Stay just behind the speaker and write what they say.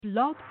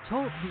Blog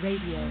Talk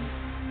Radio.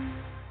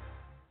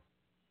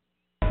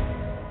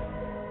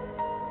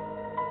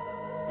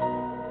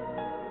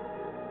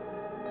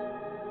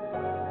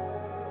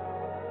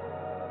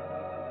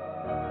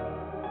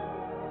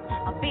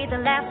 I'll be the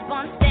last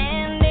one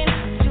standing,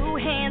 2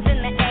 hands in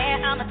the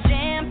air, I'm a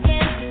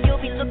champion. You'll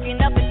be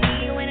looking up at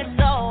me when it's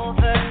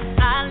over.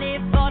 I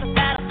live for the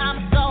battle, I'm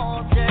a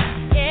soldier.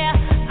 Yeah,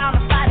 I'm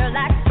a fighter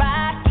like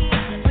Rocky.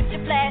 Put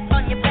your flag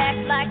on your back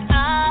like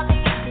Ali.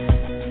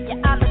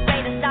 Yeah, I'm the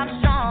greatest, I'm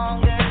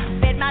stronger.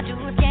 Bet my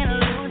dues, can't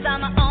lose,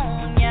 I'ma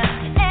own ya.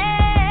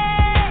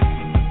 Hey,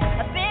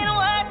 I've been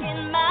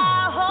working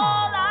my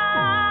whole life,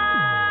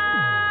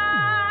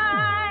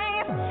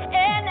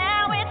 and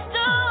now it's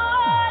do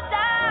or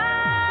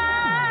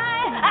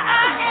die.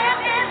 I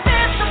am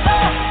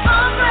invincible,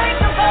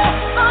 unbreakable,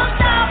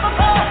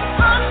 unstoppable,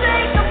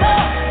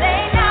 unshakable. They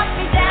knock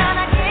me down,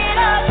 I get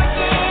up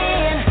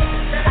again.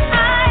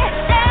 I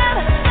am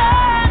the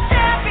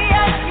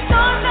champion. You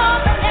don't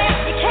know my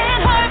name, you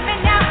can't hurt me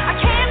now. I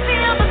can't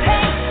feel the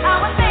pain. I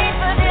was made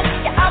for this.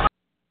 Yeah, I was.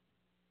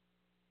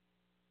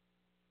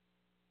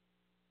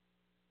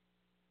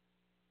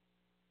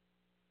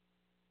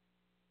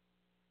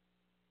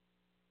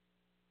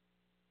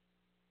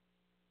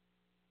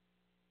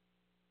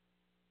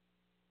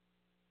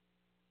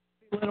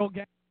 Little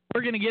game.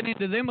 We're going to get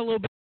into them a little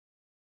bit.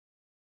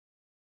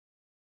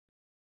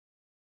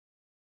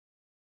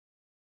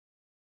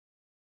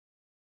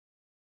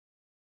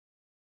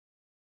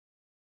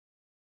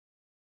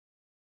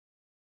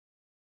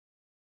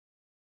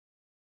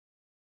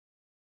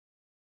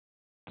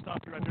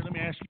 Stop you right there. Let me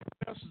ask you,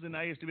 who else is in the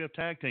ASWF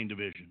Tag Team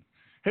division?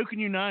 Who can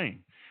you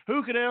name?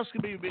 Who else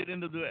could be a bit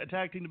into the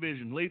tag team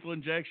division? Lethal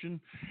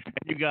Injection, and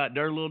you got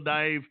Dirty Little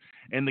Dave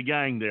and the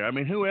gang there. I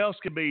mean, who else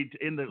could be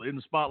in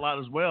the spotlight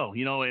as well?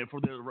 You know,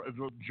 for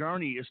the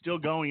journey is still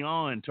going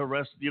on to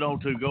rest. You know,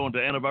 to go into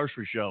the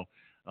anniversary show.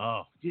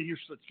 Oh,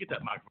 get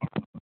that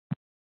microphone.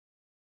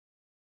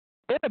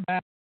 Bit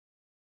about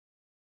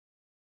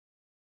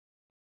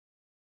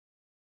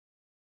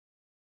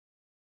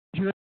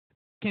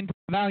into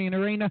Valiant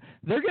Arena.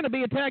 They're going to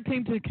be a tag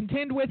team to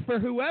contend with for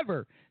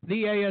whoever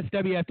the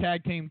ASWF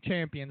Tag Team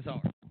champions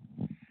are.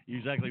 You're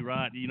exactly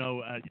right. You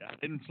know, I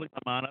didn't sleep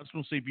my mind. I just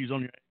want to see if you're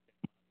on your.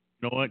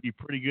 You know what? You're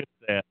pretty good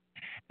at that.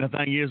 And the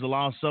thing is, the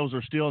Lost Souls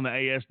are still in the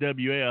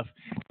ASWF.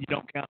 You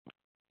don't count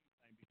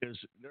because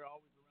they're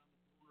always around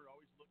the corner,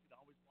 always looking,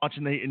 always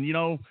watching. And you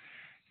know,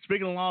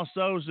 speaking of Lost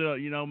Souls,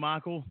 you know,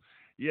 Michael,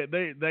 yeah,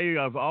 they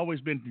have always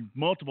been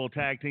multiple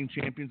tag team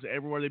champions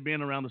everywhere they've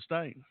been around the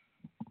state.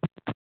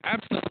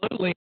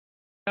 Absolutely.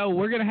 So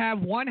we're going to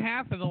have one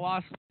half of the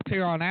Lost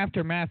here on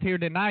Aftermath here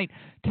tonight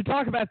to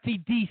talk about the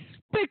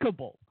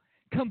despicable,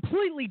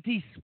 completely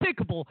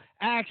despicable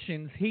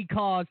actions he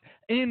caused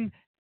in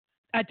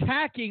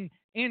attacking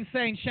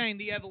Insane Shane,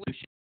 the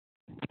Evolution.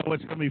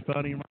 What's going to be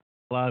funny,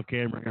 live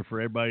camera here for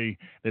everybody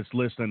that's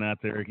listening out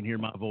there who can hear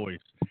my voice.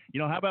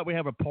 You know, how about we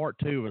have a part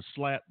 2 of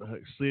Slap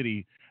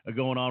City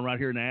going on right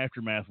here in the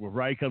Aftermath where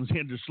Ray comes in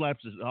and just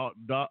slaps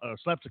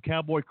a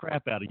cowboy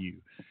crap out of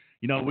you.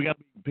 You know, we got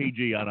to be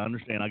PG. I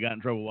understand. I got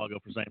in trouble a while ago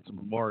for saying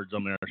some words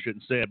on there I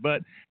shouldn't say it.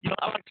 But, you know,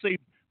 I like to see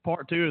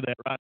part 2 of that,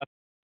 right?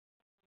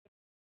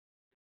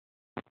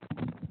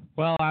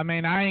 Well, I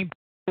mean, I ain't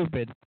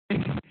stupid.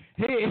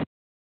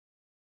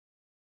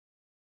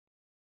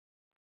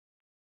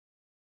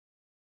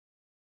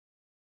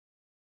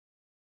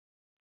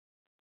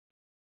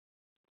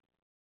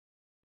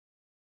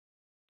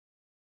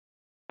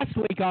 Last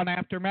week on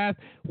Aftermath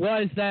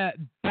was that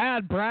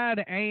Bad Brad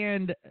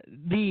and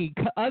the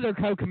other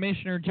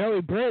co-commissioner,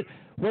 Joey Britt,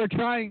 were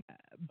trying...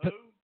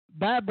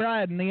 Bad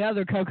Brad and the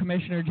other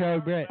co-commissioner,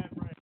 Joey Britt.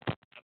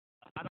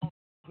 I don't know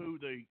who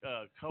the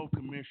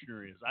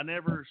co-commissioner is. I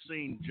never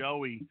seen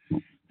Joey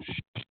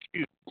shoot.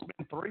 It's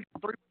been three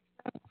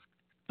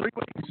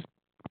weeks.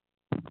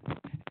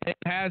 It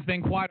has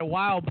been quite a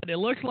while, but it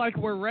looks like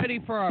we're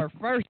ready for our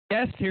first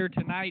guest here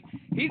tonight.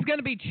 He's going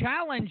to be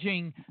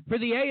challenging for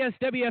the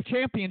ASWF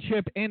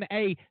Championship in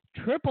a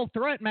triple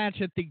threat match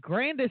at the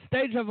grandest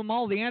stage of them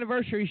all, the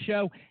anniversary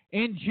show,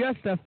 in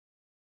just a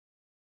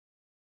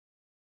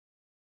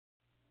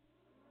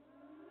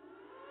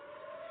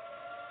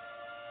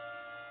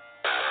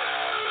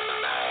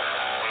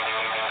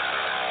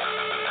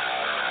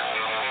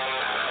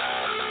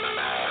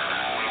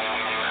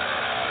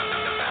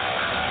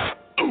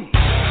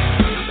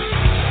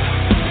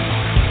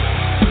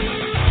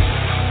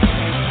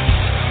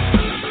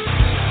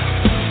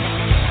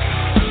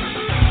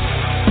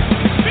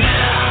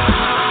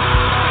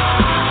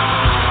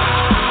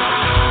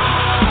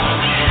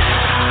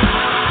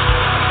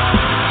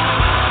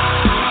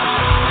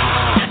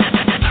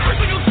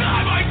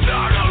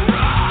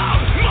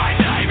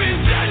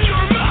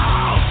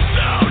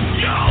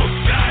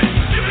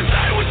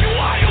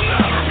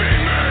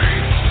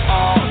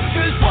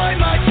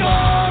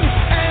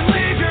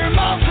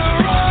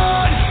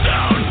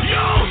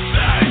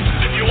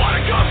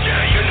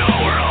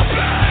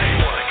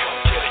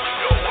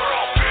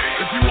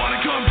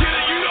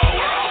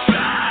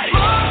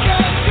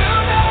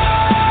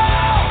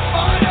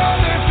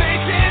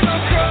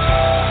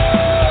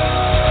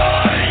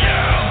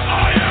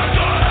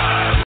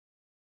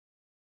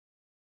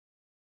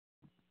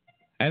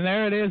And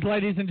there it is,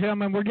 ladies and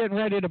gentlemen. We're getting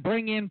ready to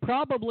bring in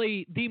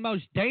probably the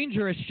most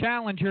dangerous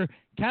challenger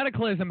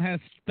Cataclysm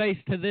has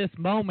faced to this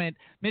moment,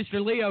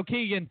 Mr. Leo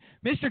Keegan.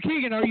 Mr.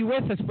 Keegan, are you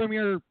with us from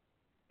your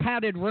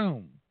padded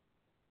room?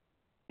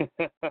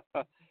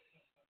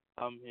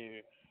 I'm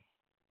here.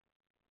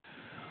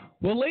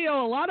 Well,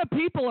 Leo, a lot of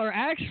people are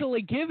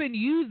actually giving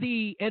you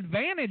the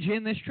advantage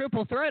in this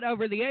triple threat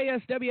over the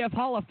ASWF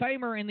Hall of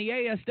Famer and the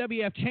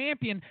ASWF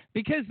champion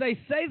because they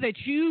say that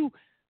you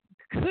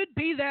could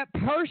be that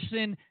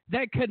person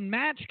that could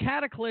match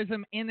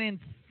Cataclysm in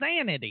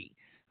insanity.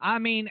 I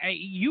mean,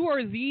 you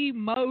are the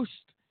most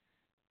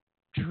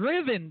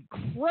driven,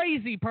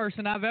 crazy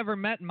person I've ever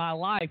met in my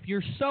life.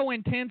 You're so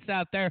intense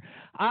out there.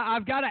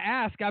 I've got to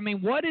ask, I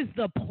mean, what is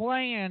the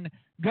plan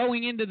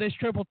going into this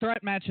triple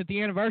threat match at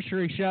the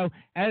anniversary show?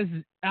 As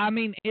I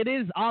mean, it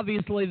is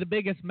obviously the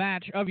biggest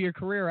match of your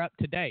career up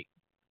to date.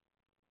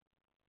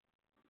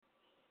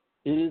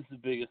 It is the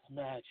biggest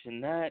match,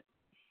 and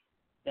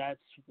that's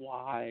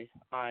why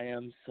I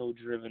am so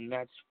driven.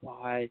 That's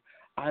why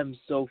I'm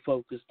so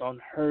focused on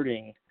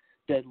hurting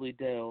Deadly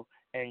Dale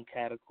and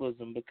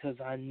Cataclysm, because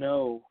I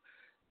know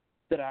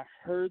that I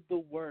heard the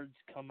words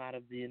come out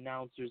of the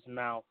announcer's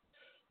mouth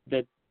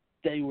that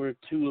they were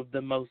two of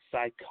the most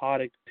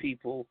psychotic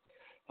people,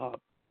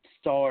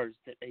 stars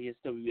that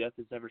ASWF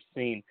has ever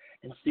seen.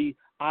 And see,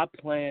 I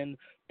plan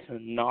to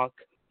knock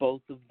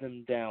both of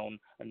them down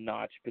a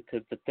notch,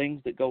 because the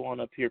things that go on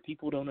up here,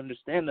 people don't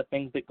understand the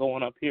things that go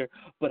on up here,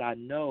 but I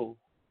know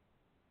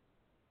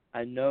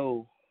that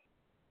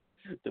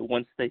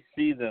once they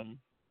see them,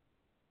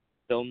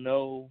 they'll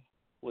know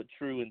what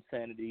true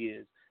insanity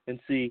is. And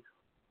see,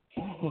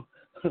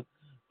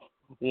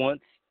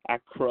 once I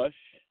crush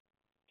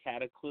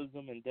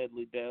Cataclysm and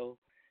Deadly Dale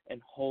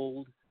and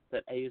hold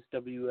that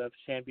ASWF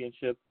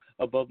championship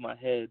above my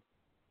head,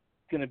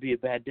 it's going to be a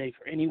bad day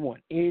for anyone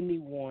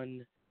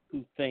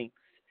who thinks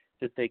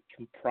that they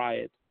can pry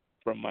it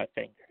from my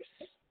fingers.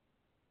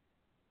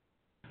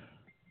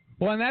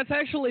 Well, and that's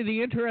actually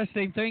the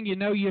interesting thing. You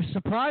know, you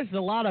surprised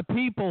a lot of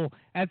people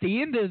at the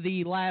end of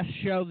the last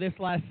show this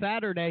last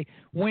Saturday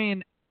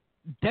when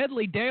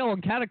Deadly Dale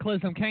and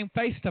Cataclysm came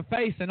face to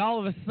face, and all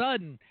of a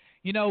sudden,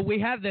 you know, we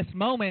had this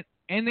moment,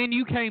 and then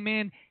you came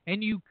in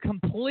and you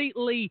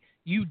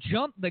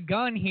jumped the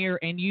gun here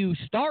and you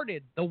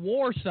started the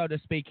war, so to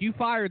speak. You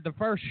fired the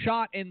first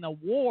shot in the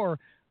war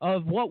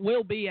of what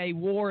will be a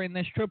war in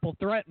this triple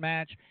threat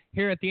match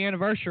here at the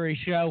anniversary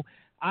show.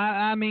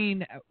 I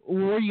mean,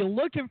 were you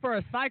looking for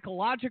a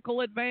psychological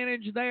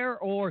advantage there,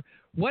 or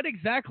what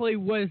exactly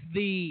was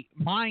the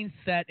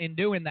mindset in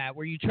doing that?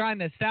 Were you trying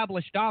to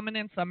establish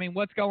dominance? I mean,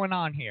 what's going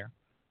on here?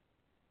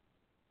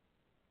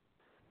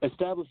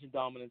 Establishing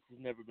dominance has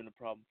never been a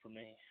problem for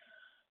me.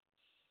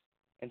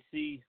 And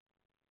see,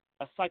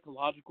 a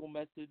psychological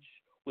message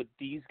with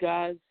these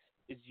guys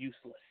is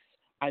useless.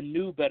 I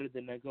knew better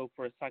than to go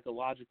for a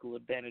psychological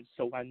advantage,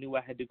 so I knew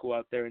I had to go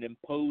out there and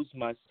impose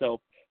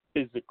myself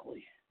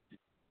physically.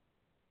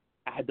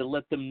 I had to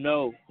let them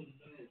know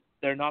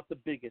they're not the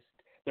biggest,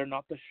 they're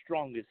not the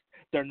strongest,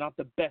 they're not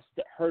the best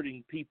at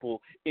hurting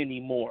people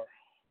anymore.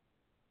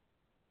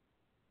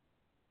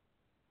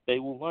 They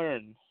will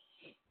learn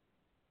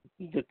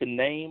that the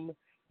name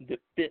that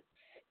fits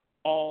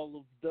all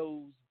of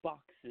those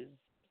boxes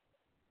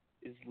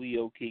is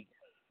Leo Keegan.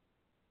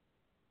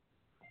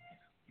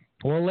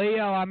 Well,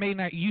 Leo, I mean,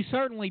 you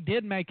certainly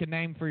did make a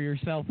name for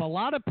yourself. A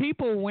lot of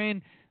people,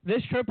 when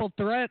this triple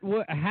threat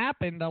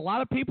happened, a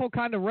lot of people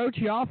kind of wrote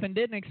you off and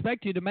didn't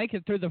expect you to make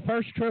it through the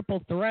first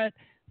triple threat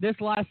this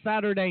last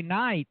Saturday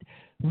night.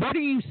 What do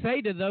you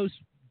say to those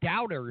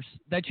doubters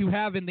that you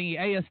have in the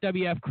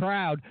ASWF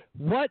crowd?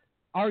 What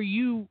are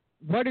you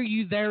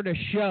there to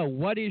show?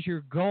 What is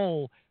your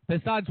goal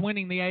besides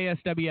winning the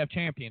ASWF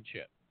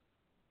championship?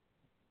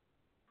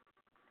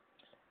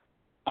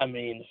 I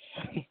mean,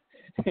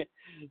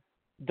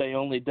 they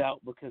only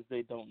doubt because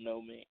they don't know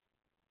me.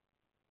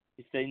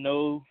 If they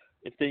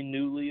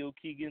knew Leo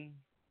Keegan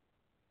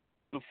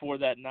before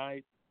that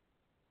night,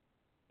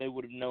 they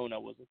would have known I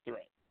was a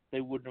threat.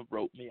 They wouldn't have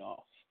wrote me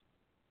off.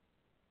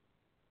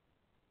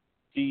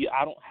 See,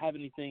 I don't have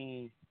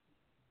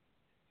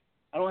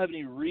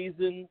any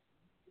reason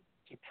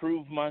to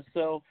prove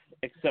myself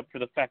except for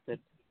the fact that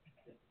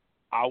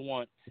I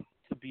want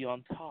to be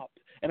on top,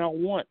 and I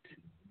want to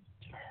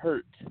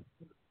hurt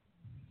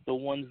the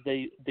ones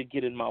that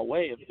get in my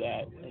way of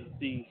that. And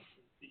see,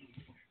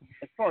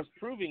 as far as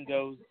proving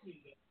goes,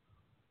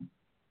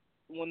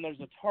 when there's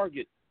a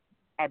target,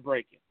 I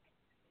break it.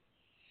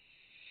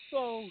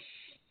 So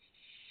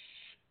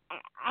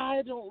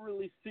I don't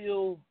really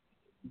feel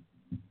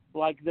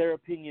like their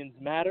opinions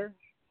matter.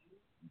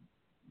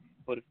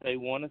 But if they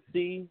want to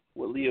see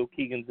what Leo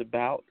Keegan's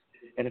about,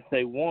 and if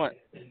they want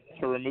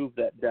to remove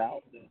that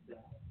doubt,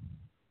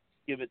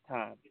 give it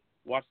time.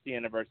 Watch the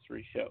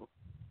anniversary show.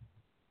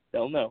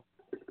 They'll know.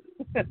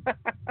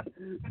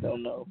 They'll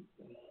know.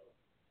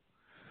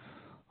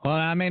 Well,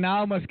 I mean, I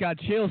almost got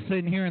chills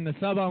sitting here in the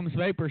Sub-Ohms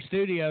Vapor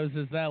Studios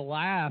as that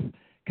laugh,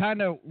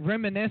 kind of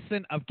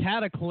reminiscent of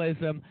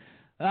Cataclysm.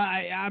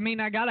 I mean,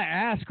 I gotta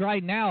ask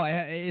right now: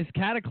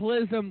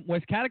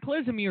 was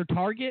Cataclysm your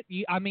target?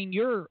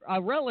 You're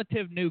a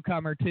relative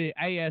newcomer to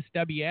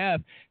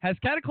ASWF. Has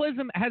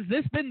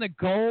this been the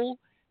goal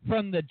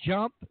from the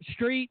jump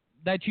street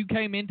that you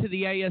came into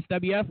the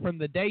ASWF from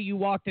the day you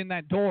walked in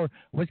that door?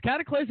 Was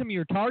Cataclysm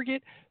your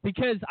target?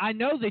 Because I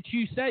know that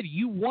you said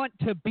you want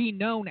to be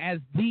known as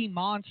the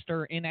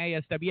monster in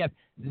ASWF,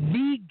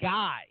 the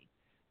guy.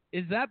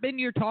 Has that been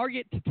your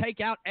target, to take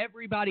out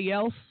everybody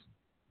else?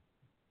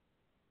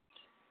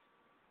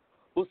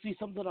 Well, see,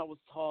 something I was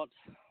taught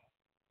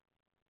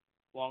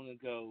long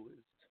ago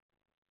is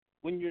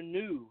when you're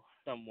new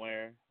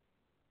somewhere,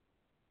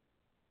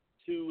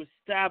 to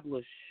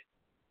establish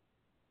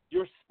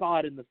your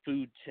spot in the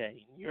food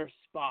chain, your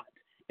spot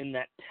in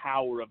that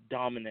tower of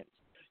dominance.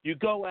 You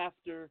go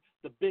after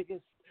the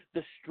biggest,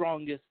 the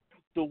strongest,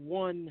 the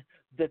one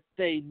that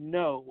they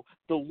know,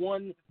 the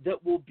one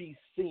that will be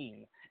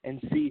seen.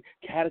 And see,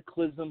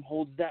 Cataclysm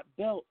holds that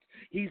belt.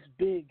 He's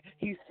big,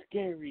 he's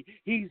scary,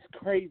 he's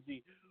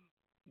crazy.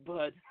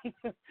 But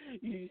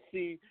you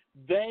see,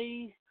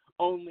 they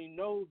only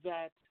know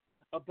that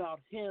about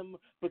him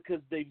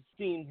because they've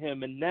seen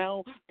him. And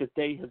now that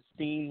they have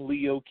seen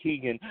Leo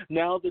Keegan,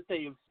 now that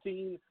they have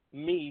seen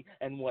me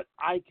and what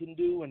I can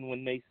do, and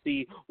when they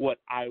see what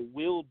I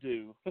will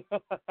do,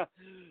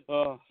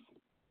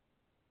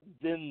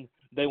 then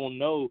they will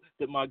know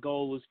that my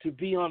goal is to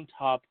be on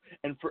top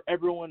and for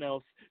everyone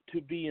else to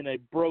be in a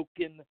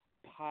broken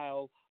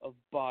pile of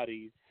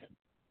bodies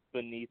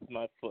beneath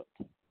my foot.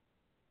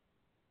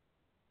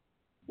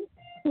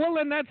 Well,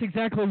 and that's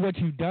exactly what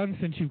you've done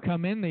since you've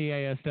come in the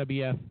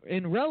ASWF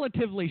in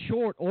relatively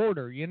short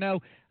order. You know,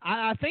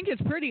 I think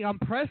it's pretty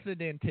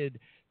unprecedented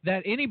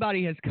that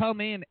anybody has come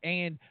in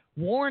and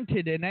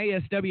warranted an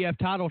ASWF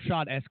title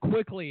shot as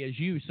quickly as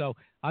you. So,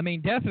 I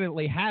mean,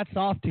 definitely hats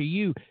off to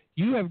you.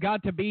 You have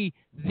got to be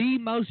the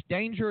most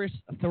dangerous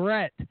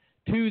threat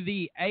to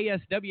the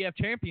ASWF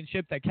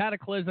championship that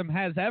Cataclysm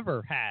has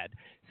ever had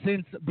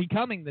since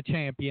becoming the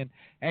champion.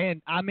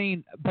 And, I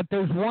mean, but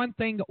there's one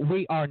thing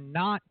we are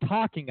not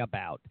talking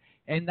about,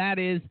 and that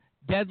is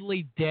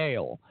Deadly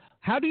Dale.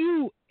 How do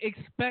you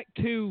expect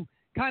to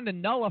kind of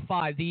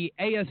nullify the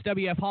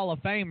ASWF Hall of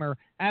Famer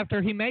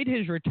after he made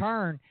his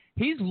return?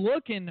 He's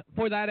looking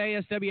for that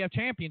ASWF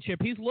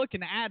championship. He's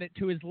looking to add it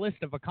to his list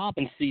of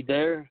accomplishments. And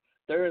see,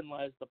 therein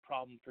lies the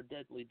problem for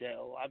Deadly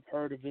Dale. I've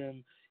heard of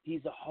him.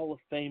 He's a Hall of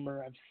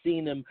Famer. I've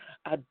seen him.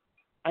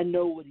 I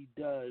know what he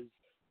does.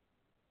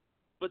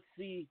 But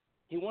see,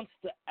 he wants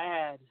to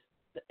add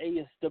the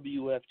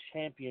ASWF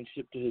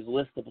championship to his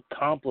list of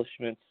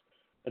accomplishments.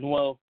 And,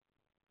 well,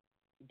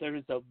 there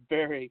is a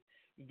very,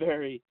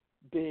 very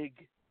big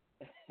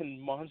and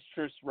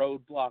monstrous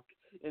roadblock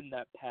in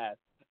that path,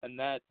 and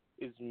that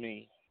is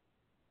me.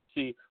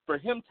 See, for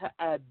him to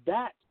add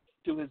that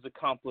to his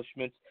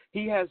accomplishments,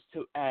 he has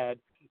to add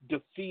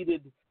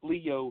defeated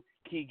Leo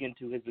Keegan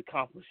to his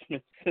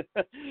accomplishments.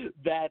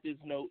 That is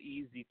no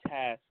easy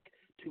task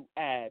to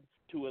add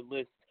to a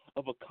list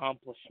of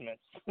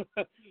accomplishments.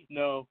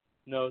 No,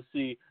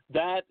 see,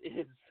 that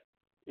is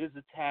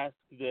a task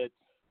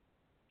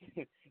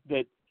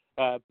that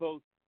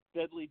both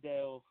Deadly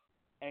Dale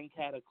and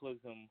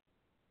Cataclysm,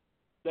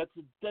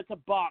 that's a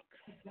box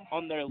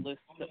on their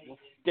list that will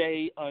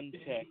stay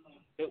unchecked.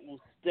 It will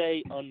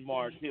stay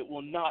unmarked. It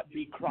will not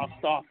be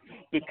crossed off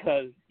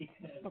because,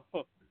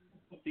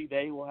 see,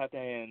 they will have to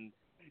end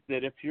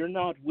that if you're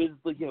not with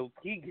Leo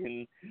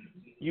Keegan,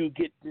 you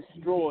get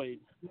destroyed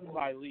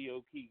by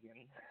Leo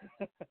Keegan.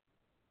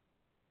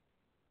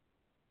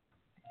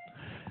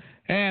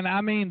 And,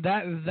 I mean,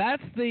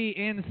 that's the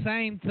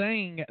insane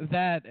thing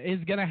that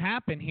is going to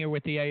happen here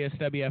with the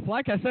ASWF.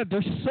 Like I said,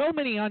 there's so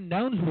many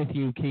unknowns with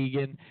you,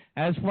 Keegan,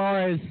 as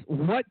far as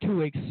what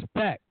to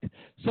expect.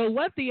 So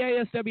let the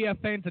ASWF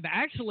fans, and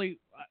actually,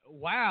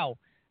 wow,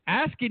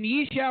 ask and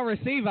ye shall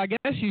receive. I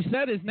guess you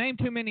said his name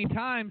too many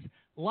times,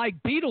 like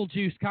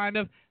Beetlejuice kind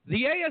of.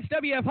 The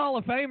ASWF Hall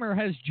of Famer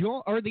has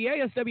joined, or the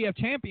ASWF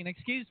champion,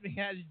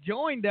 has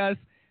joined us.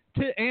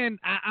 And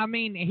I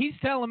mean, he's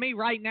telling me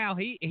right now,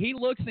 he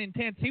looks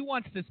intense. He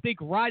wants to speak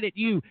right at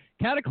you.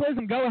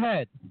 Cataclysm, go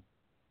ahead.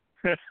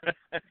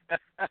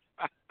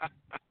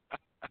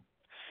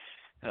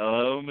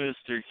 Hello,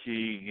 Mr.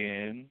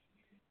 Keegan.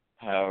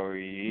 How are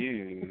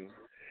you?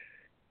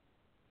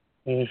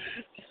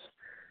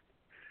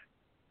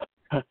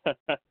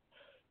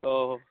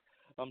 Oh,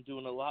 I'm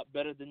doing a lot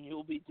better than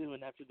you'll be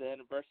doing after the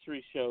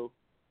anniversary show.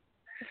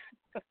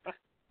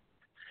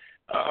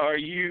 Are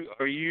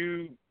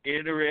you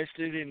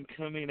interested in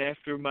coming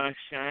after my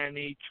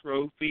shiny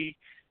trophy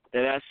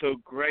that I so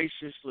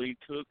graciously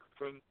took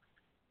from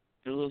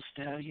the little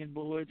stallion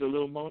boy,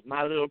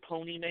 My Little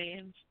Pony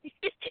man?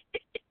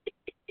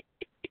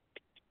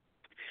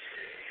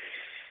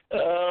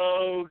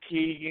 Oh,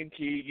 Keegan.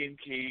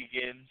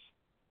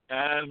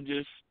 I'm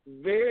just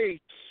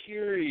very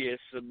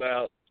curious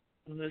about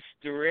this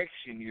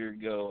direction you're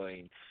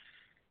going.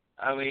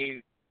 I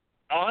mean,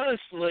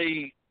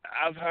 honestly,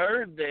 I've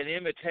heard that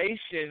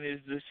imitation is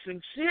the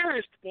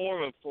sincerest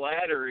form of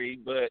flattery,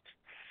 but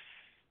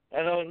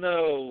I don't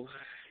know,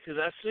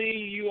 because I see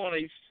you on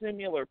a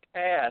similar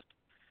path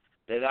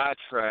that I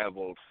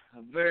traveled,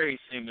 a very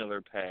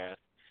similar path,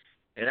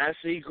 and I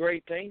see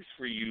great things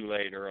for you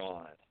later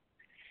on.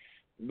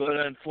 But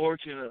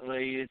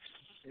unfortunately,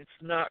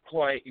 it's not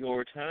quite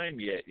your time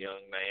yet,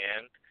 young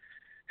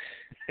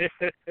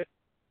man.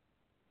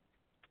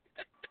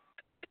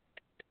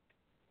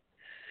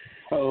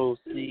 Oh,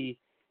 see,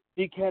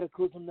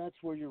 Cataclysm, that's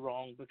where you're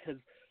wrong, because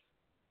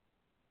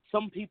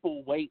some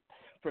people wait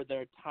for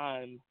their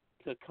time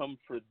to come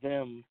for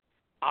them.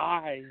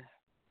 I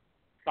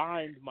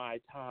find my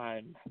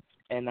time,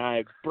 and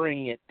I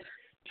bring it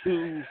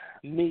to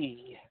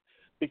me.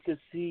 Because,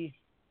 see,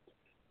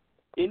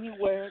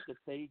 anywhere that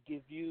they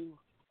give you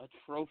a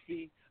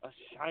trophy, a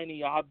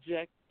shiny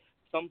object,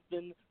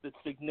 something that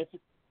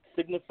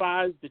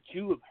signifies that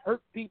you have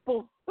hurt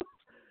people,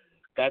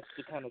 that's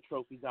the kind of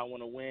trophies I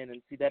want to win.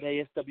 And see, that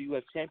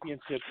ASWF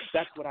championship,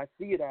 that's what I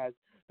see it as,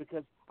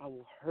 because I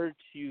will hurt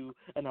you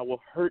and I will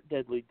hurt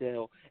Deadly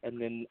Dale,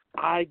 and then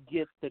I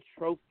get the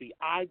trophy.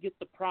 I get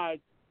the prize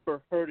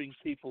for hurting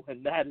people,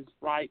 and that is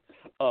right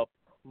up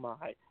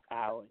my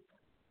alley.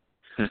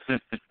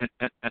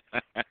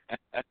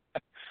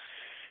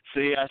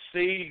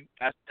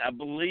 I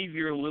believe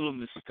you're a little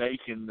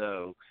mistaken,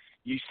 though.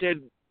 You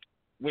said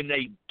when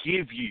they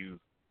give you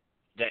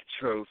that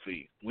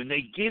trophy, when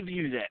they give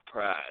you that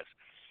prize.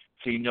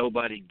 See,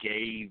 nobody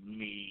gave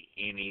me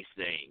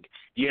anything.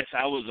 Yes,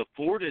 I was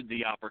afforded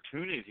the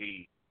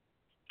opportunity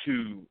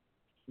to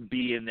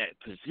be in that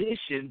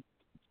position,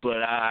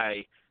 but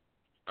I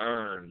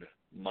earned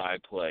my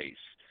place.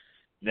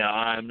 Now,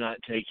 I'm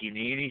not taking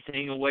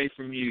anything away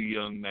from you,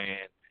 young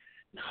man.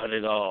 Not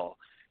at all.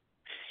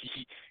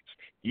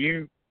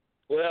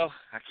 Well,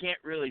 I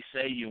can't really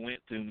say you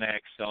went through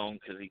Max Stone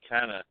because he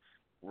kind of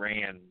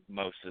ran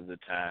most of the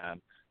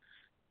time.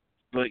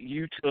 But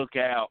you took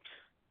out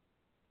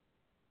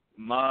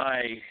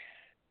my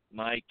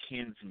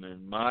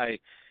kinsman, my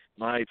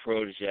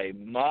protege,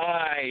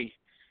 my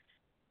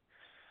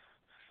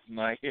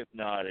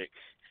hypnotic.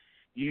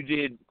 You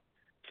did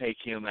take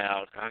him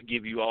out. I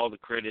give you all the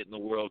credit in the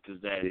world,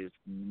 because that is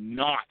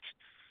not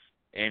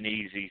an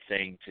easy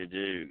thing to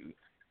do.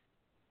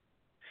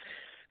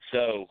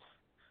 So,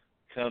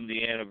 come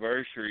the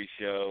anniversary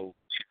show,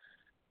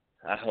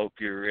 I hope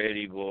you're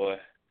ready, boy.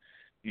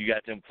 You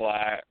got them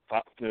I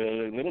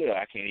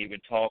can't even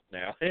talk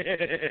now.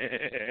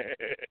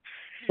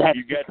 That's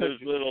you got those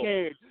you're little.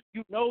 Scared.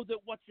 You know that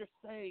what you're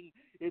saying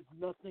is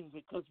nothing,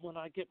 because when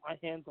I get my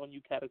hands on you,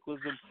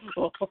 Cataclysm,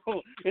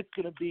 it's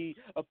going to be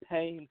a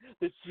pain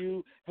that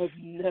you have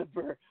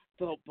never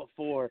felt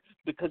before,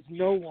 because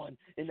no one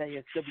in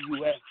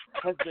ASWF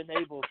has been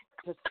able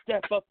to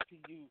step up to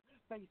you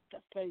face to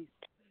face,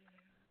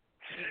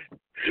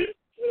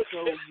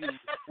 show you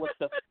what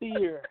the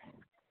fear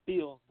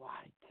feels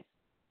like.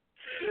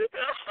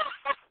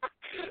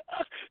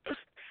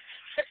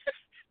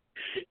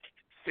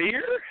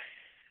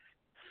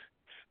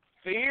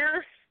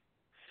 Fear?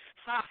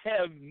 I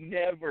have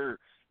never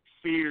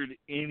feared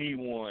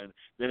anyone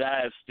that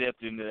I have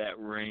stepped into that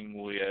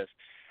ring with.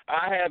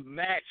 I have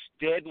matched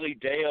Deadly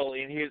Dale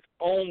in his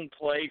own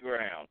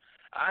playground.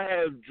 I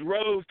have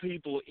drove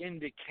people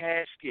into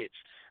caskets.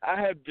 I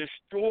have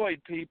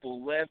destroyed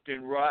people left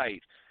and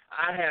right.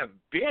 I have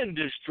been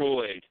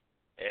destroyed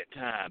at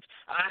times.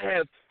 I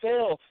have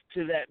fell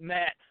to that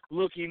mat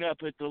looking up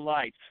at the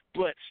lights,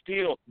 but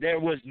still there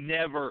was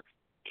never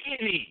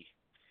any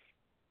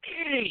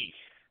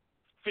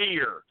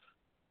fear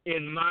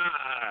in my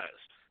eyes.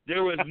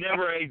 There was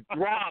never a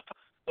drop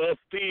of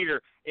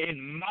fear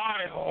in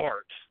my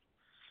heart.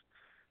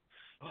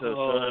 So,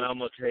 son, I'm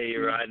going to tell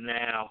you right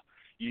now,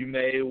 you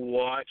may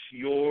watch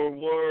your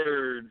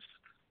words,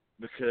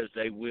 because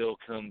they will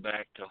come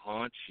back to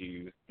haunt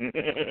you. They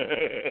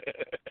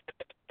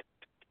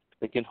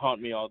can haunt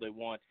me all they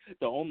want.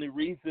 The only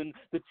reason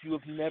that you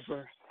have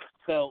never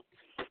felt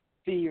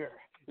fear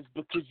is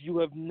because you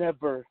have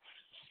never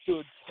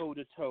stood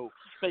toe-to-toe,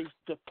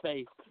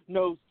 face-to-face,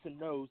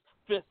 nose-to-nose,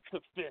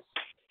 fist-to-fist,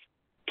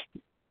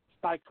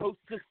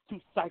 psychosis to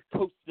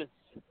psychosis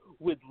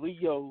with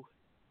Leo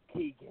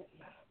Kega.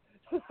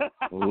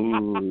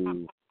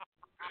 Ooh.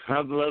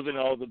 I'm loving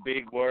all the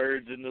big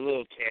words and the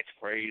little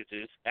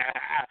catchphrases.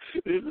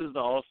 This is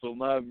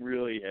awesome. I'm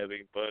really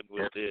having fun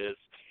with this.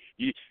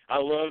 I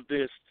love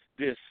this.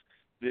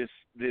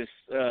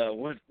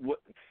 What?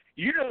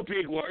 You know,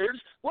 big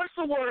words. What's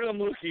the word I'm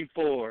looking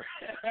for?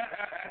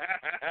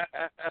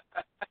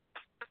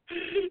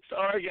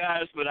 Sorry,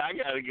 guys, but I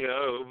gotta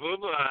go.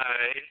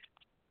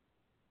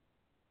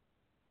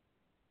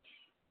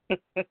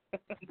 Bye-bye.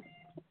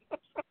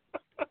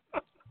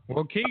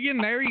 Well, Keegan,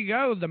 there you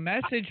go. The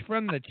message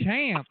from the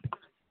champ.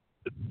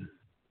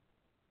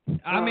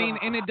 I mean,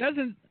 and it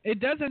doesn't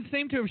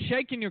seem to have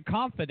shaken your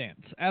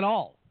confidence at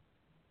all.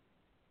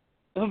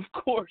 Of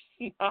course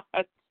not,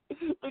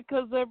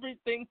 because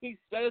everything he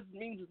says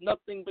means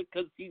nothing,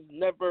 because he's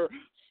never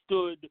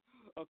stood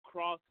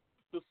across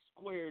the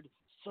squared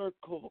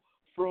circle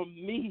from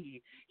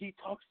me. He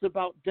talks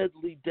about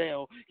Deadly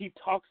Dale. He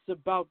talks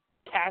about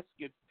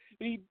caskets.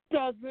 but he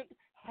doesn't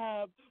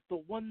have the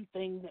one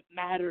thing that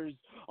matters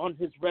on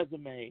his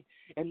resume,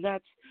 and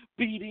that's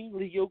beating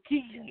Leo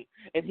Keegan.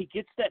 And he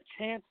gets that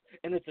chance,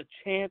 and it's a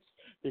chance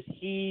that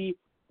he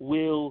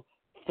will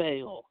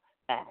fail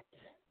at.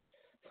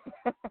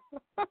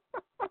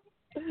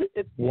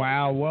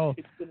 Wow, well,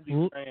 it's going to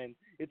be grand.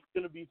 It's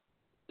going to be,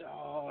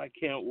 I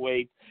can't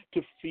wait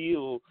to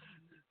feel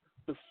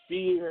the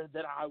fear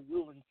that I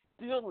will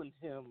instill in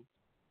him.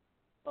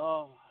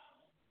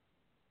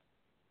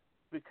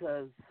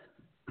 Because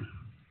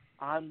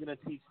I'm going to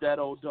teach that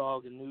old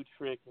dog a new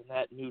trick, and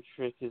that new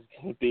trick is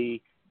going to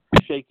be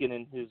shaking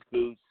in his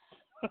boots.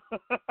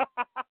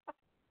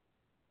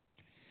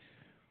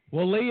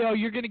 Well, Leo,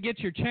 you're going to get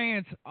your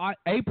chance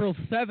April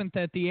 7th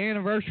at the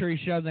anniversary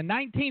show, the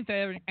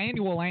 19th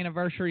annual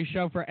anniversary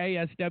show for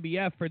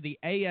ASWF for the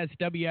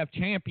ASWF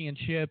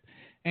Championship.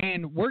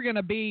 And we're going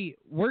to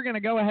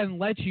go ahead and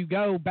let you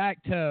go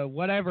back to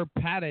whatever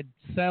padded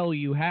cell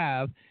you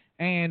have,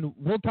 and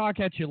we'll talk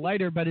at you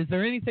later. But is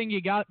there anything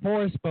you got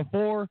for us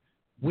before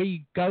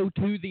we go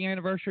to the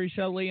anniversary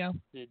show, Leo?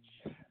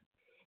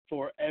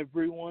 For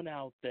everyone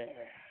out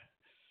there,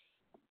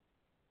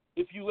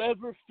 if you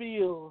ever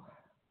feel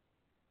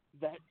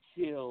that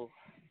chill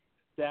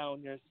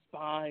down your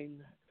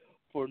spine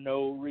for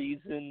no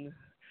reason,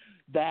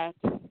 that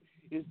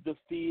is the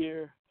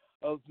fear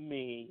of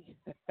me.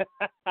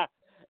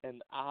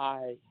 And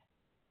I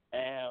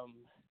am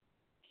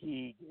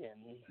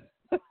Keegan.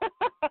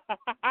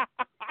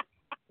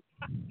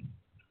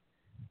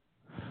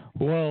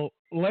 Well,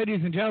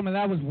 ladies and gentlemen,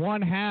 that was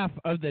one half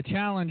of the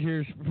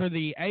challengers for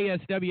the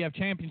ASWF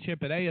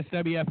Championship at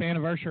ASWF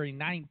Anniversary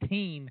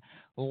 19,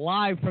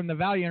 live from the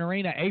Valiant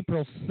Arena,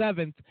 April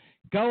 7th.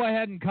 Go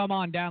ahead and come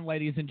on down,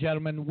 ladies and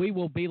gentlemen. We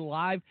will be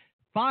live.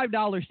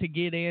 $5 to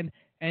get in,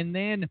 and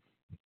then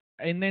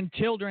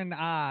children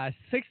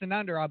 6 and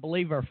under, I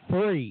believe, are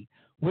free.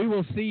 We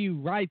will see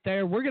you right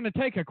there. We're going to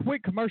take a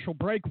quick commercial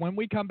break. When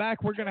we come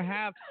back, we're going to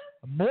have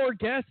more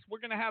guests.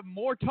 We're going to have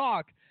more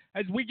talk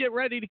as we get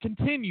ready to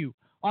continue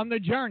on the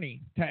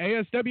journey to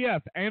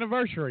ASWF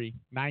Anniversary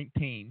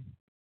 19.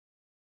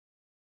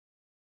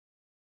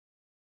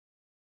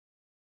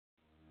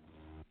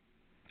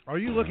 Are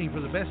you looking for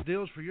the best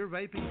deals for your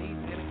vaping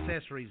needs and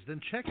accessories? Then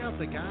check out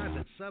the guys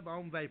at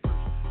Sub-Ohm Vapors.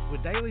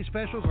 With daily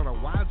specials on a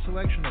wide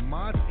selection of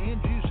mods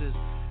and juices,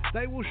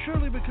 they will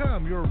surely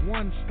become your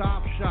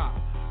one-stop shop.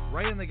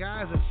 Ray and the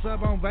guys at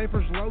Sub-Ohm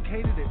Vapors,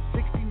 located at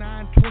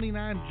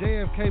 6929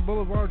 JFK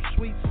Boulevard,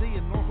 Suite C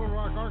in North Little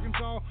Rock,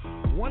 Arkansas,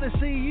 want to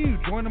see you.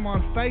 Join them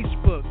on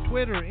Facebook,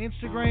 Twitter,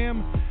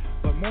 Instagram,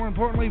 but more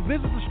importantly,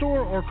 visit the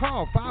store or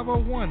call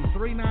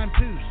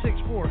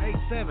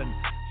 501-392-6487.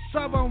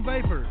 Sub-Ohm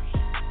Vapors.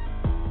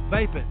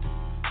 Vape it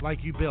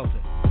like you built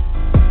it.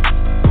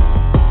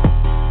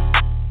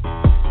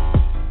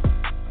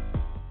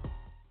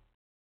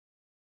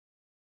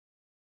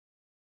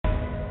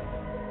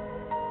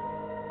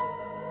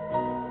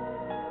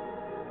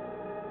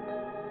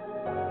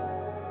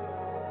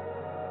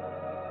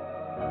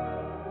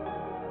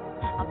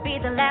 I'll be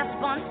the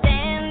last one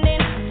standing,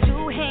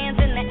 2 hands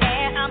in the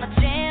air, I'm a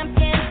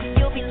champion.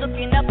 You'll be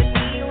looking up at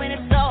me when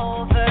it's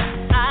over.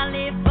 I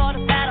live for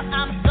the battle,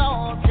 I'm a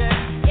soldier.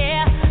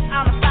 Yeah,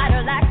 I'm a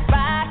fighter like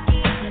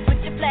Rocky.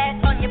 Put your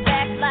flag on your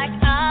back like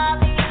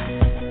Ali.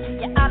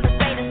 Yeah, I'm the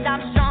greatest,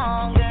 I'm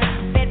stronger.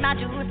 Bet my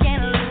dues,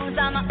 can't lose,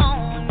 I'ma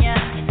own ya.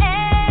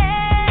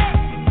 Hey,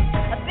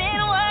 I've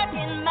been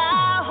working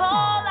my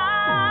whole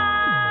life,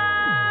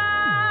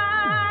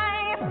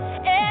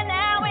 and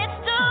now it's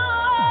do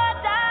or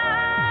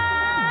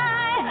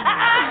die. I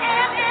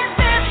am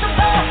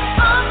invincible,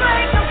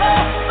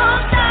 unbreakable,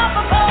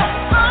 unstoppable,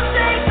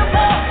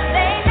 unshakable.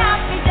 They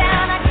knock me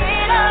down, I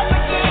get up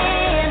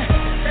again.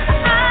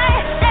 I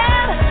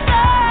am the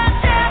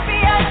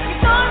champion. You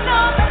don't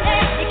know my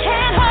name, you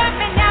can't hurt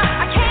me now.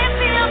 I can't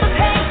feel the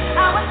pain.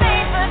 I was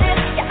made for this,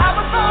 yeah, I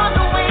was born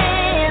to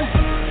win.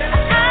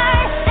 I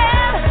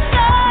am the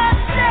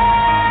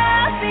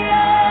champion.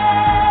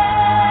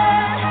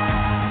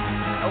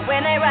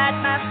 When they write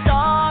my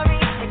story,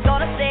 they're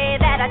gonna say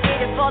that I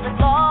did it for the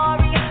glory.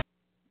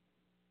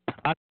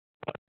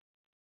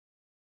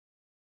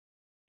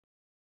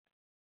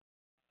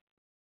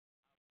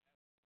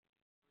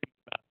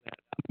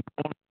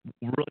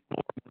 Really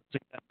want to see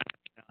that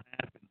match now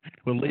happen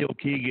with Leo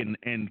Keegan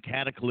and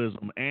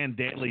Cataclysm and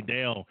Deadly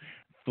Dale.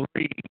 3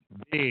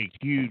 big,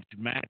 huge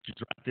matches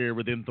right there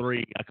within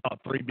 3. I call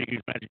it 3 big,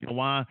 huge matches. You know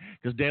why?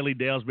 Because Deadly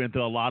Dale's been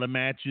through a lot of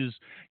matches.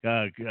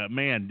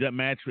 Man, that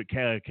match with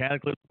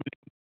Cataclysm,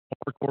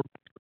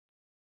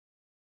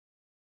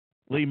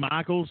 Lee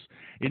Michaels.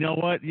 You know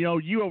what? You know,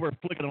 you over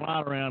flicking a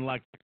lot around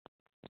like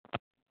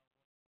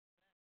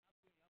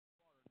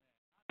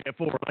a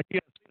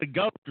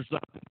ghost or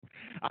something.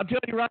 I'm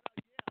telling you right now,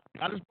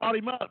 I just brought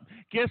him up.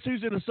 Guess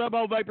who's in the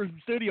Sub-Ohm Vapors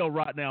studio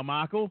right now,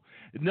 Michael?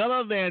 None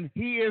other than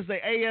he is the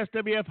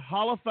ASWF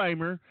Hall of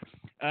Famer,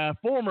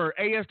 former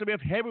ASWF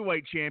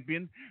Heavyweight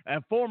Champion,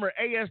 former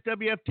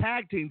ASWF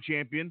Tag Team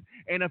Champion,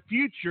 and a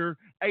future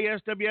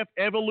ASWF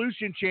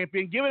Evolution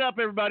Champion. Give it up,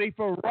 everybody,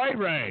 for Ray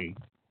Ray.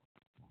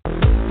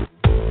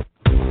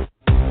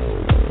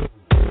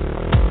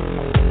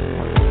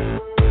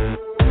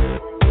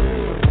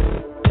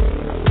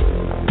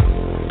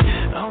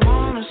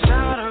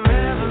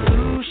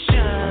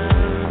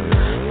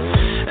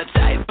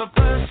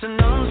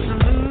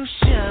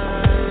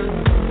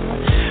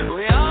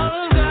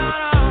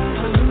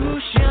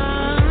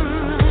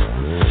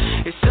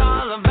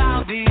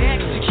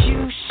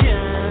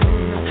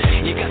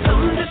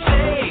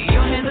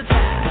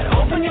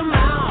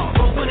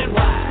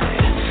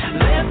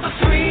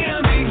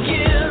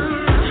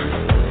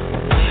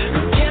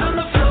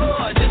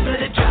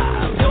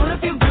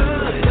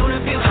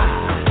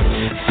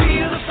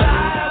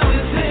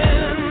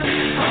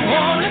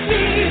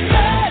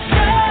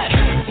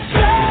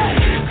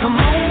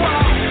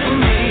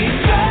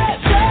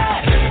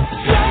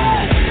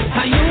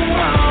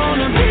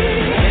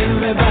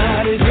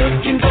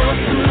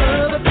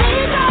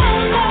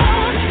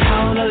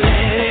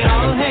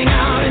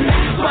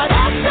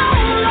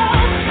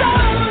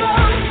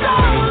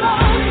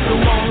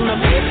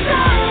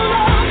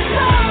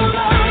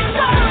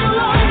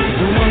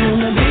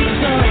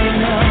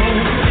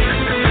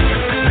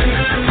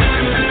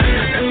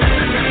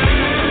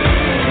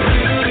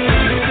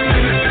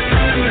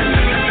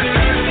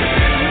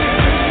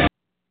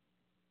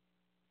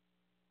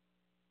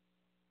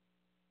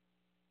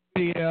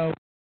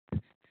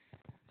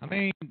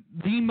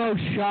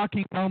 most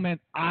shocking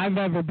moment I've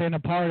ever been a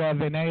part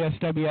of in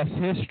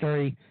ASWF's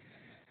history.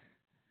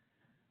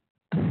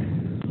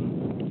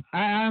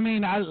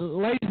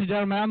 Ladies and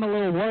gentlemen, I'm a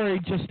little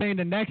worried just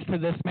standing next to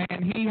this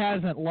man. He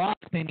hasn't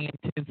lost any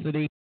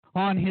intensity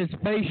on his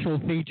facial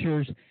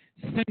features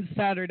since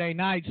Saturday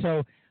night.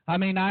 So, I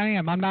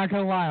am. I'm not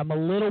going to lie. I'm a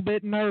little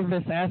bit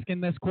nervous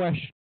asking this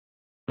question.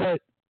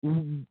 But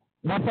with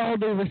all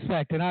due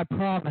respect, and I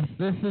promise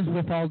this is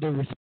with all due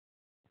respect,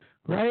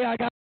 Ray,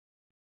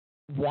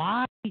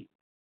 why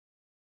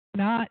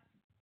not?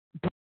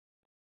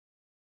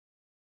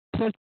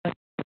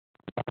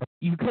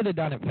 You could have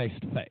done it face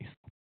to face.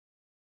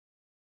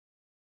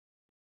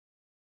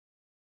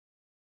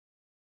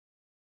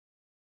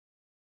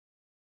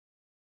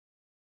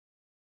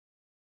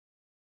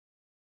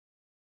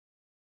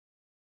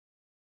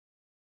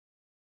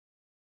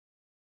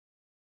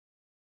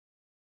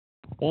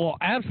 Well,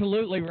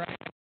 absolutely right.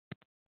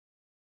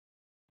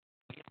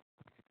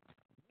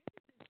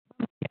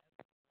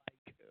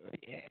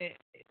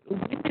 When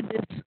did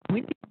you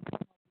come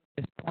up with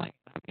this plan?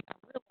 I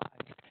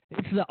realize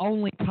it's the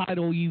only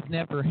title you've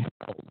never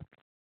held.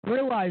 I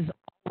realize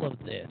all of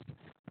this,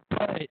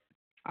 but Ray,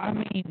 how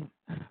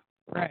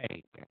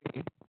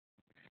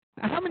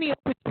many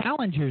open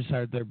challengers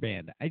have there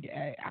been?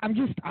 I'm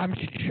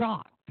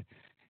shocked.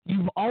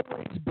 You've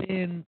always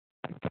been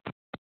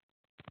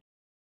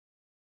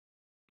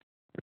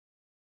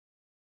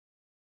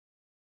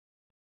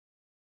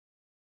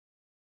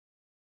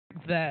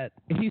that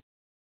he's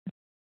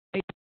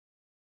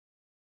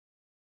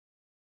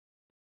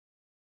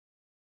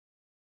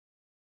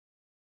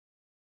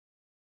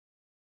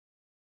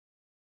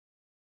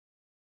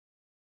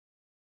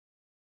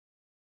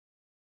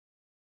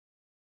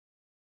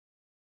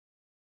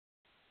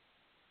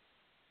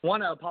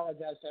want to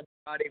apologize to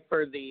everybody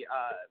for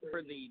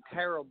the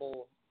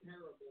terrible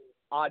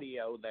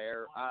audio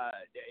there.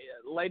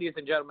 Ladies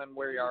and gentlemen,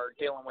 we are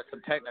dealing with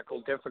some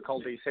technical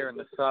difficulties here in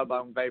the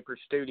Sub-Ohm Vapor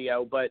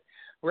studio. But,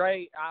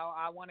 Ray,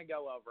 I want to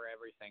go over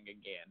everything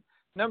again.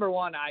 Number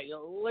one,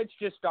 let's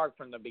just start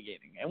from the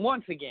beginning. And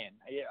once again,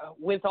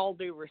 with all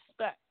due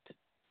respect,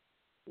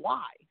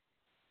 why?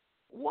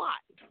 Why?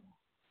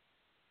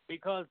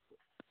 Because,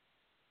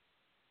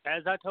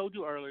 as I told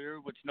you earlier,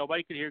 which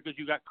nobody could hear because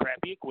you got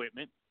crappy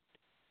equipment,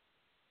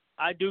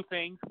 I do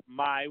things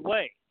my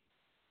way.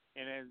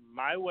 And then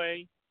my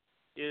way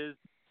is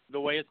the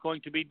way it's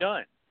going to be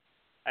done.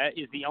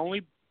 Is the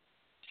only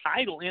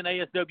title in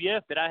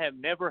ASWF that I have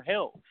never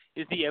held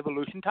is the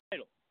Evolution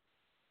title.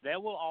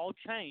 That will all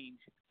change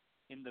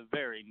in the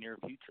very near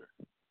future.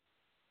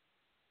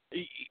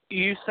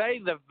 You say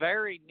the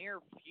very near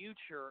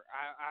future.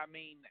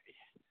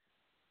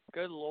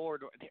 Good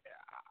Lord.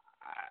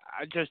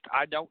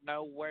 I don't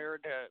know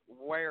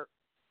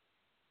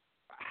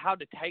how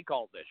to take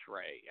all this,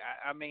 Ray.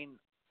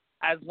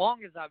 As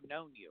long as I've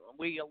known you, and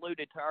we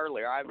alluded to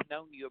earlier, I've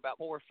known you about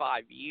 4 or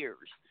 5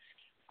 years.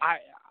 I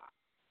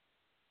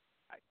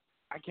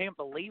can't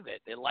believe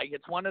it.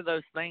 It's one of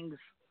those things.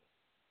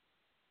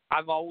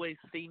 I've always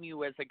seen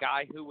you as a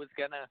guy who was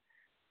gonna.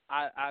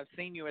 I've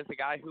seen you as a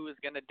guy who is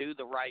gonna do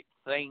the right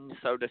thing,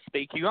 so to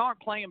speak. You aren't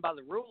playing by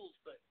the rules,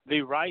 but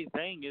the right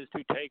thing is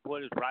to take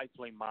what is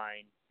rightfully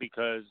mine,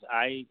 because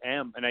I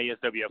am an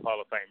ASWF Hall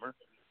of Famer.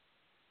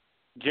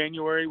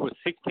 January was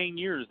 16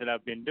 years that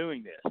I've been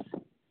doing this.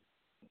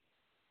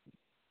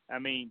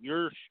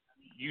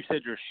 You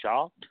said you're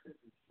shocked?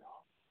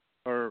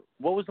 Or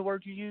what was the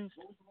word you used?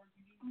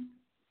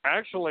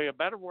 Actually, a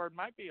better word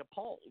might be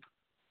appalled.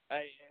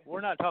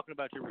 We're not talking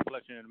about your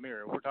reflection in the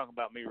mirror. We're talking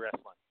about me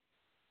wrestling.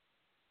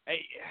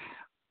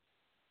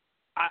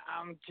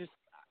 I'm just,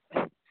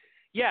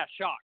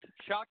 shocked.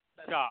 Shocked.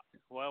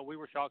 Well, we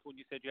were shocked when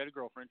you said you had a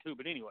girlfriend too,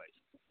 but anyways.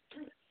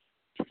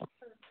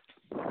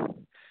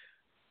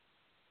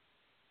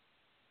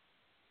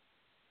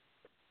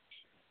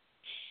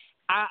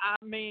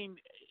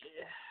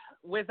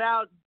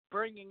 Without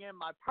bringing in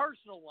my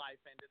personal life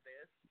into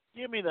this.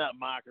 Give me that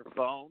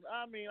microphone.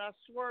 I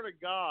swear to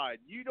God,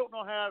 you don't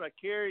know how to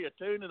carry a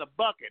tune in a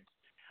bucket.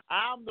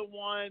 I'm the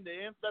one,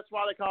 that's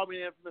why they call me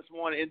the infamous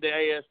one in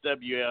the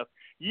ASWF.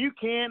 You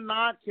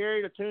cannot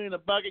carry the tune in a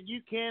bucket.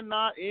 You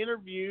cannot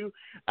interview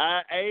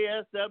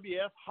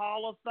ASWF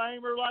Hall of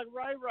Famer like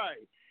Ray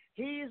Ray.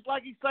 He's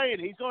like he's saying,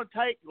 he's going to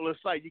take, let's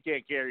say you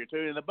can't carry a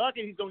tune in the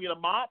bucket. He's going to get a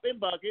mop and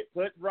bucket.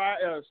 Ray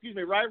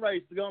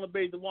Ray's going to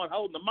be the one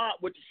holding the mop,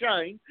 which is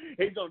Shane.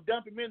 He's going to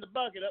dump him in the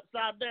bucket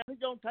upside down. He's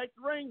going to take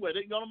the ring with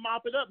it. He's going to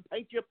mop it up and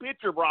paint you a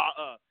picture, bro.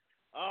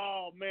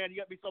 Oh, man, you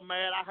got me so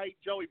mad. I hate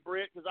Joey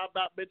Britt because I'm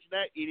about bitching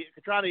that idiot.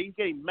 He can't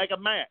even make a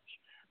match.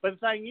 But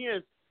the thing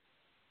is,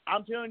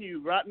 I'm telling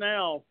you right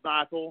now,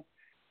 Michael,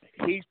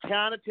 he's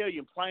trying to tell you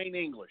in plain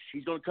English.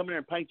 He's going to come in there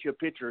and paint you a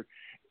picture,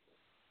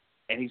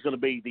 and he's going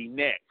to be the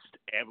next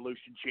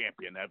Evolution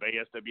champion of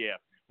ASWF.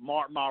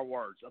 Mark my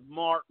words.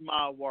 Mark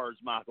my words,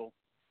 Michael.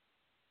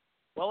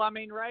 Well,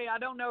 Ray, I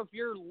don't know if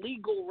your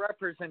legal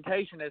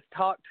representation has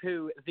talked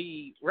to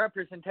the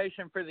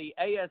representation for the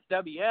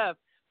ASWF,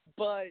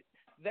 but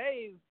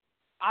they've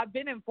I've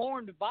been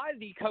informed by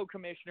the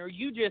co-commissioner,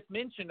 you just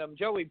mentioned him,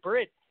 Joey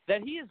Britt,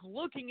 that he is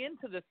looking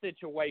into the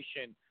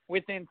situation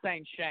with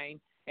Insane Shane,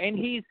 and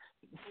he's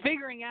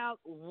figuring out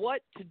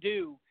what to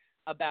do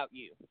about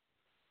you.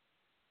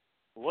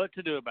 What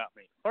to do about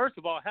me? First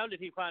of all, how did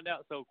he find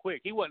out so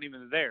quick? He wasn't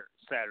even there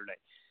Saturday.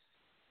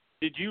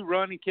 Did you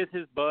run and kiss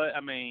his butt?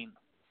 I mean,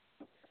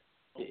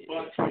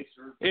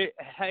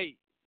 hey,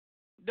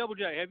 Double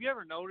J, have you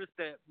ever noticed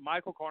that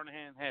Michael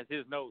Carnahan has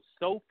his nose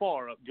so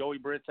far up Joey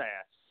Britt's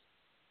ass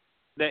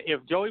that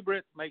if Joey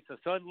Britt makes a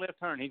sudden left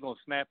turn, he's going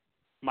to snap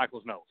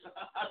Michael's nose?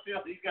 I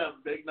feel he's got a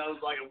big nose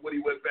like a Woody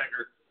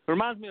Woodpecker.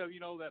 Reminds me of,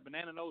 that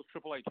banana nose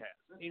Triple H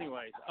has.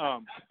 Anyways,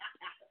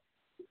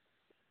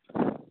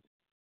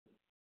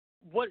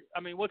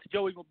 what's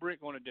Joey Britt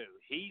going to do?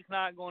 He's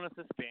not going to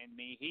suspend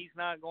me. He's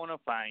not going to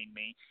fine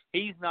me.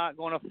 He's not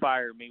going to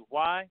fire me.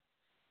 Why?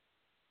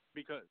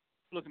 Because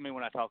look at me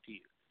when I talk to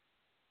you.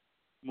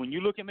 When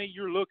you look at me,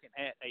 you're looking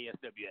at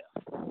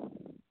ASWF.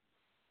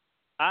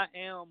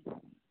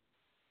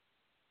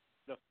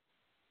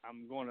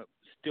 I'm going to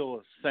steal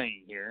a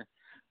saying here,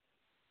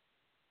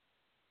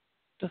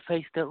 the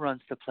face that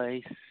runs the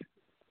place.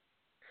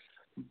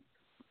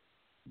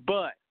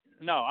 But,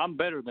 no, I'm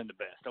better than the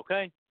best,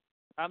 okay?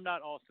 I'm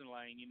not Austin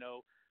Lane,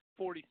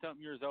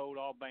 40-something years old,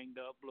 all banged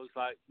up, looks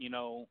like,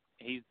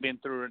 he's been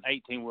through an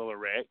 18-wheeler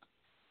wreck.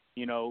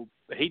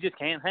 He just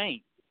can't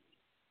hang.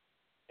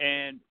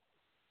 And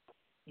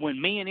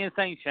when me and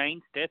Insane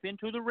Shane step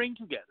into the ring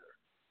together,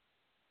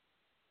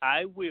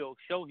 I will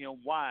show him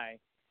why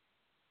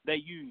they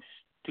used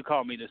to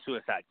call me the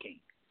Suicide King.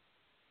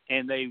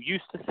 And they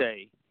used to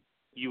say,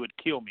 you would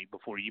kill me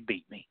before you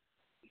beat me.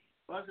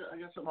 Well, I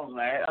got something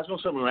I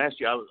was going to ask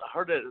you. I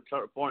heard that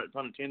point,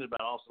 pun intended,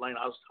 about Austin Lane.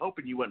 I was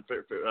hoping you wasn't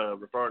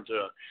referring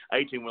to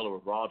an 18-wheeler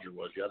with Roger,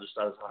 was you?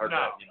 I heard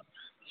that.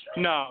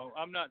 No,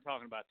 I'm not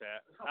talking about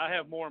that. I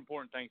have more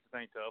important things to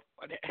think of.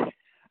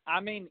 I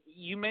mean,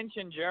 you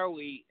mentioned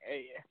Joey.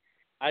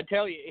 I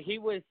tell you, he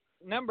was,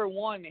 number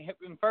one,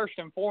 first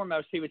and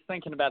foremost, he was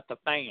thinking about the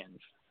fans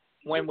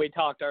when we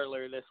talked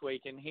earlier this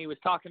week, and he was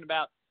talking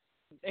about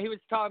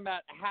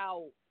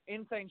how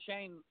Insane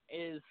Shane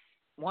is,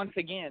 once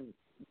again,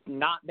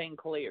 not been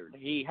cleared.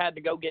 He had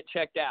to go get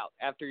checked out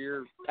after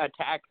your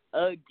attack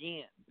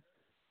again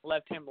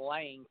left him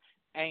laying.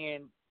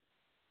 And,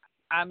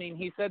 I mean,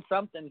 he said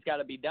something's got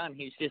to be done.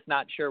 He's just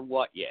not sure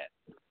what yet.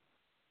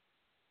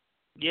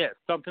 Yes,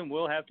 something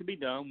will have to be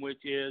done,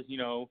 which is,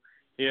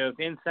 if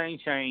Insane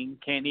Shane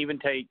can't even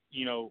take,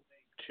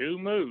 2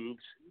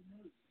 moves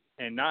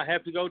and not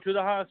have to go to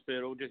the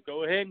hospital, just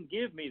go ahead and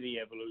give me the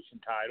Evolution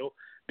title,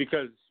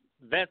 because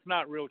that's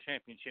not real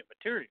championship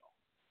material.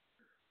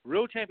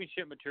 Real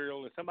championship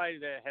material is somebody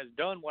that has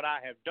done what I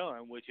have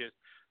done, which is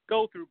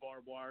go through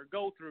barbed wire,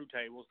 go through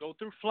tables, go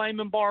through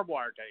flaming barbed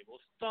wire tables,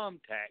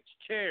 thumbtacks,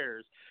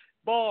 chairs,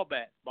 ball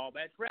bats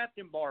wrapped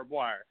in barbed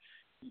wire.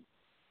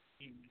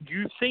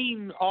 You've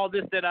seen all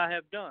this that I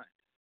have done.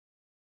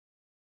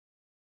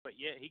 But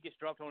yet he gets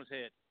dropped on his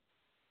head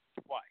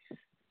twice,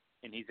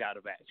 and he's out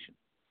of action.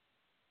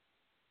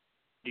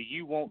 Do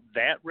you want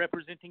that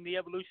representing the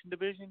Evolution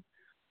division?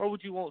 Or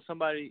would you want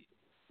somebody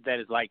that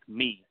is like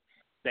me,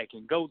 that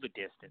can go the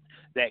distance,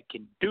 that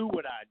can do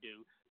what I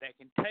do, that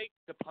can take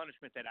the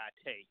punishment that I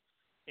take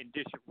and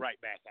dish it right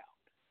back out?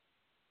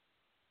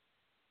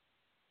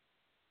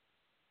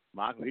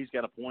 Michael, he's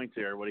got a point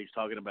there. What he's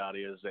talking about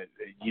is that,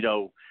 you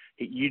don't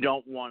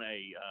want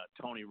a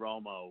Tony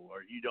Romo,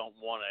 or you don't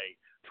want a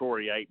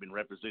Torrey Aikman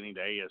representing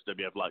the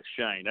ASWF like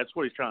Shane. That's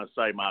what he's trying to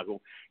say,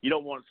 Michael. You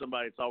don't want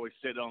somebody that's always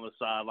sitting on the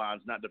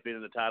sidelines, not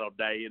defending the title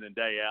day in and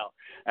day out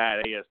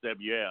at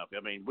ASWF.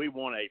 I mean, we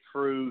want a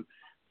true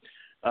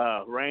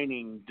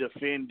reigning,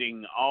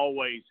 defending,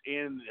 always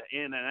in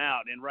and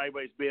out. And Ray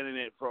Ray's been in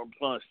it for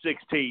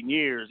 16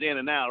 years, in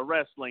and out of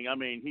wrestling. I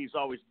mean, he's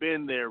always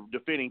been there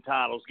defending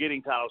titles,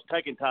 getting titles,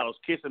 taking titles,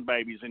 kissing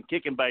babies and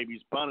kicking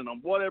babies, bunning them,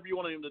 whatever you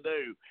want him to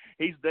do.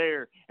 He's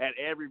there at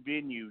every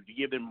venue to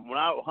give them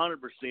not 100%,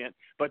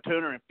 but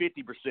 250%,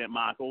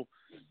 Michael.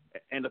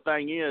 And the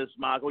thing is,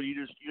 Michael,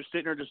 you're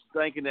sitting there just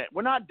thinking that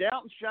we're not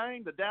doubting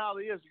Shane. The doubt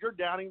is you're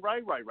doubting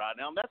Ray Ray right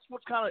now. And that's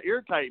what's kind of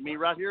irritating me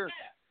right here.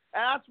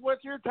 That's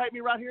what's irritating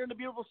me right here in the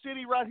beautiful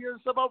city, right here in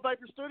the Sub-O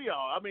Vapor Studio.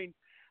 I mean,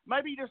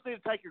 maybe you just need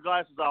to take your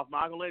glasses off,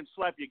 Michael, and let him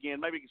slap you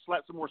again. Maybe he can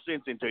slap some more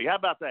sense into you. How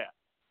about that?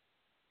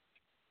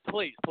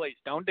 Please,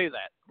 don't do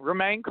that.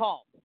 Remain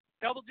calm.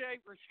 Double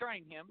J,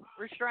 restrain him.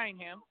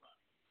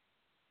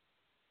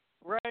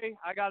 Ray,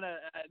 I got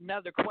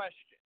another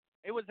question.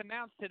 It was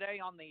announced today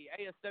on the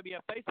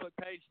ASWF Facebook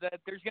page that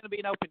there's going to be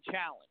an open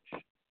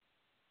challenge.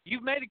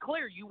 You've made it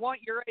clear you want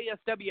your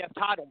ASWF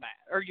title match,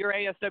 or your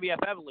ASWF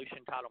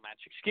Evolution title match.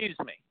 Excuse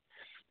me.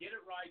 Get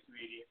it right, you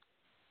idiot.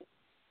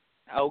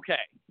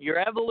 Okay, your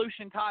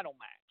Evolution title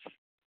match.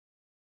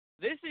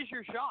 This is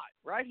your shot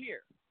right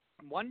here,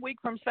 1 week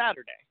from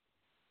Saturday.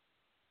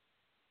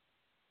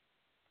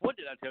 What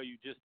did I tell you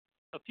just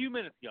a few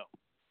minutes ago?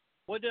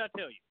 What did I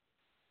tell you?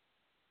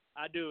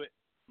 I do it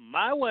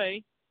my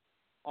way,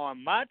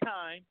 on my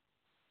time,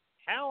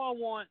 how I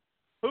want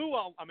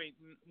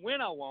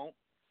when I want.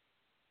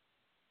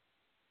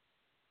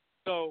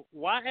 So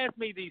why ask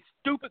me these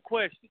stupid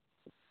questions?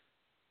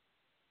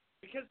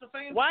 Because the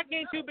fans. Why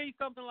can't you be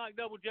something like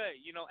Double J?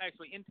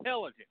 Actually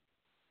intelligent.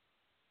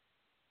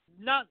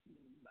 Not.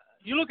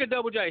 You look at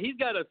Double J. He's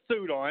got a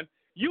suit on.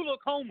 You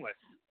look homeless.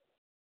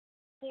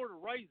 For the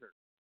razor.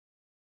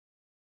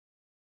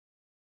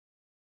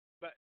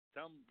 But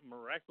something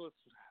miraculous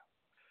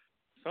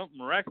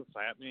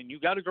happening. You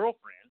got a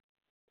girlfriend.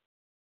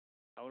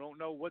 I don't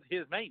know what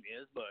his name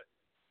is, but.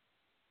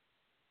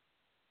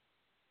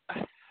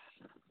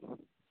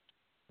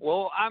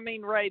 Well,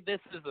 Ray, this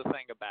is the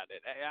thing about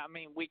it.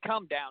 We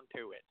come down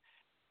to it.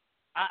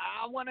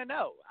 I want to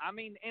know.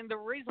 And the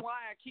reason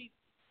why I keep...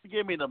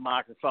 Give me the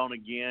microphone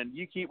again.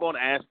 You keep on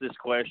asking this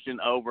question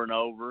over and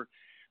over.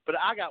 But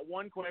I got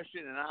one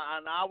question, and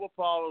I will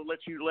let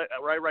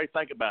Ray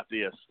think about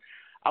this.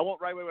 I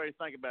want Ray to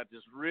think about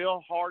this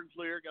real hard and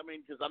clear.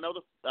 Because I know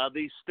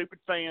these stupid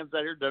fans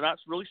out here, they're not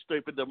really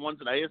stupid. The ones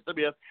at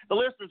ASWF, the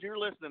listeners, you're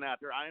listening out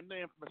there. I am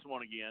the infamous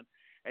one again.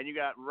 And you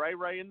got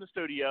Ray in the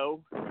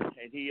studio,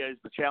 and he is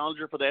the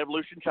challenger for the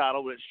Evolution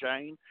title with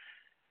Shane.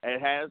 It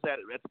has that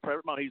at the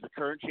present moment. He's the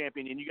current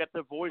champion. And you got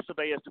the voice of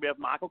ASWF,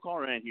 Michael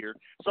Conran, here.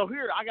 So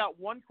here, I got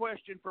one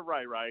question for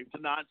Ray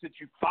tonight, since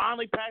you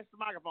finally passed the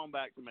microphone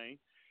back to me.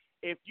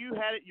 If you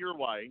had it your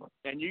way,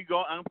 and you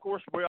go, and of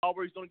course, we're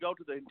always going to go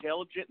to the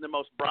intelligent and the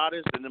most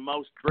brightest and the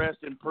most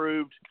dressed,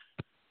 improved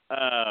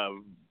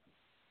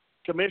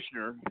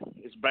commissioner,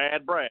 is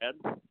Bad Brad.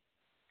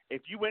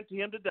 If you went to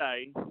him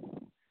today,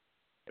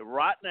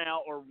 right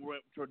now,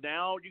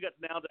 you got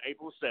now to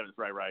April 7th,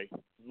 Ray.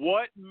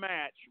 What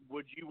match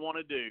would you want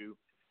to do,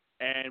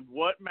 and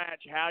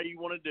how you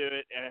want to do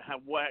it,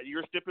 and what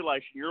your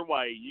stipulation, your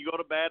way? You go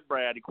to Bad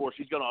Brad. Of course,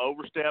 he's going to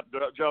overstep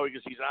Joey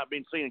because he's not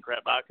been seeing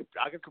crap. I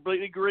could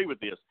completely agree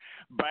with this.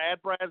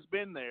 Bad Brad's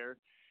been there.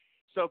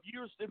 So if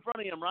you're in front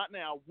of him right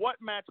now,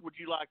 what match would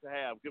you like to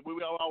have?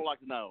 We all would like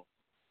to know.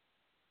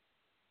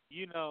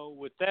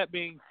 With that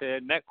being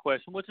said, that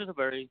question, which is a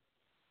very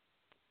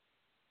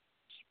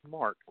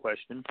smart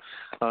question,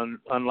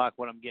 unlike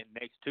what I'm getting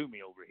next to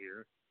me over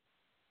here.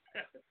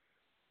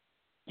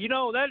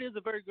 That is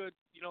a very good,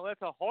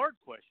 that's a hard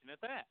question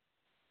at that.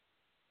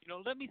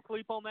 Let me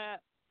sleep on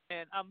that,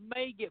 and I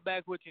may get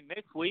back with you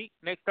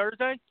next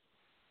Thursday,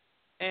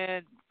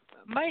 and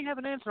may have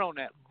an answer on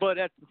that. But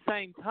at the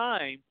same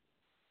time,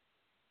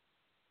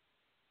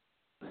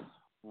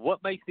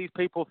 what makes these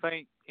people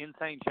think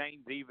Insane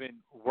Shane's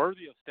even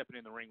worthy of stepping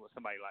in the ring with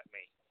somebody like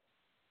me?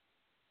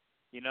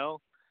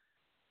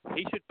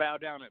 He should bow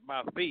down at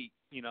my feet,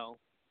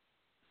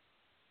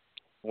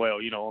 Well,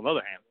 on the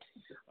other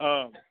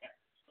hand,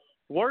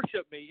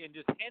 worship me and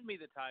just hand me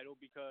the title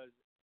because,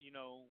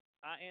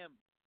 I am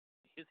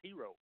his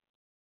hero.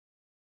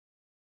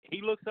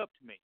 He looks up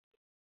to me.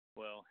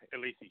 Well, at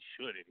least he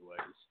should anyways.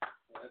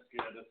 That's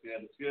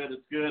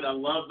good. I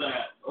love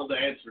that. Love the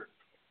answer.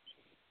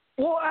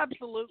 Well,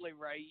 absolutely,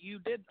 Ray. You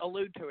did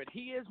allude to it.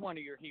 He is one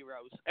of your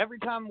heroes. Every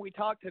time we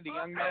talk to the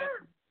young man...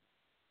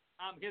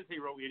 I'm his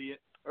hero, idiot.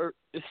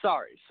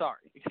 Sorry.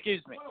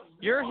 Excuse me.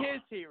 You're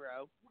his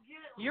hero.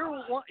 You're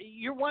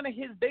one of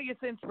his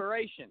biggest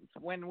inspirations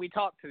when we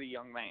talk to the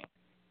young man.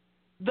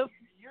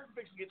 You're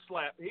fixing to get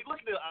slapped.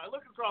 Look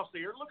across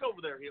there. Look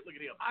over there. Look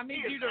at him. I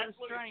need you to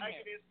restrain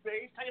him. He's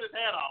taking his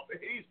hat off.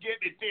 He's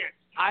getting intense.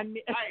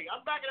 Hey,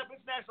 I'm backing up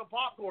International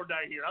Popcorn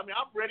Day here. I'm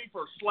ready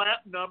for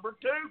slap number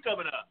 2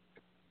 coming up.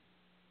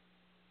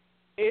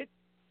 Get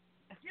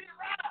it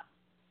right.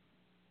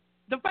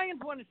 The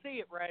fans want to see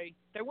it, Ray.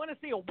 They want to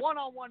see a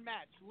one-on-one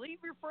match. Leave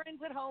your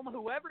friends at home,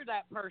 whoever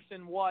that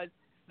person was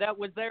that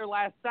was there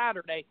last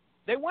Saturday.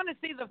 They want to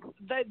see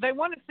they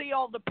want to see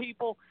all the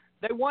people.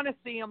 They want to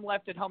see them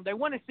left at home. They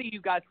want to see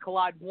you guys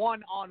collide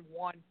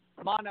one-on-one,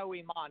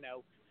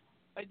 mano-a-mano.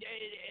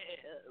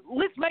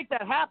 Let's make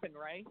that happen,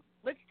 Ray.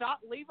 Let's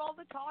leave all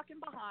the talking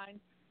behind.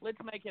 Let's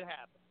make it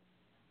happen.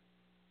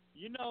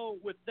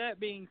 With that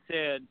being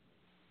said,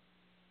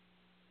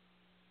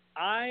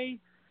 I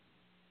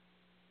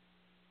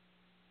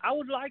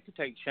would like to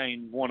take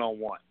Shane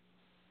one-on-one.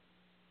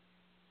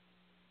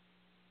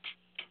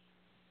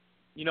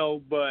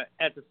 But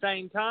at the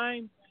same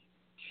time,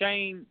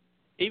 Shane,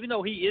 even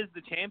though he is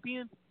the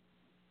champion,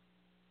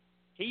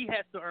 he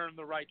has to earn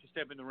the right to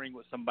step in the ring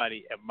with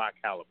somebody of my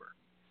caliber.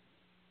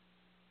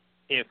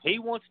 If he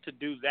wants to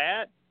do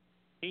that,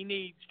 he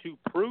needs to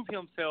prove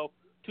himself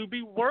to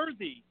be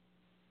worthy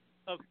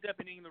of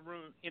stepping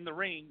in the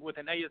ring with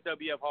an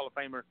ASWF Hall of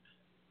Famer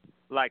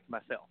like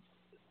myself.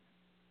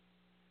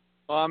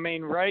 Well,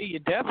 Ray, you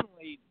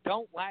definitely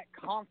don't lack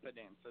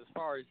confidence as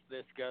far as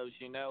this goes.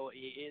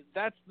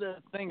 That's the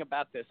thing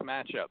about this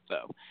matchup,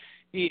 though.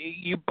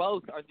 You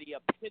both are the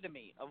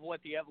epitome of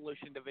what the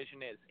Evolution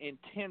division is.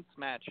 Intense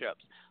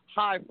matchups,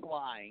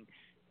 high-flying,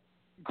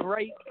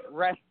 great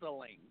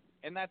wrestling.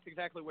 And that's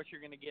exactly what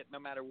you're going to get no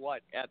matter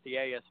what at the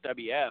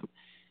ASWF.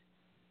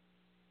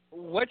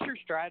 What's your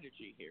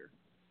strategy here?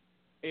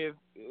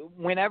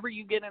 Whenever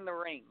you get in the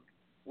ring,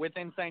 with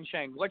Insane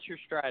Shane, what's your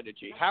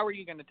strategy? How are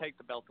you going to take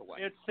the belt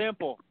away? It's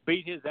simple.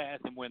 Beat his ass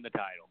and win the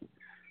title.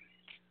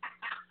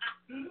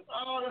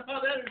 Oh, no,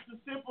 that is the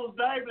simplest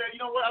day. But you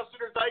know what? I was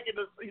sitting there thinking,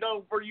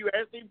 before you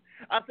asked him,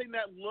 I seen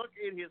that look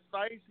in his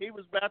face. He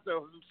was about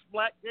to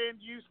slap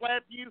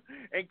you,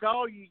 and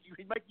call you,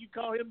 make you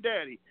call him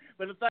daddy.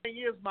 But the thing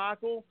is,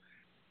 Michael,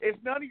 it's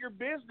none of your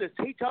business.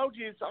 He told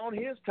you it's on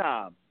his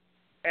time.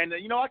 And,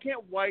 I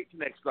can't wait till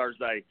next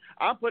Thursday.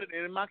 I'm putting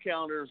it in my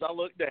calendar as I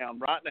look down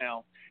right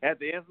now at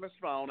the infamous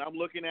phone. I'm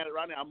looking at it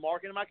right now. I'm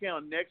marking in my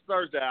calendar next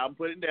Thursday. I'm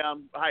putting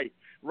down, hey,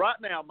 right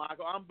now,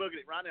 Michael, I'm booking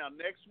it right now.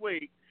 Next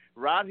week,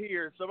 right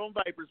here, Sub on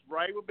Vapors,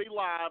 Bray will be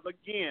live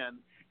again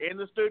in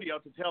the studio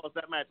to tell us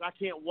that match. I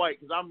can't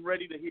wait because I'm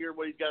ready to hear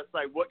what he's got to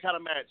say, what kind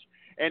of match,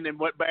 and then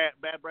what Bad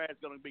Brad's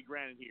going to be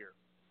granted here.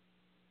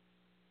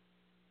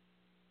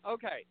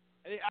 Okay.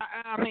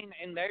 I mean,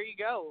 and there you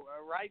go.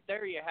 Right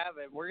there you have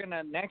it.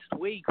 Next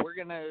week, we're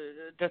going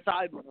to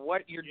decide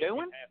what you're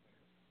doing.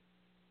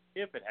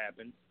 If it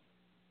happens.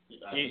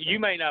 You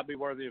may not be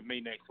worthy of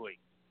me next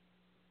week.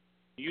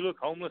 You look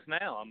homeless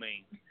now, I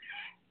mean.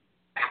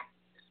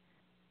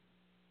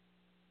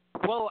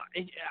 Well,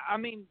 I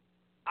mean,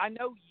 I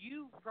know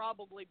you've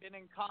probably been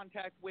in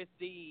contact with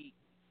the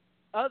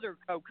other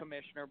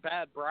co-commissioner,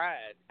 Bad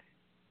Brad.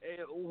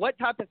 What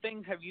type of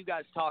things have you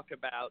guys talked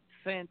about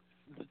since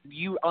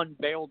you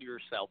unveiled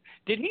yourself?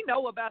 Did he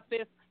know about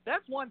this?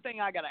 That's one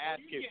thing I got to ask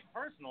you. You're getting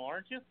personal,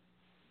 aren't you?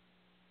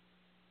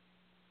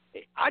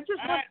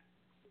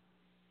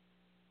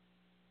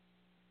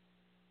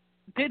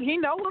 Did he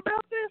know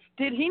about this?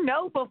 Did he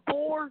know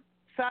before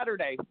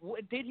Saturday?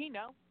 Did he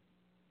know?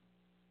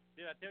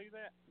 Did I tell you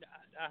that?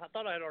 I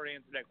thought I had already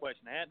answered that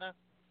question, hadn't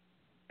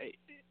I?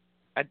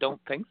 I don't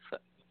think so.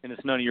 And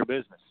it's none of your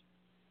business.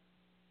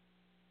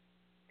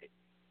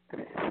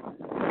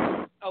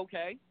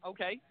 Okay.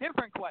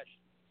 Different question.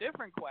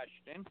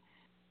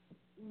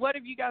 What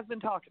have you guys been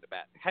talking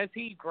about? Has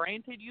he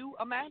granted you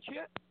a match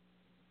yet?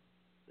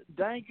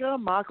 Dang,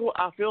 Michael,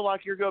 I feel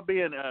like you're going to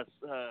be in the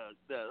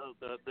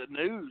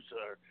news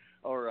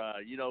or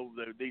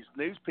these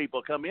news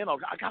people come in. I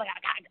got a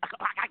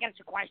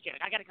question.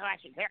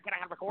 Here, can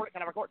I record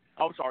it?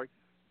 Oh, I'm sorry.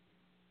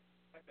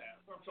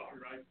 I'm sorry,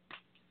 right?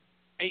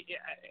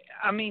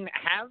 I mean,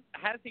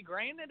 has he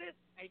granted it?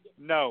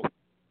 No.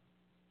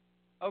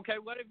 Okay,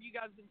 what have you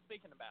guys been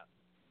speaking about?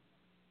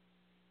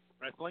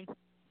 Wrestling.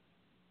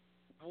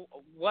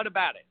 What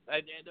about it?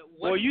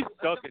 Well, you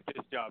suck at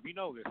this job. You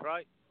know this,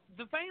 right?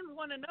 The fans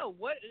want to know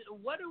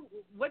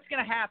what's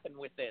going to happen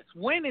with this.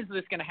 When is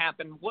this going to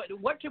happen?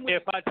 What can we?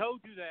 If I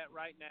told you that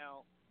right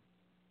now,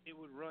 it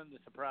would ruin the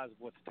surprise of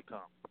what's to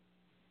come.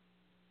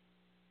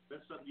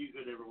 That's something you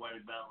could ever wait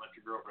about and let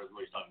your girlfriend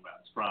know what he's talking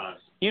about. Surprise.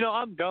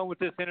 I'm done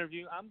with this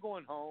interview. I'm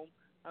going home.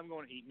 I'm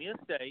going to eat me a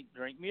steak,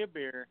 drink me a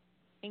beer,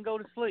 and go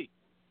to sleep.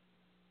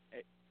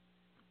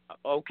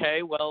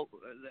 Okay, well,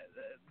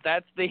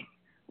 that's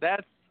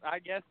I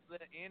guess the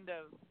end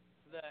of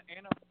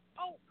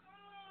Oh.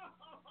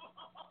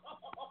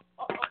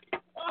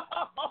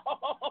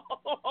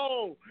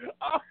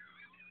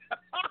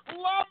 I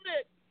loved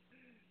it.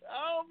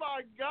 Oh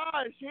my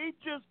gosh, he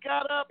just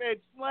got up and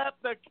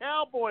slapped the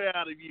cowboy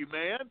out of you,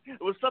 man.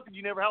 It was something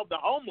you never helped the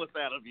homeless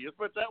out of you. Let's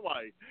put it that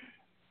way.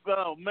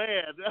 Oh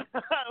man,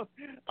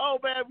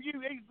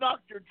 he's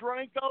knocked your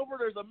drink over.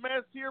 There's a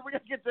mess here. We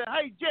gotta get to.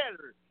 Hey,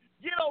 janitor,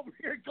 get over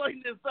here and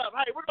clean this up.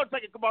 Hey, we're gonna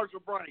take a commercial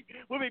break.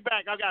 We'll be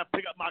back. I gotta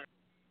pick up my.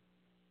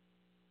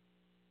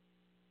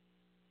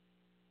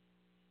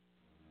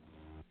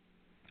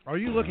 Are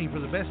you looking for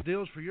the best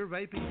deals for your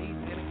vaping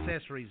needs and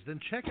accessories? Then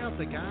check out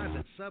the guys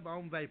at Sub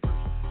on Vapors.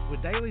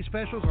 With daily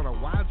specials on a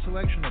wide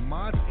selection of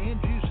mods and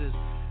juices,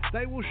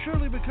 they will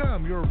surely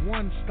become your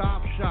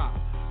one-stop shop.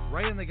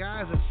 Ray and the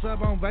guys at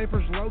Sub on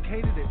Vapors,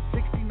 located at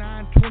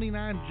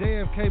 6929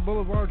 JFK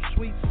Boulevard,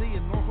 Suite C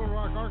in North Little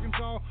Rock,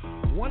 Arkansas,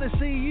 want to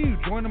see you.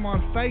 Join them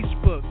on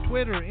Facebook,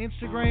 Twitter,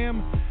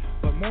 Instagram,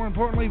 but more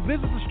importantly,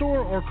 visit the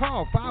store or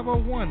call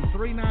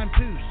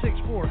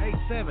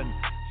 501-392-6487.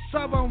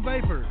 Sub on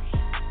Vapors.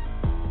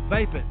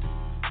 Vape it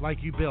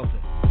like you built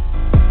it.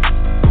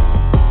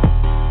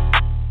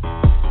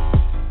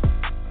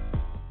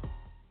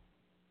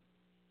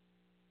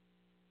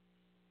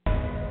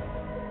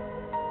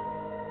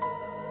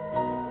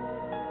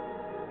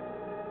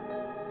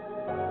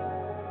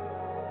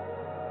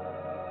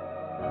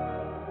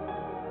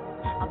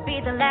 I'll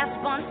be the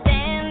last one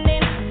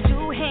standing,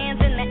 2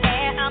 hands in the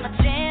air, I'm a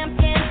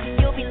champion.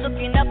 You'll be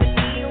looking up at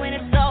me when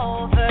it's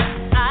over.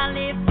 I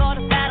live for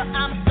the battle,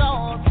 I'm a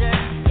soldier.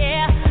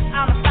 Yeah,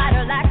 I'm a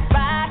fighter like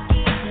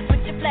Rocky.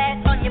 Put your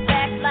flag on your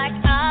back like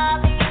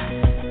Ali.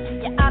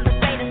 Yeah, I'm the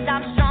greatest,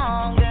 I'm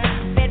stronger.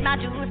 Bet my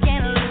dues,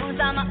 can't lose,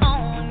 I'ma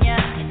own ya.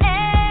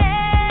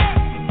 Hey,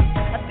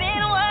 I've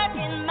been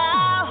working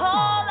my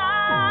whole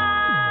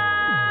life,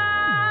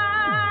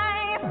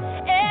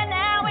 and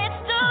now it's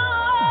do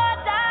or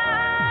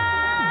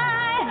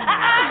die.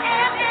 I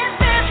am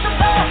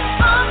invincible,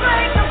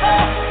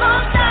 unbreakable,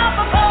 unstoppable.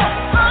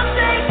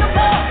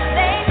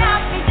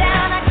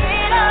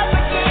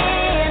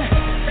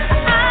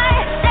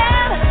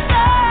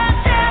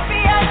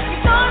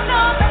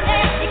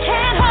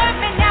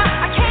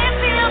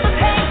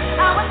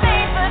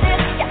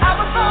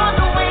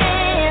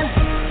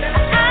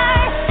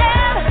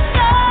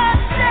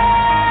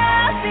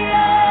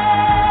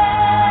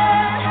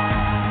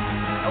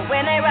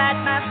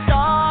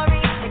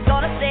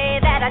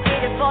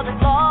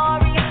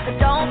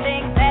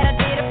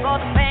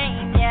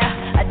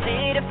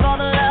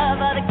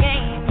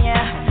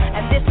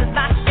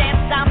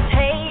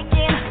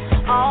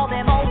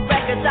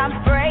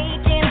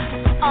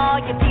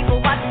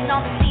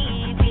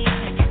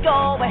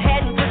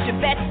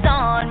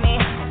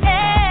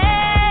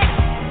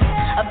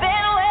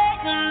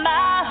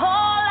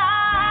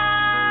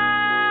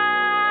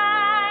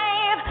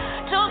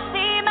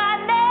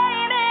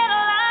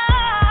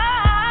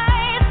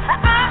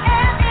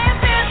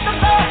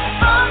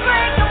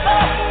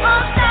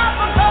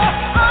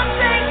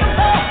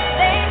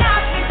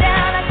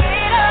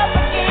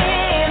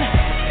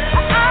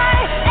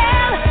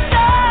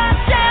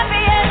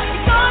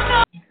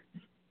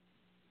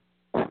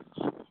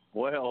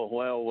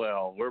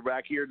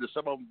 back here to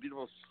some old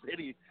beautiful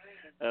city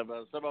of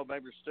some old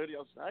neighbor's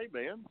studio. Hey,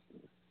 man,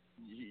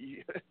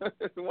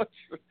 what's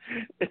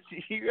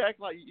you act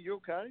like you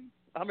okay?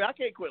 I mean, I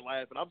can't quit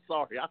laughing. I'm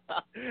sorry. I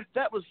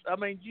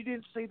mean, you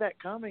didn't see that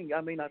coming.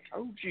 I mean, I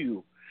told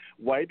you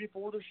way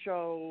before the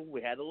show.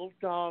 We had a little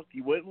talk.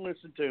 You wouldn't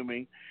listen to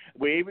me.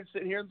 We even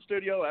sit here in the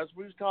studio as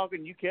we was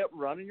talking. You kept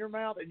running your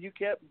mouth, and you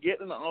kept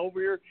getting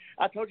over here.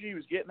 I told you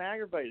was getting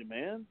aggravated,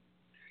 man.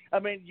 I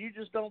mean, you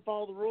just don't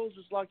follow the rules,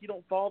 just like you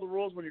don't follow the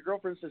rules when your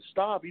girlfriend says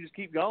stop. You just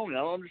keep going. I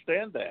don't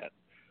understand that.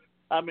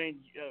 I mean,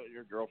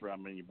 your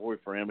girlfriend, I mean, your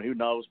boyfriend, who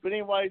knows. But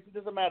anyways, it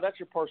doesn't matter. That's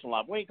your personal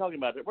life. We ain't talking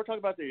about that. We're talking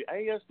about the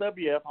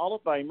ASWF Hall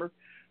of Famer,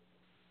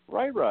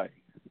 Ray.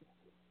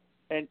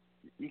 And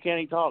you can't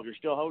even talk. You're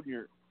still holding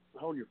your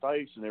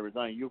face and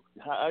everything.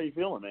 How are you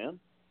feeling,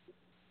 man?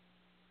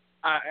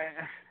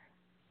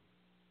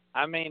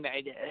 I mean,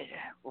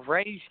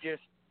 Ray's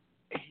just,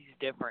 he's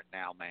different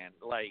now, man.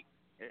 Like,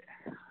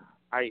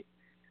 I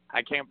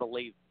can't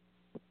believe,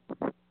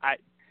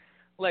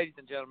 ladies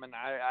and gentlemen,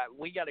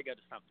 we got to go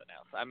to something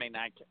else. I mean,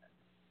 I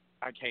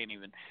can't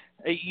even.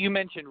 You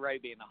mentioned Ray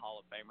being a Hall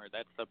of Famer.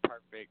 That's the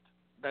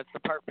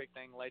perfect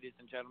thing, ladies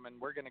and gentlemen.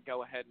 We're going to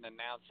go ahead and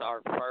announce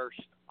our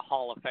first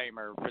Hall of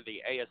Famer for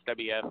the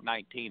ASWF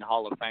 19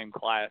 Hall of Fame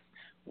class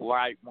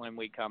right when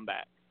we come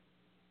back.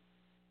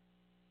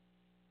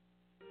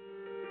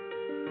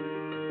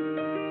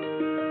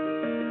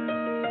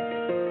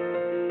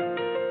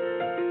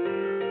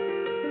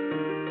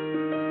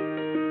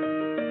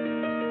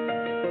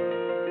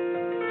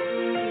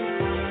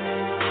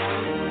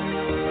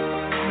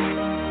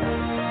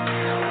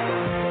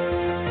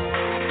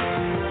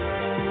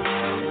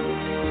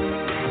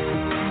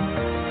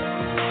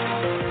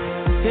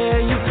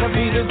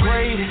 The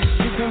greatest,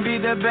 you can be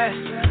the best.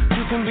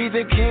 You can be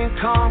the King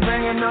Kong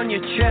banging on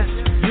your chest.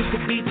 You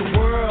can beat the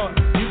world,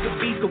 you can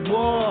beat the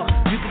war.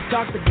 You can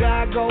talk to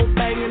God, go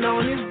banging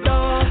on his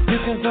door. You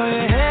can throw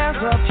your hands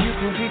up, you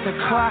can beat the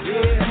clock.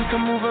 You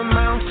can move a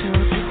mountain,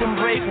 you can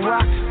break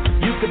rocks.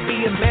 You can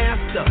be a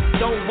master,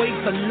 don't wait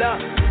for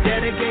luck.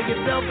 Dedicate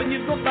yourself and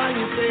you go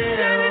find yourself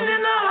standing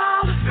in the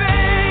Hall of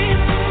Fame.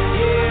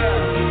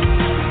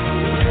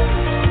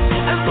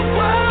 Yeah. And the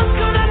world's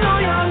gonna know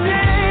your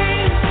name.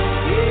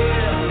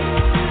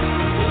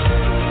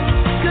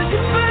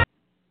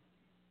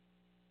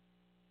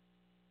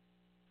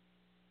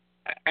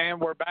 And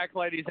we're back,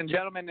 ladies and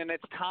gentlemen, and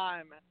it's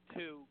time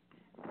to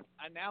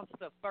announce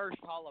the first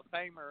Hall of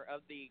Famer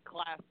of the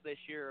class this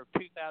year of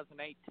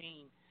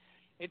 2018.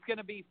 It's going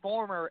to be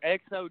former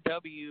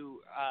XOW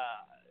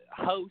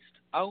host,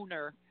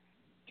 owner,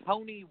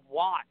 Tony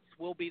Watts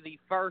will be the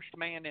first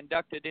man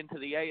inducted into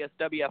the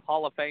ASWF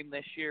Hall of Fame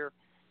this year,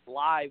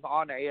 live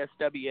on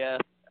ASWF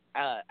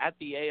at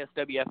the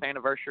ASWF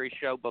anniversary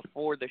show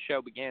before the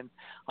show begins,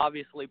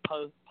 obviously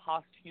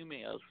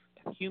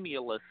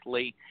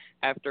posthumously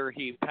after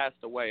he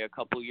passed away a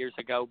couple years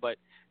ago. But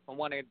I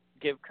want to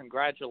give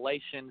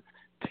congratulations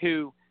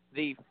to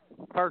the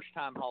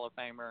first-time Hall of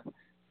Famer,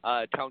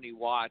 Tony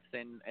Watts.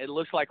 And it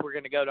looks like we're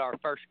going to go to our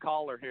first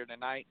caller here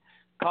tonight.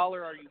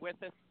 Caller, are you with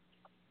us?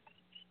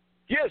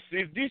 Yes,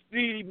 is this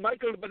the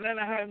Michael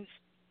Banana Hands?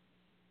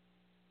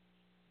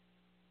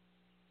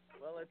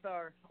 Well, it's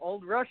our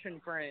old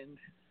Russian friend.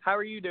 How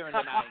are you doing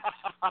tonight?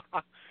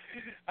 I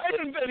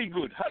am very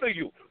good. How are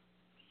you?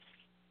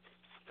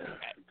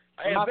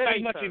 I am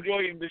very much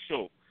enjoying the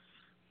show.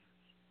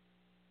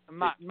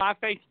 My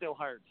face still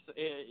hurts.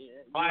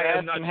 I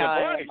am not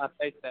surprised. My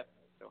face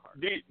still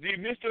hurts. The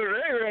Mr.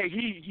 Ray,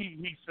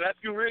 he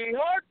slapped you really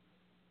hard?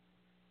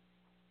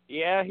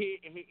 Yeah,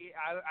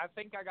 I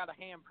think I got a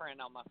handprint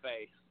on my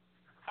face.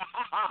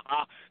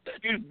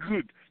 That is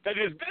good. That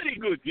is very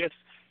good, yes.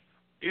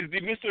 Is the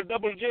Mr.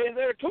 Double J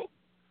there too?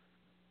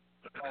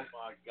 Oh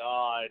my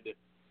God!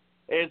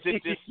 Is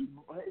it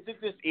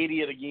this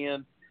idiot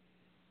again?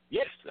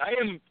 Yes, I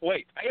am.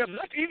 Wait, I am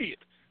not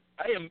idiot.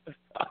 I am. He's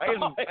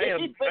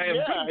an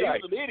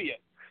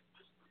idiot.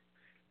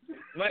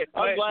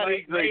 I'm glad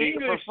he's an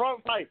idiot.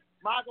 Hey,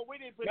 Michael, we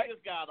didn't put this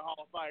guy in the Hall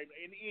of Fame.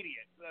 An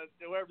idiot.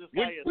 Whoever this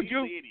guy is, he's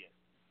an idiot.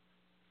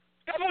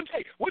 Double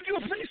J, would you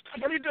please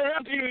stop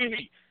interrupting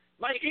me?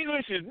 My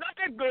English is not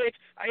that great.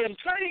 I am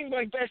trying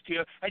my best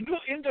here, and you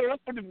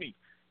interrupted me.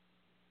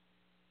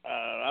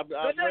 The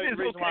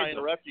reason why I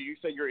interrupt you, you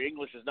say your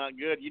English is not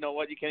good. You know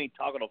what? You can't even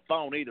talk on a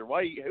phone either.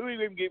 Who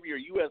even give you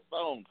your U.S.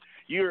 phone?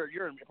 You're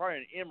probably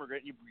an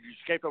immigrant. You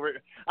escaped over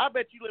here. I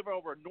bet you live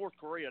over in North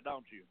Korea,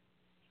 don't you?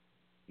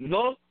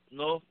 No.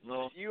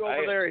 You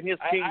over there in his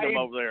kingdom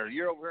over there.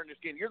 You're over here in his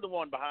kingdom. You're the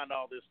one behind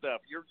all this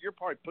stuff. You're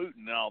probably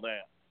Putin and all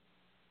that.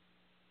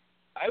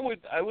 I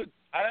would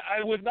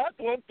not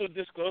want to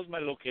disclose my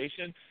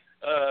location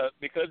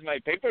because my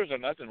papers are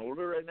not in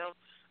order right now.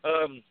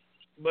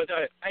 But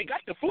I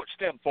got the food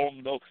stamp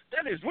form, though.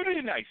 That is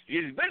really nice.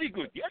 It is very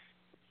good, yes?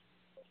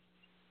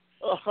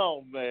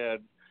 Oh, man.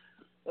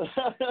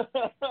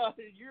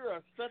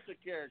 You're such a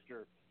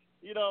character.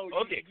 You know,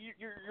 okay.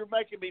 You're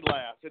making me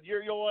laugh. And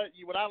you know what?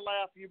 When I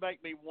laugh, you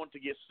make me want to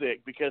get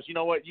sick because you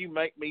know what? You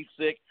make me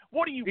sick.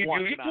 What do you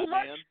want tonight,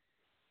 man?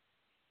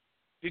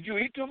 Did you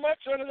eat too much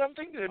or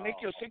something? Did it make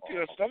you sick to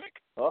your stomach?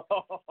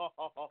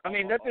 I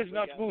mean, that is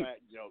not good.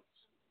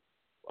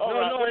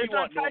 No, it's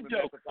not fat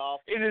joke.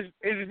 It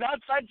is not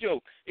fat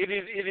joke. It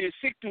is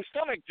sick to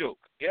stomach joke.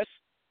 Yes.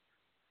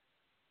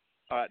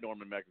 All right,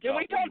 Norman McIntosh. Can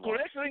we talk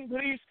wrestling,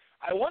 please?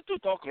 I want to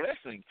talk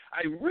wrestling.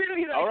 I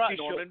really like All right, this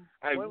Norman.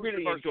 show. I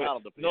really enjoy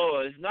it. No,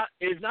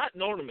 it's not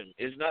Norman.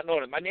 It's not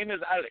Norman. My name is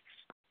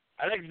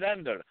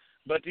Alexander,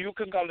 but you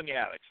can call me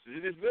Alex.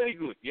 It is very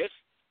good. Yes.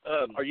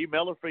 Are you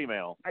male or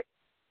female?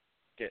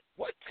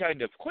 What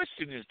kind of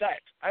question is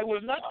that? I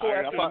will not go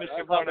after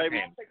Mr.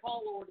 Carnahan. The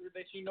call order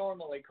that you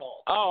normally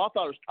call. Oh, I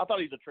thought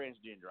he's a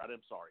transgender.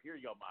 I'm sorry. Here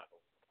you go,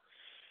 Michael.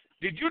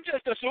 Did you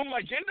just assume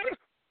my gender?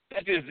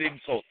 That is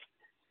insult.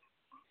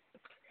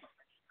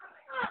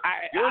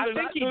 I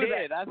think he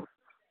did.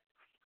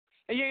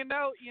 You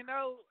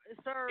know,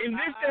 sir. In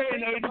this day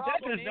and age,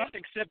 that is not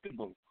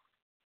acceptable.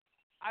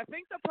 I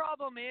think the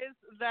problem is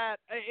that,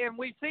 and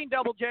we've seen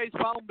Double J's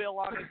phone bill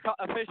on his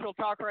official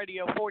Talk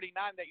Radio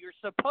 49 that you're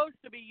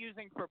supposed to be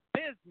using for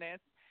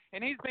business,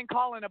 and he's been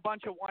calling a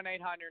bunch of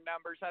 1-800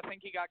 numbers. I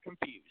think he got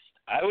confused.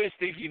 I was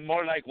thinking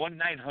more like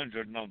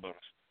 1-900 numbers.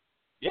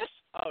 Yes?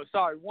 Oh,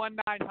 sorry,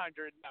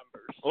 1-900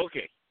 numbers.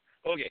 Okay.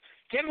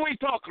 Can we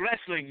talk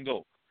wrestling,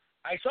 though?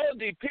 I saw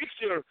the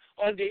picture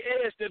on the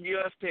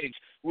ASWF page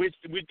with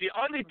the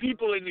only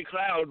people in the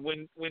crowd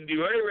when the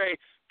Ray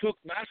took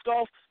mask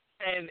off,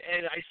 and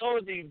I saw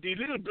the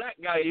little black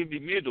guy in the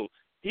middle.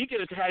 He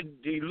just had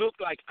the look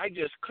like I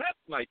just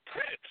clapped my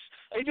pants.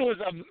 It was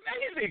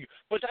amazing,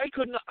 but I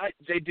could not.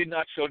 They did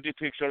not show the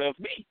picture of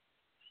me.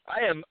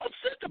 I am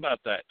upset about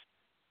that.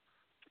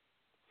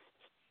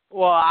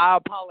 Well, I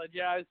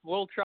apologize.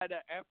 We'll try to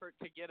effort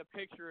to get a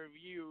picture of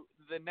you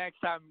the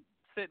next time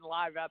sitting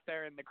live out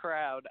there in the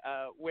crowd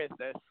with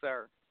us,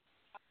 sir.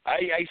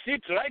 I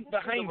sit right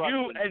behind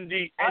you and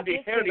the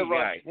hairy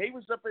guy. He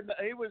was up in the.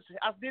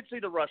 I did see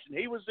the Russian.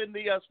 He was in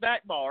the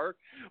snack bar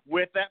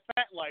with that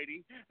fat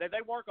lady that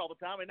they work all the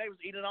time, and they was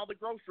eating all the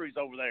groceries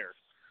over there.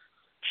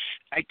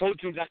 I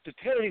told you not to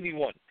tell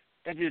anyone.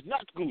 That is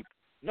not good.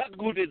 Not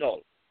good at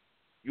all.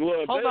 You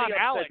are Hold very on,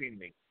 Alex. upsetting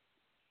me.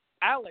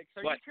 Alex,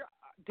 What?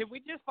 did we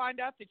just find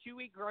out that you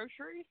eat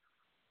groceries?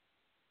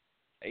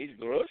 I eat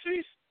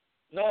groceries?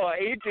 No, I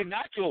eat the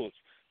nachos.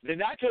 The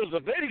nachos are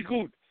very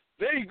good.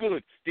 Very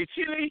good. The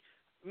chili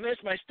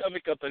messed my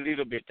stomach up a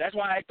little bit. That's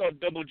why I thought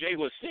Double J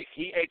was sick.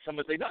 He ate some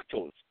of the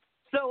nachos.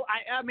 So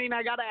I mean,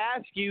 I got to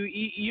ask you.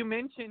 You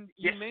mentioned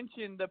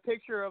the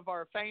picture of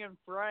our fan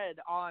Fred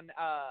on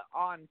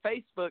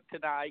Facebook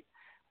tonight.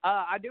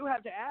 I do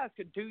have to ask.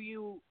 Do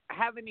you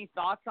have any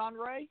thoughts on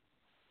Ray?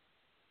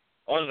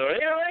 On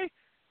Ray?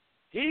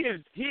 He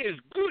is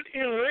good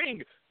in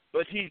ring,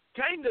 but he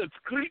kind of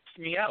creeps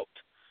me out.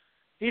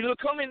 He'll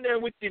come in there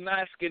with the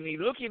mask and he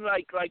looking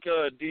like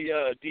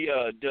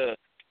the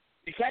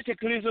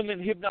Cataclysm and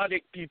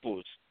Hypnotic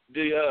Peoples.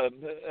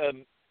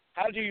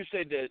 How do you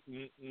say that?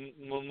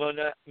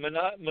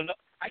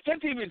 I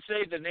can't even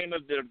say the name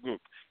of their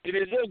group. It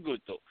is so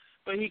good though.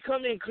 But he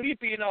come in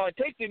creepy, I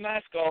take the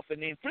mask off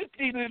and then flip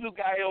the little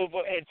guy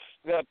over and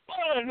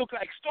look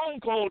like Stone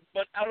Cold,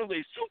 but out of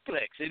a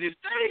suplex. It is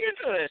very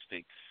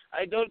interesting.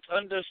 I don't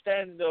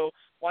understand though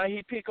why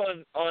he pick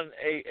on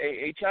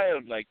a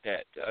child like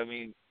that. I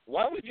mean,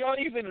 why would y'all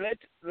even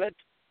let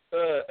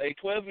a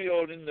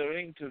 12-year-old in the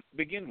ring to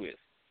begin with?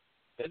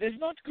 That is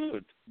not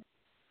good.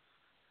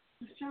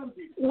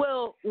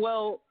 Well,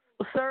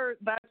 sir,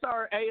 that's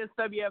our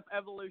ASWF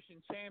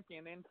Evolution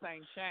champion,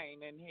 Insane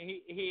Shane, and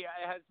he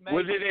has made.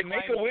 Was it a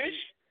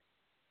Make-A-Wish?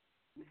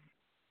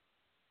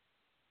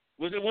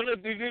 Was it one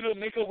of the little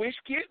Make-A-Wish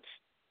kids?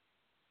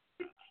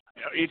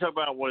 You talk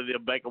about one of the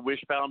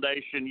Make-A-Wish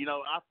Foundation.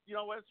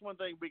 That's one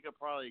thing we could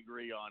probably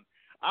agree on.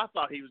 I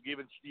thought he was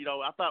giving.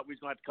 I thought we was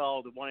going to have to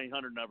call the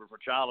 1-800 number for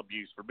child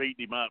abuse for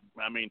beating him up.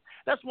 I mean,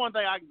 that's one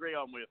thing I can agree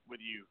on with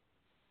you.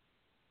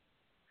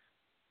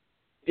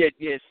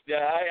 Yes.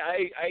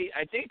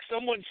 I think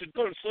someone should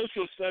go to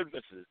social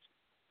services.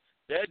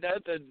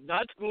 That's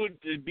not good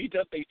to beat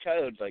up a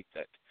child like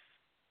that.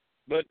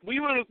 But we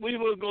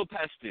will go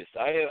past this.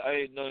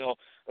 I no.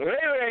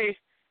 Ray.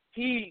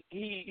 He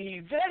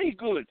very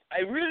good. I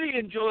really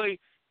enjoy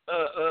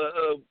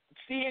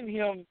seeing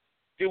him.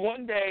 The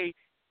one day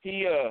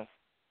he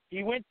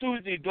went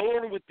through the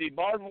door with the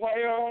barbed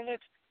wire on it,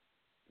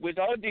 with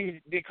all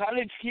the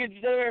college kids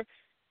there,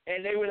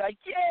 and they were like,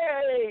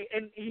 "Yay!"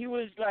 And he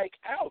was like,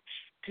 "Ouch!"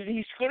 Because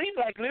he screamed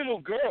like little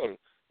girl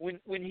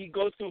when he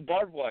goes through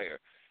barbed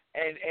wire,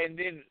 and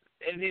then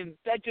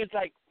that just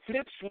like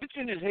flipped switch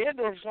in his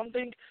head or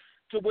something,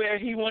 to where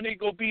he wanted to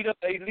go beat up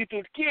a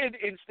little kid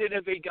instead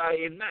of a guy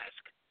in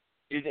mask.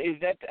 Is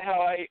that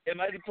how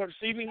am I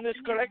perceiving this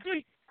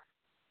correctly?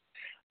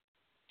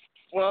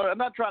 Well, I'm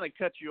not trying to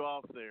cut you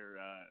off there,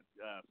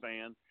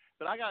 fan,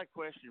 but I got a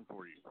question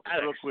for you,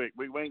 Alex. real quick.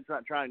 We ain't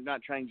trying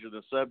not changing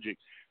the subject,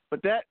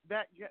 but that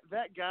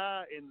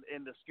guy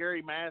in the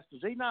scary mask,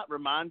 does he not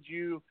remind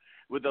you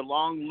with the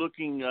long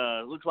looking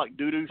looks like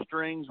doo-doo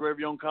strings, whatever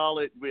you want to call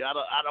it?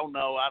 I don't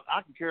know.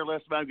 I can care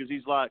less about him because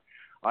he's like,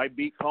 I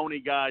beat Pony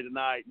Guy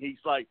tonight. And he's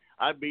like,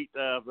 I beat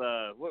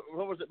what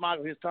was it,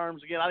 Michael? His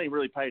terms again? I didn't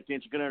really pay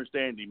attention. Couldn't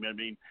understand him. I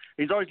mean,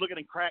 he's always looking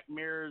in cracked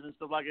mirrors and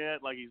stuff like that,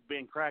 like he's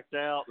being cracked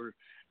out. Or,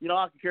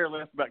 I could care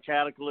less about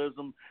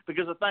Cataclysm,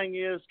 because the thing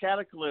is,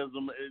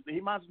 Cataclysm, he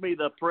reminds me of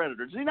the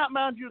Predator. Does he not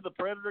remind you of the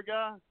Predator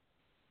guy?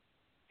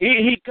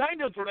 He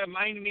kind of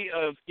reminds me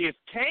of if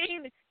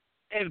Kane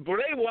and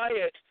Bray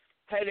Wyatt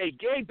had a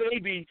gay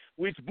baby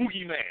with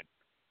Boogeyman.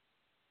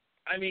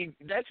 I mean,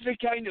 that's the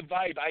kind of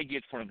vibe I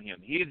get from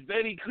him. He is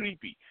very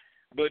creepy.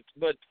 But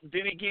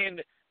then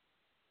again,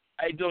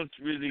 I don't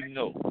really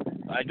know.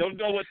 I don't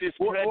know what this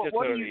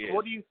Predator is.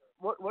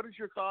 What is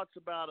your thoughts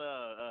about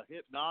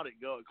Hypnotic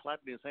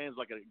clapping his hands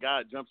like a guy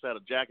that jumps out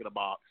of Jack in a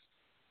Box?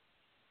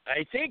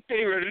 I think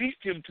they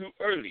released him too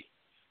early.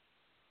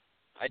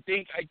 I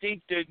think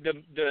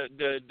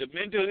the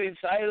mental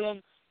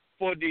asylum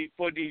for the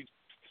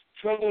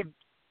troubled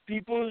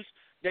peoples,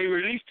 they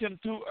released him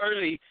too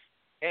early,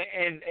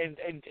 and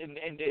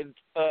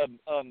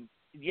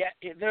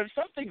there's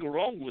something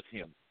wrong with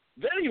him.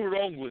 Very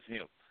wrong with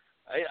him.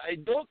 I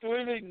don't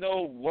really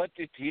know what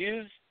it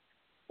is,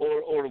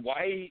 or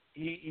why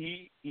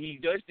he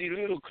does the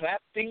little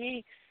clap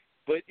thingy,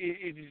 but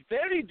it is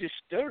very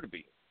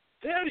disturbing.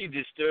 Very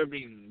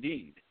disturbing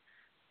indeed.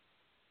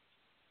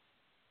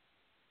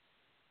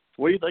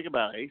 What do you think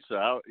about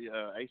Asa?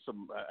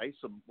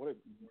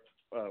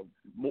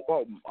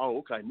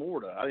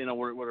 Morta. I didn't know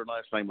what her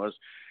last name was.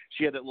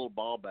 She had that little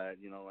ball bat,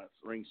 at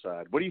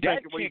ringside. What do you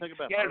think? What do you think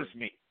about her? Scares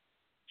me.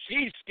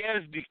 She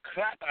scares the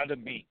crap out of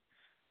me.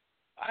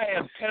 I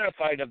am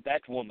terrified of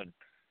that woman.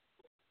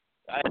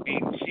 I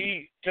mean,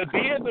 to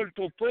be able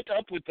to put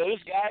up with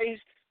those guys,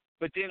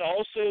 but then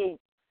also,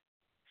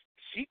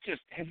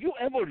 have you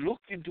ever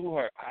looked into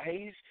her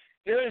eyes?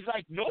 There is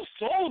like no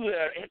soul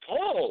there at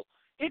all.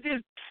 It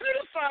is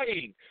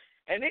terrifying.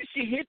 And then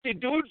she hit the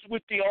dudes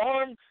with the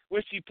arm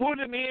where she put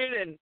them in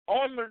and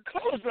armored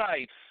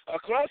clothesline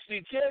across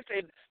the chest.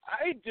 And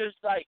I feel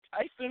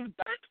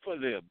bad for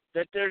them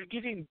that they're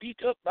getting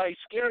beat up by a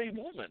scary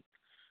woman.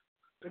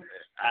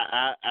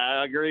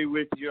 I agree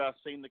with you. I've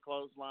seen the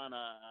clothesline.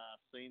 I've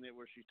seen it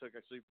where she took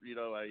a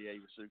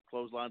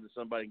clothesline to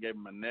somebody and gave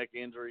them a neck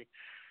injury.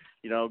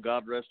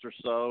 God rest her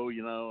soul.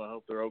 I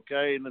hope they're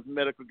okay in the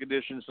medical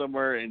condition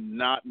somewhere, and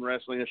not in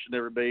wrestling. It should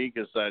never be,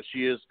 because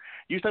she is.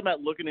 You talking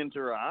about looking into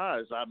her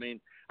eyes. I mean,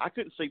 I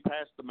couldn't see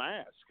past the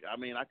mask. I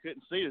mean, I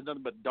couldn't see. There's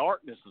nothing but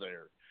darkness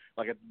there.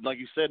 Like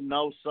you said,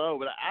 no soul.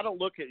 But I don't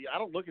look at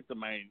the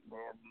mange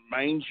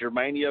or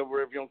mania,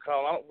 whatever you want to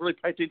call it. I don't really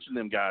pay attention to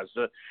them guys.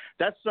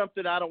 That's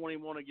something I don't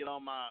even want to get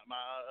on my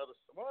other.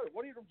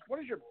 What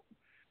is your?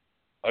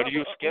 Are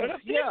you scared of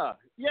them? Yeah.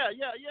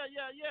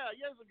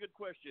 That's a good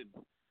question.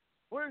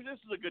 This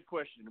is a good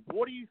question.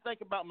 What do you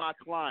think about my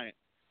client,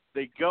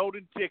 the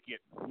golden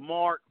ticket,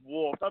 Mark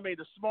Wolf? I mean,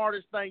 the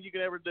smartest thing you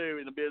could ever do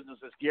in the business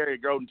is carry a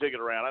golden ticket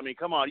around. I mean,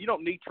 come on, you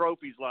don't need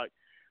trophies like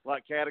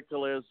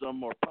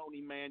Cataclysm or Pony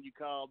Man, you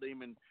called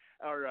him,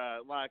 or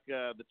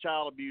the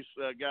child abuse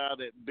guy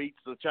that beats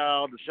the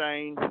child,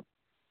 Shane.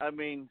 I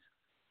mean,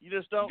 you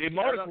just don't. The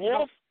Mark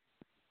Wolf.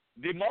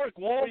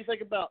 What do you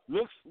think about?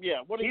 What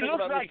do you think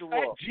about like Mr.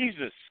 Wolf?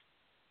 Jesus.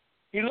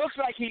 He looks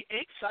like he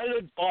ate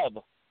Silent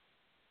Bob.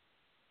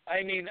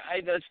 I mean,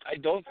 I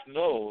don't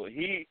know.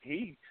 He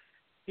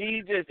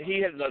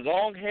has the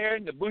long hair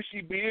and the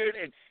bushy beard,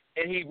 and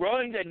he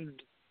runs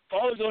and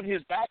falls on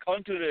his back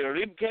onto the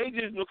rib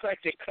cages. Looks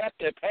like they crapped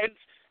their pants,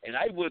 and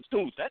I would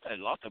too. That's a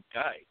lot of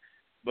guy.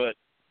 But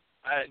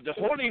the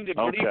holding the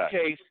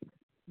briefcase.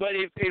 But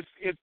if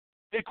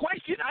the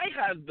question I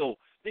have though,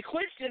 the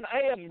question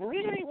I am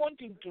really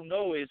wanting to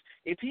know is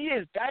if he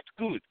is that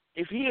good,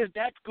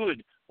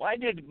 why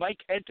did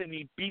Mike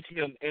Anthony beat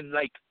him in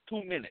like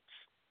 2 minutes?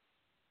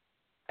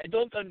 I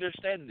don't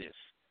understand this.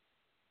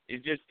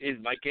 Is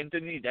Mike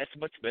Anthony that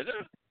much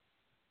better?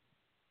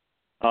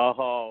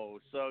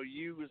 Oh, so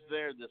you was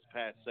there this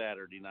past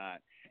Saturday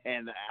night,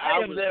 and I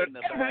was am there in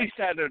the every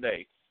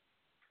Saturday.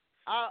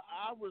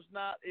 I was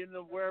not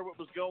aware what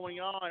was going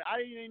on. I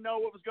didn't even know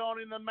what was going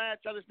on in the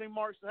match. I just knew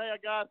Mark said, "Hey, I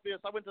got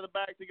this." I went to the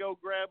back to go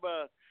grab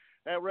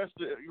his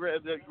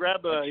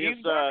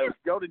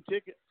golden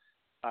ticket.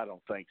 I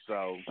don't think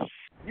so.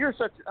 You're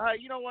such.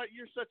 You know what?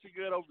 You're such a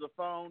good over the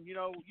phone. You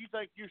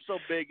think you're so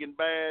big and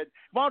bad.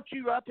 Why don't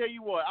you? I tell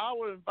you what. I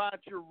would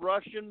invite your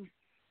Russian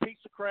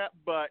piece of crap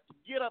butt to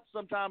get up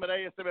sometime at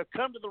ASWF,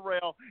 come to the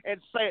rail,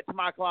 and say it to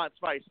my client's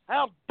face.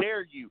 How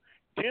dare you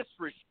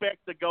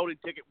disrespect the golden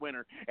ticket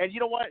winner? And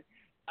you know what?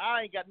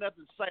 I ain't got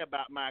nothing to say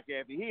about Mike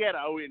Anthony. He had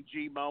an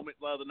OMG moment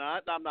the other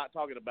night. I'm not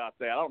talking about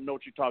that. I don't know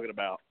what you're talking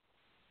about.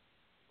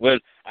 Well,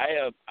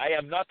 I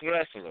am not a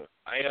wrestler.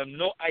 I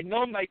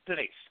know my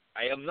place.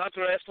 I am not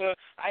a wrestler.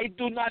 I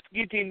do not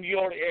get in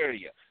your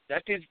area.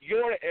 That is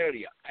your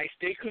area. I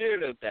stay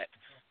clear of that.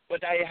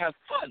 But I have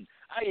fun.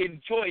 I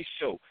enjoy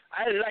show.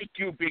 I like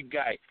you, big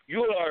guy.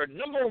 You are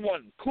number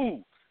one.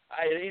 Cool.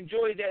 I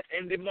enjoy that.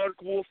 And the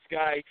Mark Wolf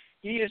guy,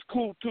 he is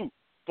cool too.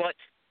 But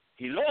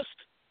he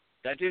lost.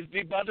 That is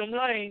the bottom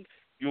line.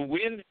 You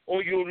win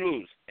or you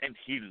lose. And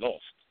he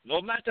lost.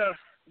 No matter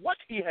what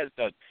he has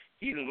done.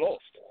 He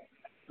lost.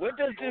 Where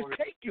does this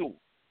take you?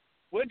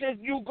 Where does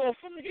you go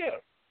from here?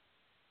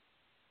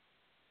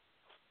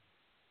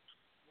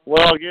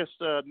 Well, I guess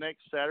next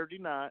Saturday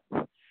night,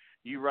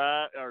 you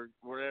ride or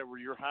wherever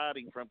you're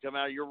hiding from, come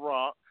out of your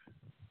rock,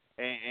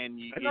 and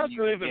you. I'm not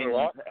living a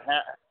rock.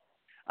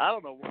 I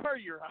don't know where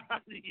you're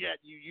hiding at,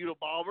 you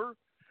Unabomber.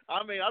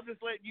 I mean, I'm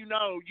just letting you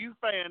know, you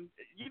fan.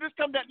 You just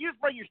come down. You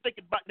just bring your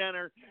sticking butt down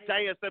there to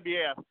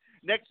ASWF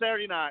next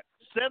Saturday night,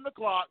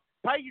 7:00.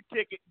 Pay your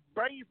ticket.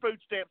 Bring your food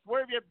stamps.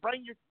 Wherever you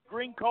bring your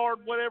green card,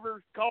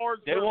 whatever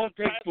cards. They won't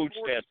take food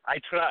stamps. I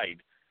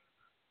tried.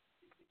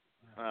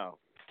 Oh.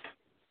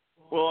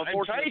 Well,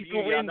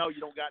 unfortunately, I know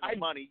you don't got no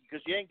money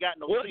because you ain't got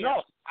no. Well,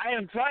 no, I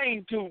am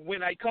trying to.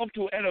 When I come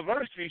to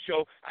anniversary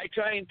show, I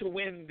trying to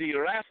win the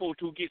raffle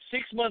to get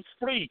 6 months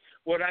free,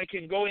 where I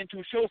can go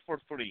into show for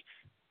free.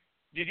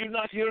 Did you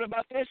not hear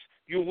about this?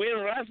 You win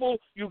a raffle,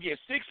 you get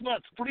 6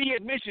 months free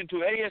admission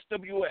to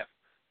ASWF.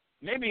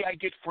 Maybe I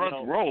get front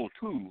row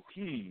too.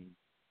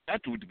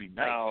 That would be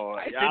nice. No,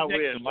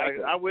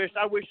 I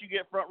wish you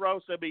get front row,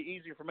 so it'd be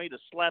easier for me to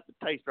slap the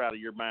taster out of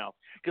your mouth.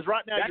 Because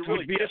right now you're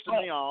really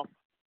pissing me off.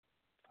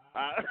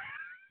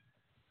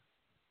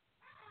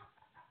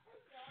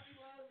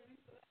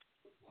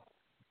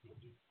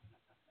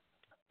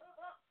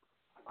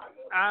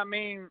 I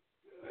mean,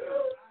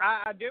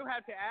 I do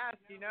have to ask,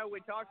 we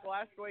talked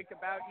last week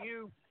about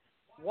you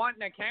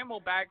wanting a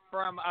Camelback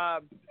from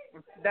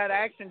that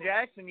Action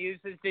Jackson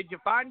uses. Did you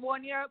find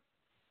one yet?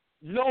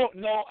 No,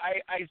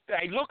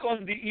 I look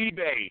on the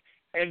eBay,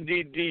 and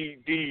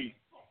the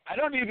I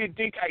don't even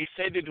think I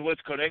said it was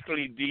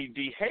correctly.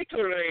 The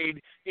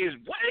Haterade is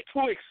way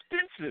too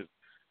expensive.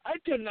 I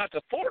cannot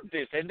afford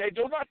this, and they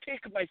do not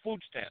take my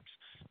food stamps.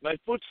 My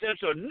food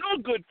stamps are no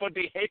good for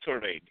the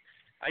Haterade.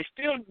 I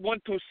still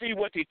want to see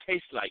what it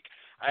tastes like.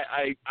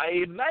 I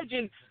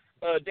imagine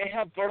they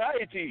have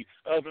variety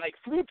of like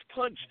fruit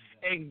punch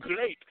and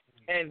grape,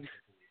 and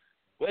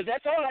well,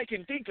 that's all I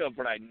can think of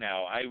right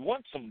now. I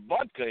want some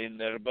vodka in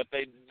there, but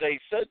they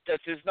said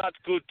that is not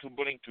good to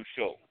bring to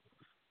show.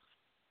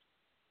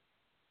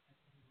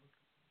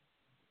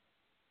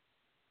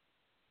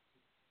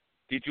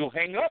 Did you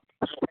hang up?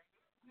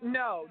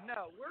 No,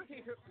 we're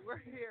here,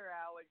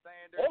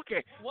 Alexander.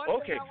 Okay. One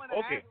thing I want to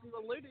ask, you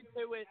alluded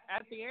to it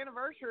at the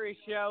anniversary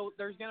show.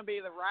 There's going to be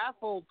the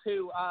raffle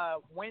to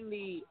win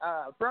the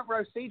front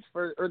row seats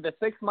or the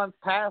 6 month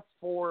pass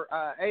for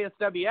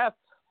ASWF.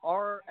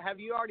 Or have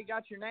you already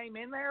got your name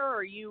in there? Or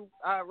are you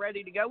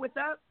ready to go with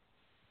that?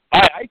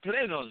 I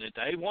plan on it.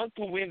 I want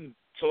to win,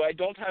 so I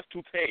don't have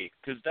to pay,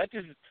 because that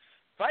is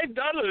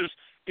 $5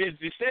 is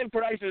the same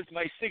price as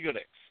my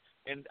cigarettes,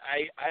 and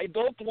I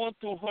don't want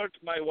to hurt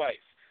my wife.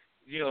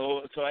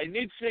 So I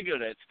need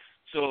cigarettes.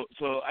 So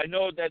I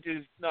know that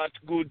is not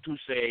good to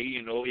say,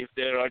 if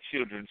there are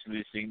children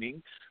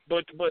listening,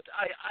 but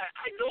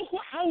I know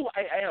how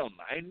I am.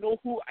 I know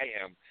who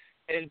I am.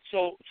 And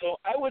so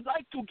I would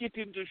like to get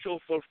in the show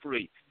for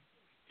free.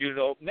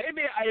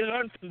 Maybe I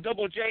learn from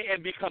Double J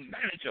and become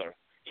manager.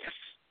 Yes.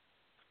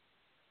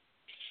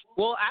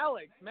 Well,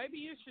 Alex, maybe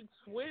you should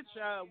switch.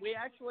 We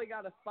actually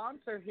got a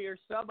sponsor here,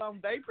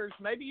 Sub-On Vapors.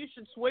 Maybe you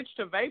should switch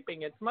to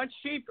vaping. It's much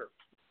cheaper.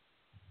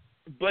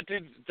 But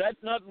is that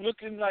not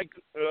looking like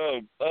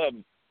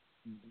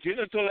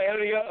genital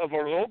area of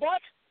a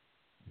robot?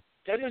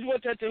 That is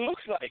what that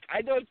looks like.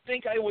 I don't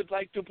think I would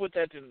like to put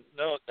that in.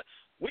 No,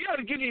 we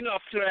are getting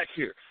off track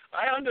here.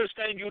 I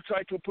understand you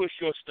try to push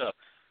your stuff.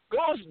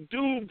 Go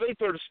do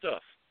vapor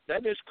stuff.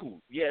 That is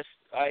cool. Yes,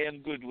 I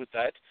am good with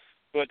that.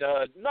 But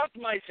not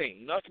my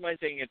thing. Not my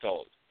thing at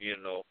all,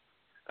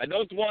 I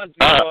don't want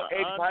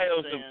 8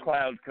 miles of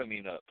cloud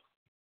coming up.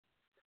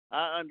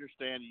 I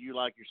understand you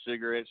like your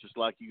cigarettes just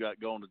like you got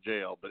going to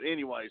jail. But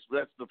anyways,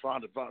 that's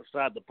beside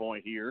the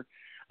point here.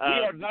 We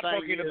are not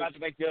talking about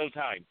my jail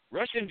time.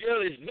 Russian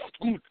jail is not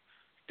good.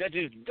 That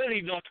is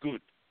very not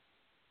good.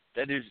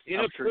 That is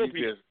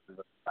inappropriate. I'm sure you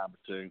did time or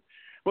two.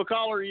 Well,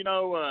 caller,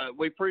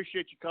 we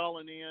appreciate you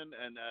calling in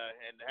and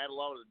had a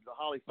lot of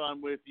holly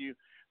fun with you.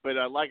 But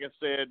like I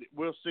said,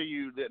 we'll see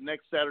you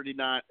next Saturday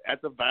night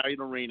at the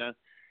Valiant Arena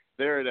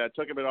there at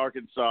Tuckerman,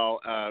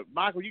 Arkansas.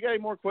 Michael, you got any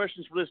more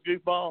questions for this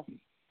goofball?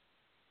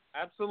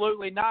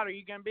 Absolutely not. Are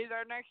you going to be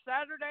there next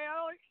Saturday,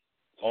 Alex?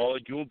 Oh,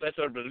 you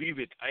better believe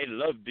it. I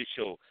love this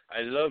show.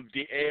 I love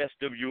the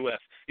ASWF.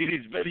 It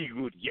is very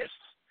good, yes.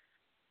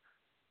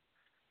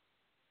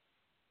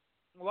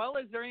 Well,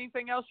 is there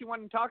anything else you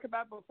want to talk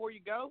about before you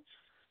go?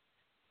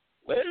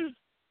 Well,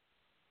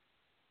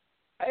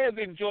 I have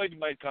enjoyed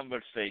my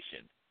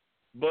conversation,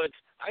 but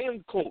I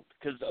am cold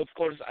because, of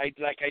course,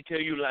 like I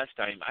tell you last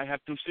time, I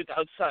have to sit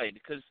outside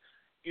because,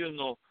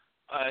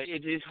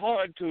 it is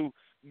hard to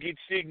get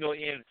signal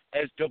in,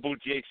 as Double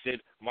J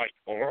said, my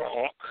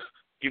rock,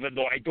 even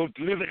though I don't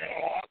live in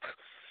a rock.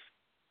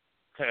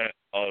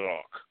 A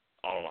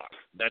rock.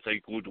 That's a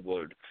good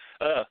word.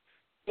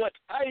 But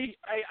I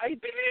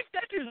believe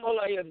that is all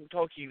I am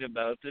talking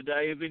about, and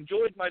I have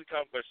enjoyed my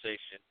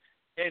conversation.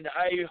 And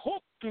I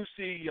hope to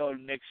see y'all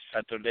next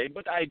Saturday,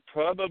 but I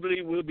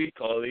probably will be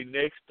calling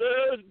next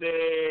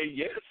Thursday,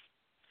 yes?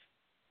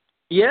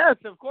 Yes,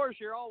 of course.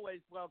 You're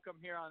always welcome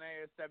here on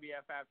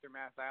ASWF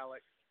Aftermath,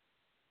 Alex.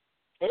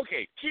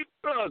 Okay, keep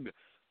plug.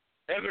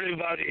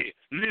 Everybody,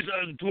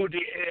 listen to the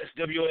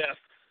ASWF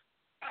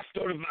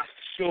Aftermath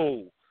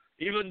show.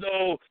 Even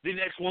though the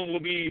next one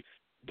will be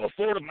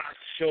before the math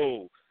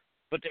show,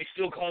 but they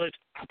still call it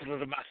after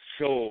the math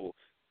show.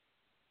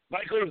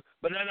 Michael,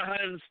 Banana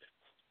Hands,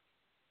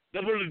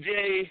 Double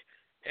J,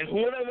 and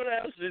whoever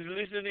else is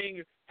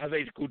listening, have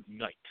a good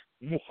night.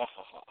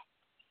 Muhahaha.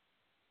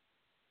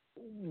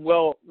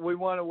 Well, we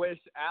want to wish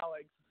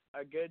Alex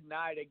a good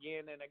night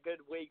again and a good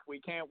week. We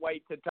can't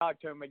wait to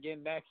talk to him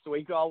again next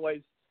week.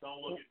 Always,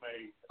 Don't look at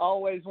me.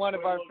 Always one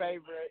of our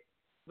favorites.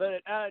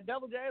 But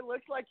Double J, it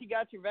looks like you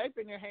got your vape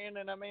in your hand,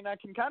 and I mean, I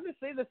can kind of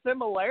see the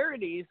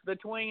similarities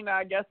between,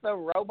 I guess, the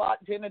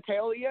robot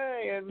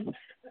genitalia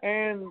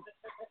and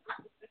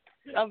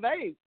a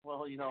vape.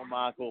 Well,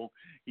 Michael,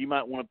 you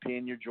might want to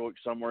pin your joint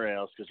somewhere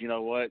else because you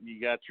know what? You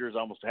got yours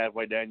almost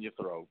halfway down your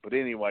throat. But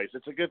anyways,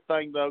 it's a good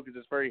thing, though, because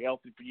it's very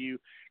healthy for you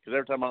because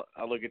every time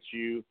I look at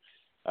you,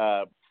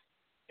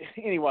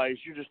 anyways,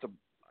 you're just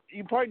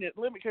you probably need,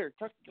 let me here,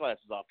 tuck your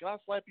glasses off. Can I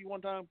slap you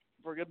one time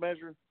for a good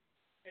measure?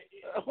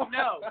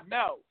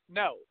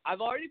 No.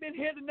 I've already been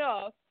hit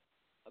enough.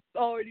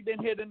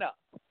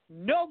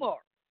 No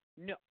more.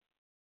 No.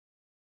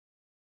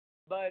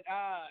 But,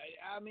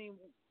 I mean,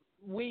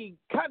 we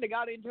kind of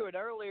got into it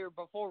earlier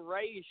before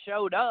Ray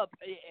showed up.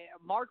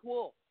 Mark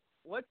Wolf,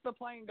 what's the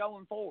plan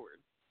going forward?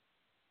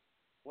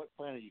 What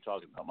plan are you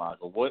talking about,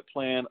 Michael? What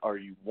plan are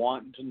you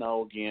wanting to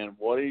know again?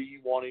 What are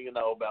you wanting to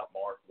know about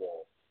Mark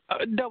Wolf?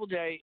 Double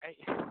J,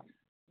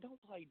 don't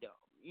play dumb.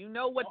 You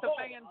know what the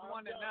fans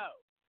want to know.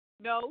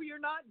 No,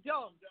 you're not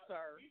dumb,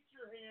 sir. Get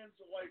your hands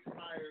away from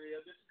my area.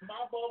 This is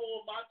my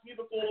bubble, my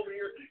cubicle over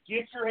here.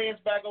 Get your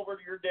hands back over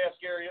to your desk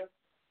area.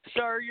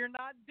 Sir, you're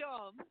not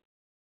dumb,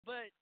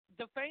 but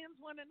the fans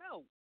want to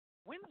know,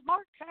 when's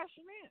Mark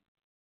cashing in?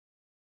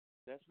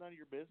 That's none of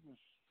your business.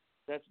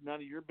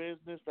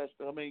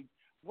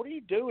 What are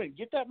you doing?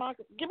 Get that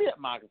give me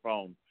that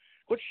microphone.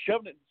 Quit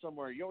shoving it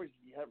somewhere.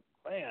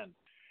 Man.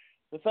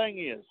 The thing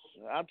is,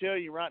 I'll tell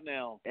you right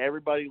now,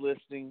 everybody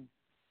listening,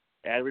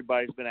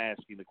 everybody's been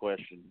asking the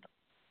question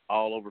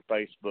all over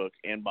Facebook,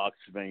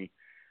 inboxing me,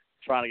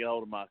 trying to get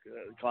hold of my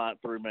client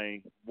through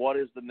me. What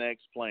is the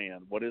next plan?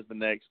 When is the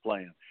next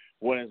plan?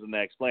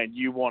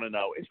 You want to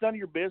know. It's none of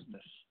your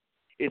business.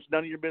 It's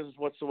none of your business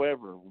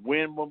whatsoever.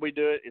 When we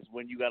do it, it's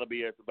when you got to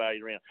be at the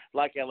value round.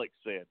 Like Alex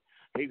said,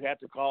 he'd have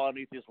to call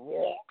underneath this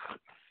walk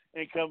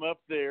and come up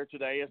there to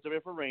the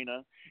ASWF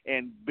Arena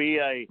and be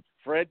a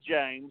Fred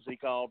James, he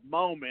called,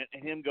 moment,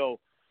 and him go,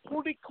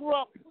 holy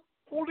crap.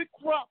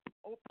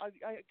 Oh, I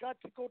got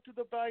to go to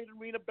the Valiant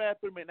Arena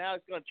bathroom, and now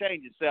it's going to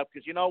change itself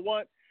because you know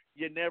what?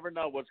 You never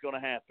know what's going to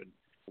happen,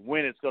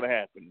 when it's going to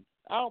happen.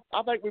 I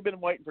think we've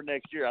been waiting for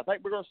next year. I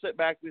think we're going to sit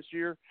back this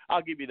year.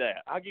 I'll give you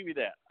that.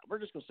 We're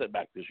just going to sit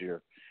back this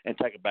year and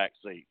take a back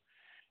seat.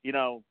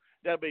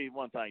 That'll be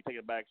one thing, take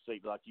a back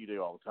seat like you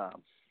do all the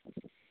time.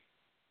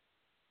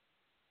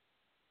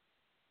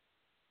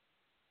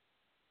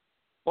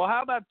 Well,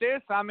 how about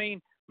this? I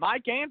mean,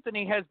 Mike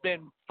Anthony has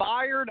been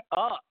fired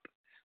up.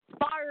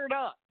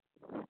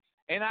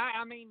 And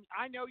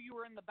I know you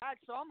were in the back,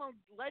 so I'm going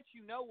to let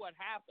you know what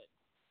happened.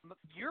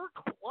 Your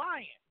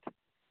client,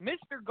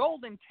 Mr.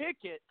 Golden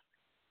Ticket,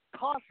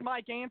 cost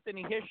Mike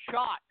Anthony his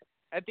shot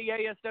at the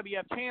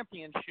ASWF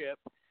Championship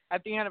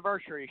at the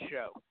anniversary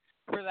show,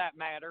 for that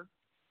matter,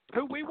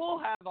 who we will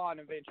have on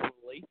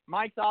eventually.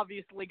 Mike's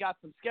obviously got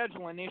some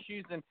scheduling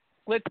issues, and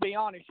let's be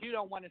honest, you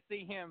don't want to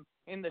see him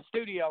in the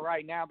studio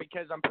right now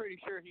because I'm pretty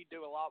sure he'd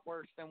do a lot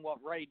worse than what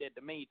Ray did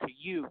to me, to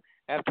you,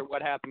 after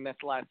what happened this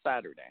last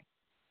Saturday.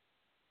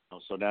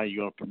 So now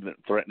you're going to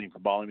threaten him for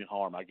bodily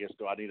harm. I guess,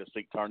 do I need to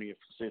seek attorney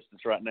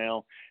assistance right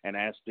now and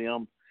ask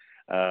them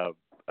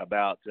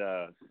about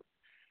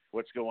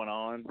what's going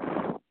on?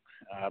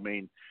 I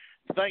mean,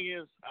 the thing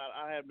is,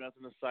 I have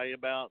nothing to say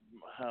about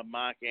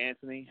Mike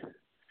Anthony.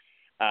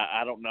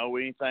 I don't know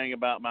anything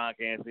about Mike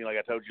Anthony, like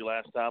I told you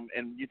last time.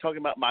 And you're talking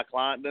about my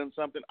client doing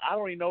something. I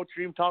don't even know what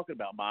you're even talking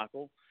about,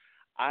 Michael.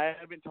 I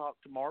haven't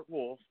talked to Mark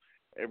Wolf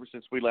ever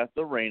since we left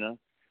the arena,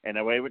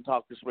 and we haven't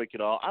talked this week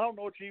at all. I don't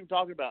know what you're even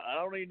talking about. I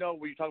don't even know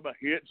what you're talking about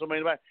hitting somebody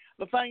in the back.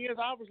 The thing is,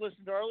 I was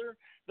listening to earlier,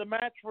 the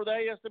match for the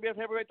ASWF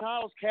heavyweight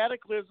titles,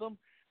 Cataclysm,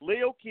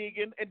 Leo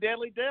Keegan, and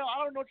Deadly Dale.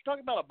 I don't know what you're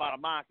talking about a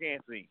Mike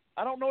Anthony.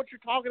 I don't know what you're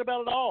talking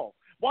about at all.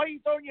 Why are you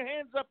throwing your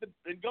hands up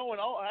and going,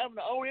 having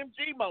an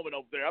OMG moment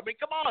over there? I mean,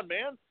 come on,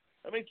 man.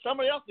 I mean,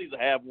 somebody else needs to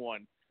have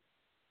one.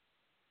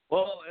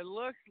 Well, it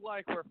looks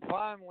like we're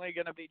finally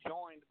going to be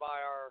joined by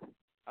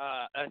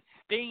our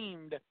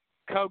esteemed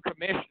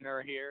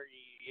co-commissioner here.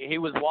 He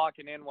was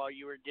walking in while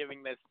you were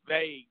giving this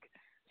vague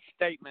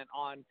statement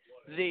on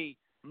the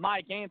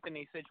Mike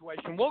Anthony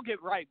situation. We'll get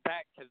right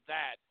back to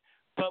that,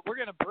 but we're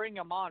going to bring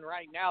him on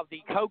right now,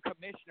 the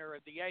co-commissioner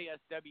of the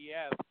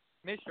ASWF,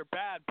 Mr.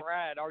 Bad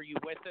Brad. Are you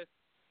with us?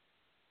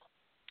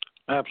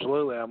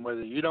 Absolutely, I'm with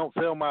you. You don't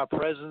feel my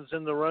presence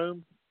in the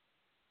room?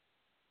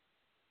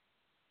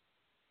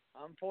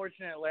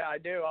 Unfortunately, I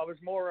do. I was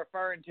more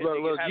referring to.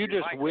 Look, you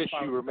just wish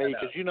you were me,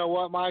 because you know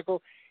what,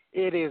 Michael?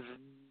 It is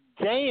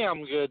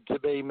damn good to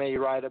be me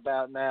right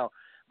about now.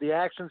 The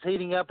action's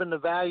heating up in the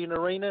Valiant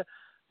Arena.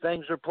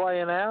 Things are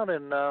playing out,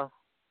 and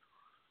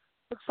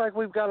looks like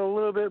we've got a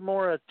little bit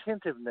more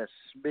attentiveness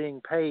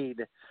being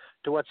paid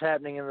to what's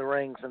happening in the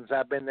ring since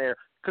I've been there.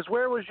 Because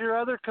where was your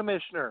other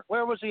commissioner?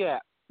 Where was he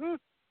at?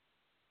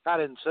 I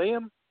didn't see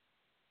him.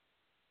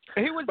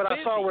 He was but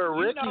busy. I saw where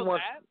Ricky was.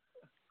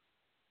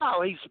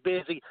 Oh, he's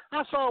busy.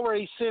 I saw where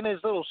he sent his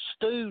little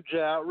stooge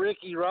out,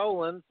 Ricky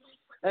Rowland,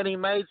 and he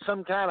made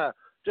some kind of,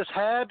 just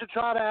had to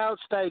try to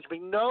outstage me.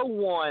 No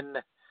one,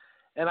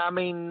 and I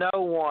mean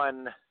no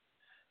one,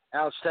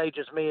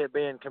 outstages me at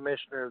being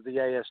commissioner of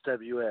the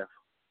ASWF.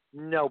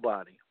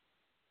 Nobody.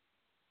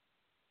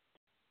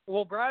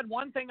 Well, Brad,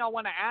 one thing I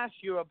want to ask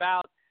you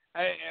about,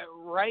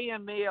 Ray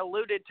and me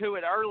alluded to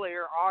it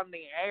earlier on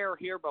the air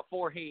here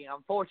before he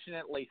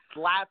unfortunately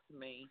slapped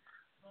me.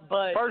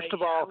 But first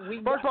of all,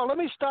 let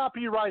me stop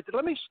you right there.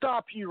 Let me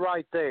stop you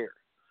right there,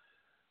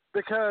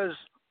 because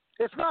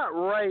it's not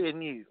Ray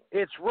and you.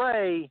 It's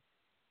Ray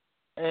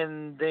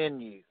and then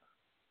you.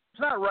 It's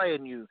not Ray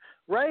and you.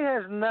 Ray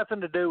has nothing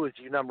to do with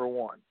you, number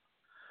one.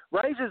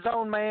 Ray's his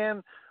own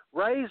man.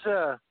 Ray's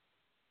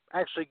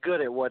actually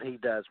good at what he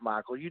does,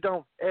 Michael. You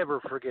don't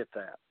ever forget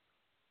that.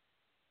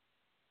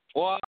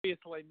 Well,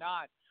 obviously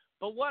not.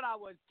 But what I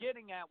was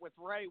getting at with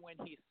Ray when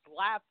he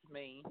slapped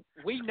me,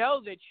 we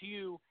know that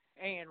you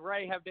and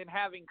Ray have been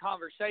having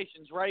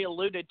conversations. Ray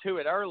alluded to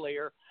it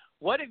earlier.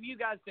 What have you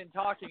guys been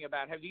talking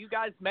about? Have you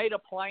guys made a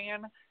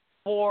plan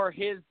for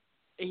his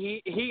 –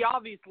 he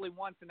obviously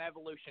wants an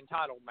Evolution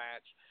title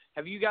match.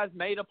 Have you guys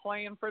made a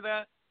plan for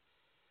that?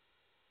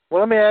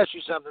 Well, let me ask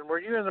you something. Were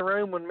you in the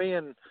room when me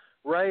and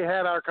Ray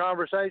had our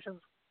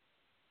conversations?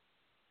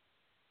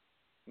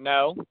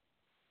 No.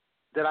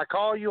 Did I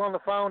call you on the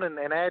phone and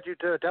add you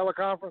to a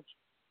teleconference?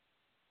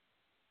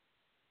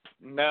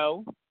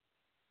 No.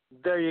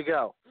 There you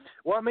go.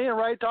 What me and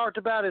Ray talked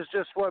about is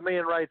just what me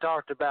and Ray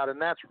talked about,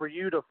 and that's for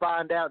you to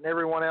find out and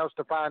everyone else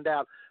to find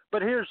out.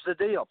 But here's the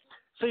deal.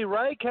 See,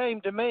 Ray came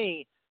to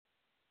me,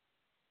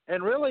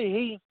 and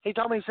really he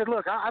told me, he said,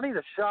 look, I need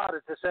a shot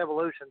at this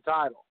Evolution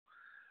title.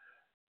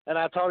 And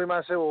I told him,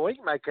 I said, well, we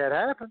can make that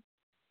happen.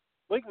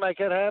 We can make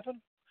that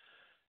happen.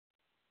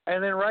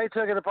 And then Ray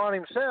took it upon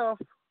himself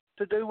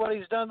to do what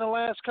he's done the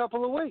last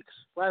couple of weeks,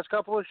 last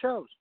couple of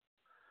shows.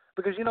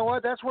 Because you know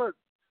what? That's what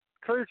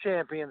true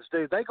champions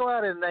do. They go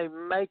out and they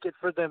make it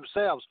for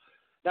themselves.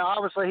 Now,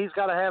 obviously, he's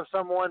got to have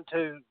someone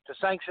to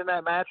sanction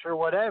that match or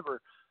whatever.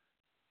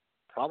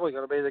 Probably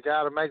going to be the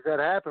guy to make that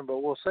happen, but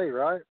we'll see,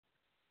 right?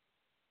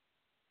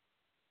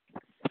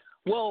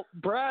 Well,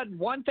 Brad,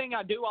 one thing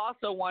I do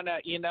also want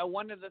to,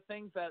 one of the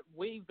things that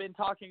we've been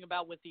talking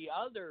about with the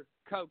other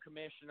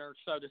co-commissioner,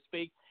 so to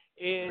speak,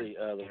 is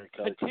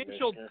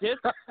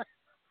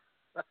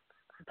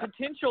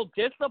potential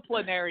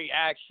disciplinary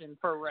action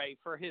for Ray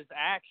for his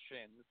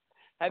actions.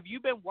 Have you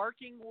been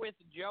working with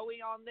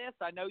Joey on this?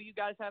 I know you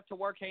guys have to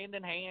work hand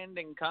in hand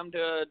and come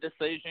to a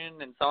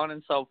decision and so on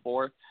and so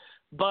forth.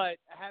 But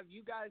have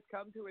you guys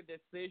come to a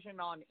decision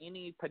on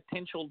any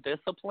potential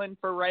discipline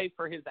for Ray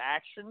for his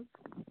actions?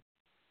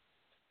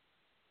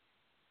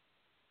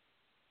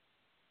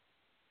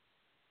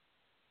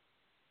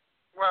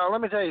 Well,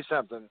 let me tell you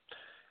something.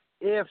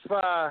 If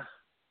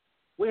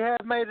we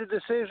have made a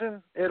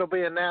decision, it'll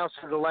be announced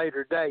at a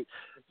later date.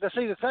 Now,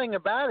 see, the thing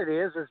about it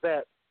is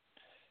that,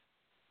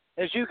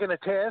 as you can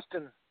attest,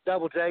 and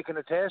Double J can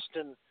attest,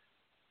 and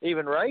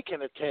even Ray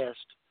can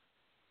attest,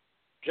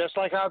 just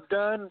like I've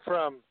done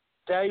from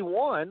day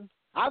one,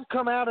 I've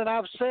come out and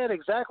I've said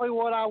exactly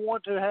what I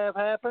want to have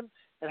happen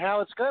and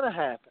how it's going to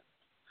happen.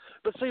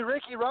 But see,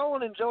 Ricky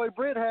Rowland and Joey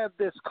Britt have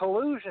this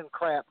collusion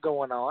crap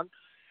going on,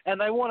 and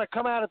they want to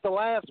come out at the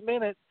last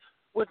minute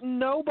with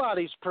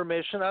nobody's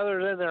permission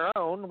other than their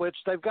own, which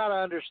they've got to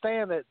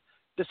understand that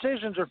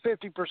decisions are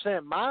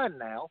 50% mine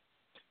now.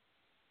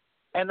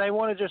 And they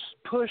want to just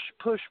push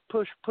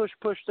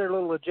their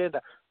little agenda.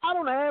 I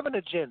don't have an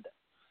agenda.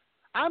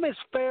 I'm as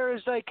fair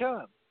as they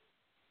come.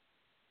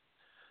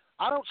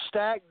 I don't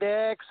stack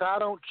decks. I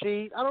don't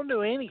cheat. I don't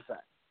do anything,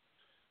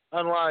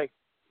 unlike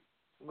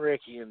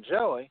Ricky and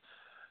Joey.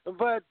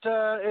 But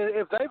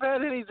if they've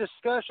had any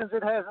discussions,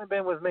 it hasn't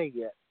been with me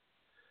yet.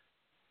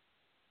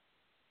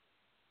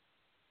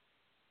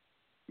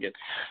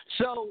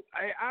 So,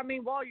 I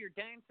mean, while you're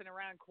dancing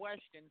around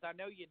questions, I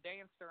know you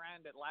danced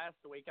around it last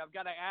week. I've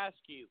got to ask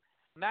you,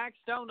 Max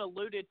Stone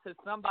alluded to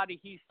somebody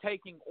he's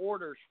taking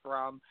orders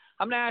from.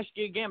 I'm going to ask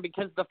you again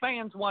because the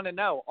fans want to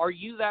know, are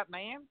you that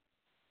man?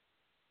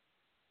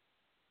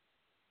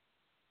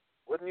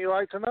 Wouldn't you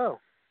like to know?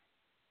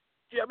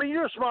 Yeah, I mean,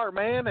 you're a smart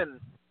man,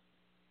 and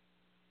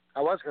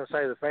I was going to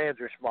say the fans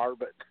are smart,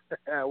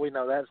 but we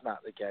know that's not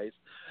the case.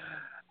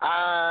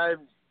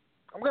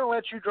 I'm going to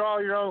let you draw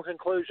your own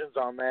conclusions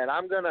on that.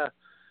 I'm going to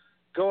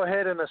go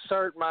ahead and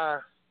assert my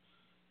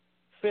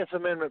Fifth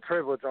Amendment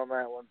privilege on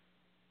that one.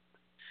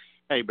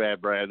 Hey,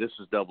 Brad, this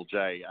is Double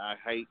J. I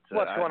hate to...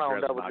 What's going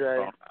on, Double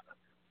J?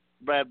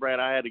 Bad Brad,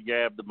 I had to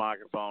gab the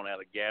microphone out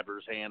of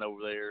Gabber's hand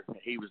over there.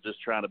 He was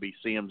just trying to be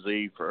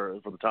CMZ for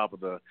the top of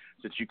the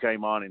since you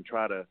came on and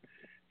try to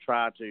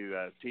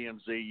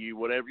TMZ you,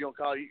 whatever you want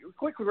to call it. You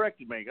quick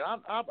corrected me.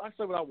 I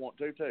say what I want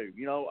to too.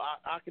 You know,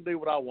 I can do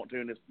what I want to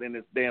in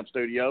this damn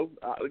studio.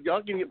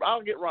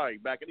 I'll get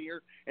right back in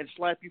here and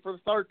slap you for the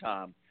third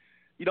time.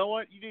 You know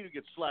what? You need to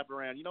get slapped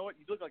around. You know what?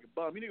 You look like a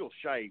bum. You need to go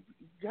shave.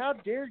 How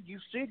dare you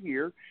sit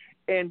here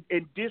and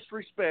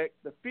disrespect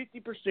the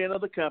 50%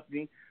 of the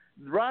company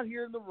right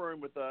here in the room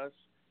with us,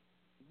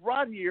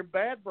 right here,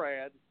 Bad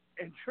Brad,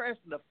 and dressed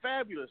in the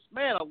fabulous.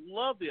 Man, I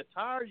love the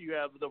attire you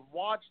have, the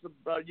watch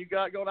you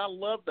got going. I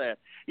love that.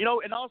 You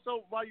know, and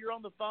also while you're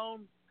on the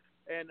phone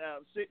and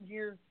sitting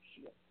here,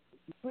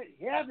 quit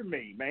hitting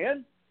me,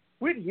 man.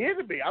 Quit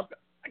hitting me.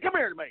 Come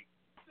here to me.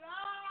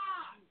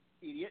 Ah,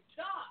 idiot.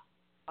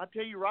 I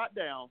tell you right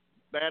now,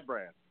 Bad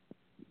Brad.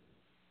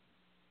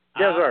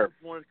 Yes, sir.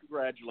 I want to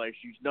congratulate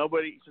you.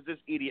 Nobody says this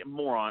idiot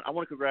moron. I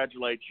want to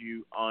congratulate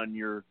you on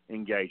your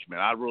engagement.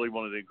 I really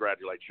wanted to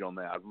congratulate you on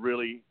that. I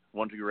really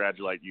want to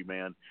congratulate you,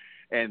 man.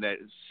 And that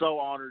so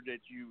honored that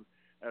you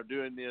are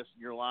doing this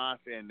in your life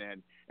and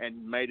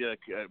made it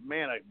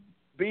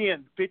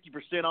being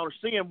 50% honor,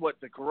 seeing what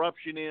the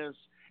corruption is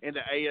in the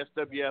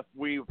ASWF.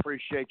 We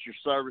appreciate your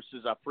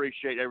services. I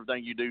appreciate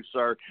everything you do,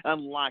 sir.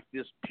 Unlike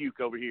this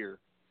puke over here.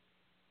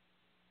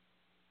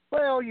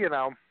 Well, you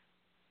know,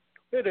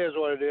 it is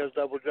what it is,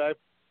 Double J.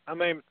 I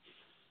mean,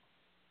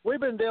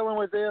 we've been dealing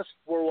with this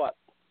for what?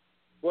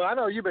 Well, I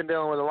know you've been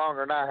dealing with it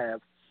longer than I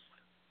have,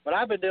 but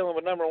I've been dealing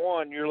with number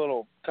one, your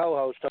little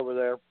co-host over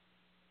there,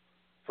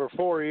 for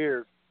 4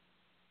 years.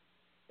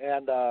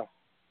 And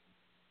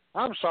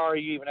I'm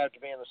sorry you even have to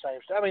be in the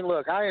same I mean,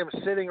 look, I am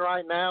sitting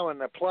right now in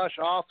the plush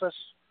office,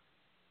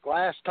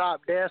 glass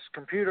top desk,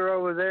 computer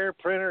over there,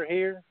 printer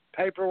here,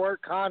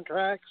 paperwork,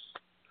 contracts.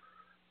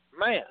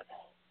 Man.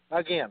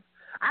 Again,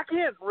 I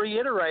can't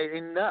reiterate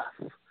enough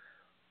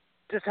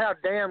just how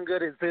damn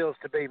good it feels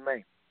to be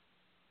me.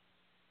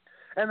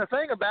 And the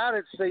thing about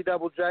it,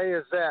 CJJ,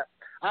 is that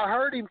I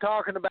heard him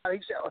talking about, he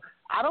said,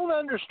 I don't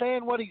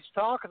understand what he's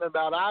talking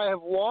about. I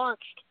have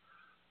watched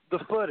the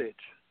footage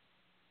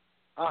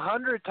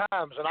 100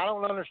 times, and I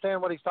don't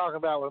understand what he's talking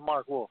about with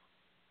Mark Wolf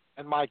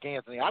and Mike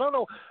Anthony. I don't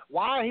know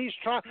why he's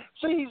trying.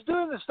 See, he's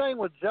doing this thing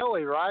with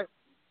Joey, right?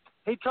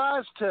 He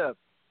tries to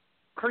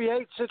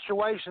create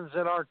situations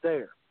that aren't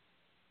there.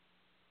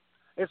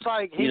 It's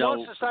like he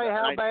wants to say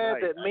how bad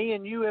that me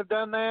and you have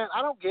done that.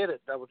 I don't get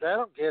it, Double J. I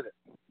don't get it.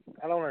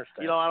 I don't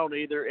understand. You know, I don't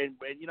either. And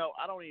you know,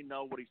 I don't even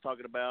know what he's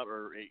talking about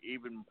or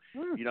even,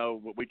 you know,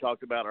 what we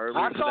talked about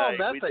earlier today.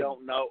 Nothing. We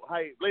don't know.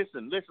 Hey,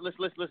 listen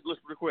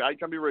real quick. I ain't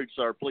trying to be rude,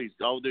 sir. Please,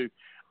 all do.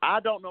 I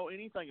don't know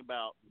anything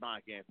about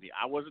Mike Anthony.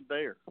 I wasn't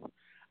there.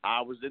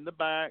 I was in the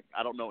back.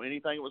 I don't know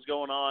anything that was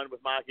going on with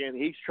Mike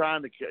Anthony. He's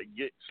trying to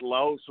get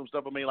slow some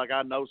stuff on me, like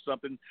I know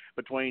something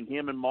between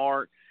him and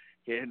Mark.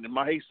 And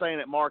he's saying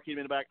that Mark hit him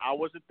in the back. I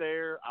wasn't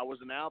there. I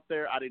wasn't out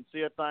there. I didn't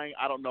see a thing.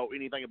 I don't know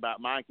anything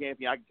about Mike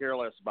Anthony. I can care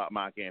less about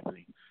Mike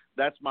Anthony.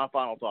 That's my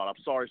final thought. I'm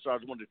sorry, sir. I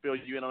just wanted to fill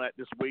you in on that.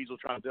 This weasel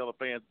trying to tell the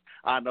fans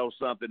I know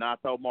something. I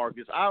told Mark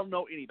this. I don't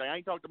know anything. I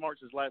ain't talked to Mark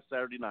since last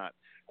Saturday night.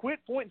 Quit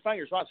pointing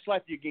fingers so I'll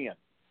slap you again.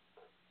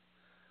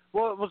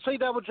 Well, see,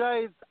 Double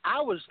J,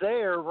 I was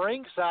there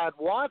ringside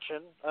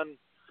watching and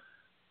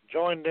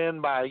joined in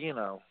by, you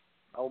know,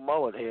 old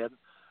mullet head.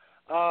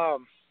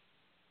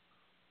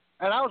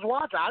 And I was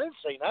watching. I didn't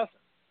see nothing.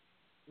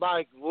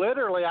 Like,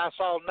 literally, I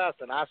saw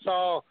nothing. I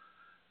saw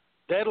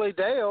Deadly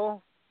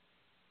Dale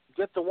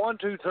get the 1,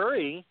 2,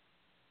 3.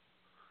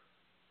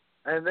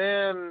 And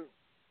then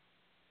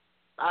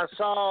I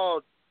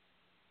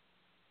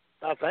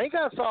think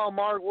I saw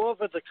Mark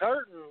Wolf at the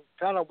curtain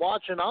kind of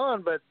watching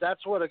on, but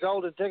that's what a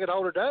golden ticket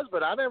holder does.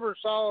 But I never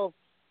saw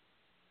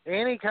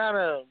any kind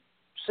of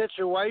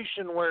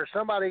situation where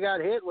somebody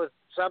got hit with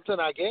something,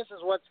 I guess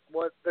is what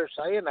they're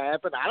saying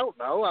happened. I don't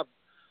know.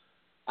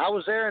 I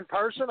was there in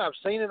person. I've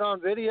seen it on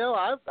video.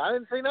 I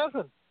didn't see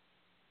nothing.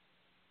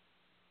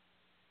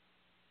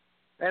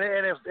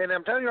 And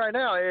I'm telling you right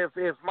now,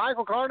 if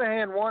Michael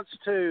Carnahan wants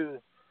to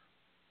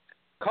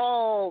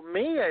call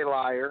me a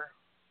liar,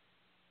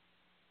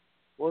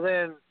 well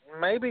then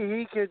maybe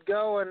he could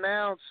go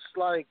announce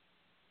like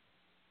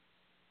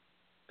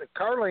the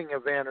curling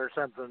event or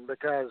something,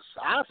 because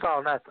I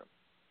saw nothing.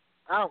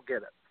 I don't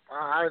get it.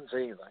 I didn't see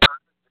anything.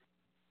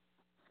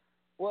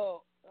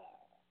 Well,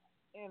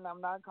 and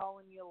I'm not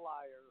calling you a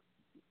liar,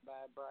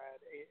 Bad Brad,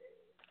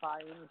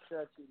 by any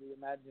stretch of the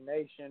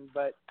imagination,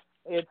 but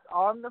it's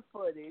on the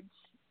footage.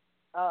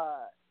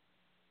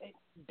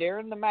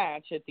 During the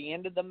match, at the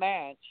end of the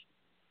match,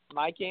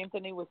 Mike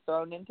Anthony was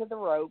thrown into the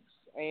ropes,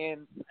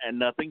 and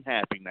nothing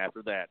happened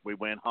after that. We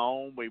went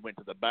home, we went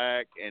to the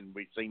back, and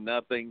we seen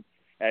nothing.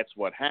 That's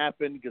what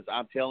happened, because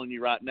I'm telling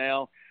you right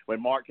now, when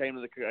Mark came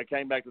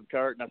back to the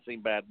curtain, I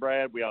seen Bad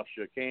Brad. We all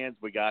shook hands.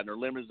 We got in our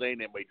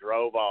limousine, and we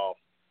drove off.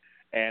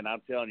 And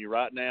I'm telling you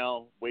right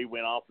now, we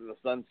went off to the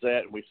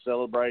sunset, and we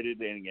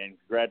celebrated and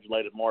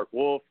congratulated Mark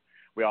Wolf.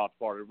 We all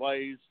parted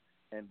ways.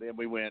 and then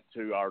we went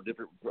to our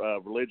different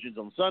religions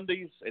on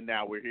Sundays, and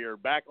now we're here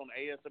back on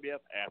ASWF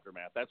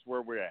Aftermath. That's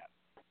where we're at.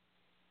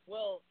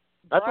 Well,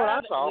 that's Brad,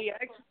 what I saw.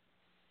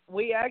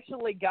 We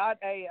actually got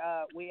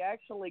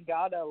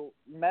a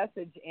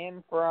message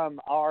in from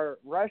our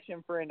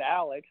Russian friend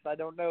Alex. I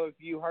don't know if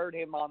you heard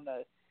him on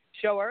the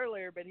show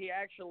earlier, but he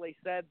actually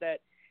said that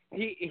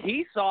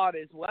he saw it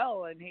as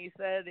well, and he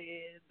said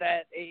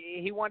that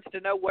he wants to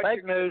know what fake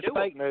you're going to do.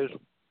 Fake news.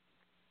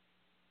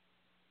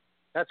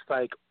 That's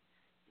fake.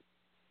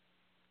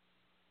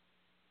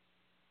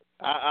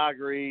 I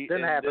agree.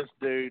 Didn't happen. This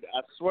dude,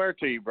 I swear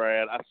to you,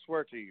 Brad, I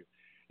swear to you,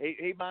 he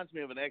reminds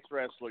me of an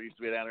ex-wrestler who used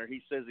to be down there.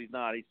 He says he's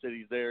not. He said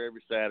he's there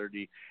every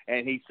Saturday,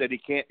 and he said he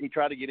can't. He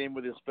tried to get in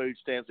with his food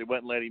stamps. They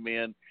wouldn't let him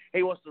in.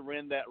 He wants to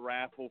run that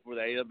raffle for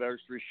the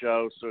anniversary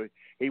show, so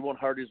he won't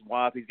hurt his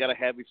wife. He's got to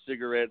have his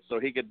cigarettes so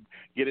he could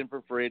get in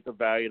for free at the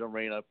Valiant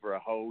Arena for a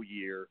whole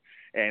year,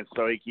 and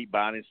so he keep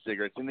buying his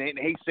cigarettes. And then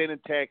he's sending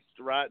text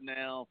right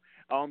now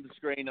on the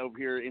screen over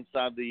here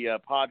inside the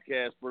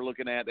podcast we're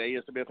looking at, the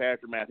ASWF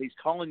Aftermath. He's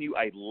calling you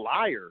a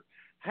liar.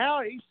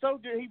 How he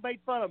made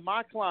fun of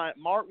my client,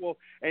 Mark Wolf,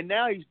 and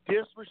now he's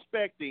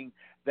disrespecting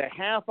the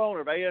half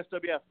owner of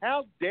ASWF.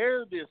 How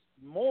dare this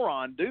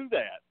moron do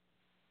that?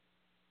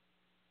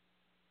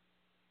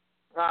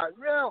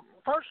 Well,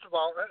 first of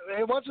all,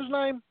 what's his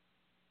name?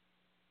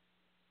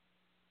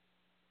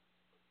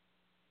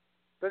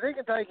 But he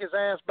can take his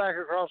ass back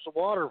across the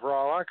water for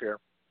all I care.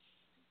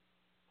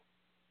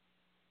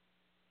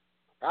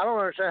 I don't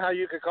understand how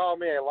you could call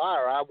me a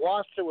liar. I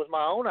watched it with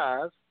my own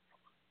eyes.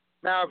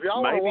 Now, if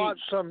y'all want to watch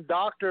some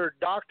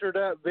doctored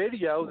up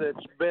video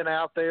that's been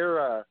out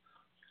there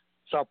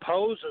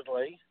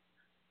supposedly,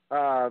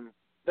 then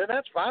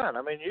that's fine.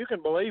 I mean, you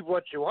can believe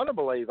what you want to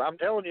believe. I'm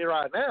telling you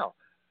right now.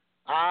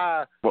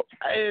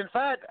 In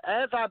fact,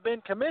 as I've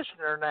been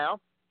commissioner now,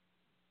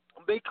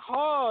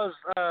 because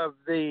of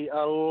the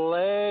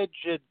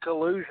alleged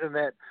collusion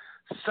that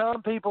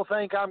some people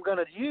think I'm going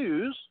to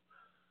use,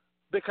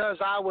 because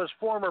I was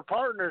former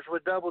partners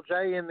with Double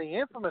J in the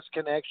infamous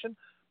connection,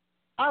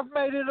 I've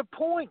made it a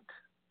point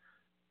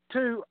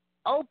to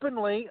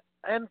openly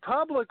and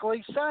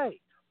publicly say,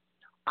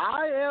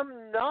 I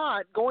am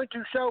not going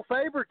to show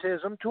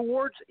favoritism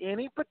towards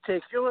any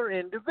particular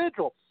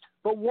individual.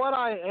 But what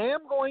I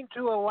am going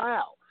to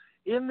allow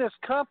in this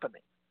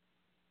company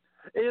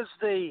is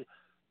the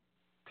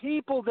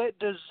people that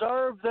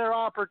deserve their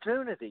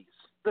opportunities,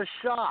 the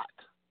shot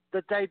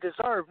that they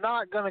deserve,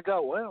 not going to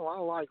go, well, I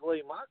like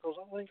Lee Michaels,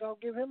 I think I'll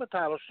give him a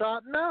title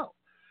shot. No.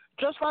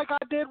 Just like I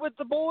did with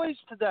the boys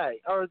today,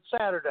 or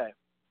Saturday.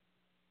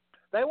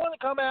 They want to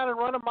come out and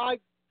run a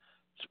mic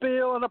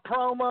spiel and a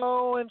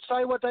promo and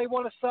say what they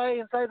want to say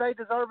and say they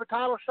deserve a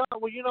title shot.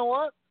 Well, you know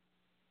what?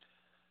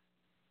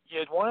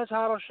 You'd want a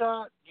title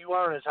shot, you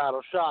earn a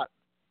title shot.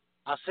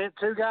 I sent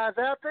two guys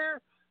out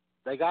there.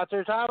 They got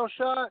their title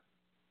shot.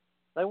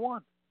 They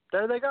won.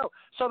 There they go.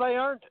 So they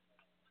earned it.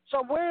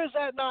 So where is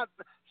that not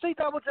 – see,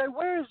 Double J,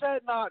 where is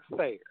that not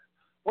fair?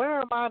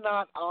 Where am I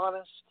not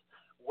honest?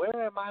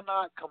 Where am I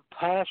not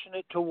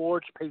compassionate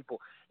towards people?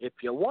 If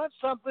you want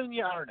something,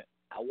 you earn it.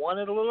 I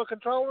wanted a little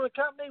control of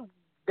the company.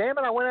 Damn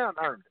it, I went out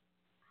and earned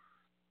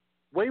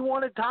it. We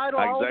wanted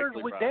title holders.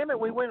 Right. Damn it,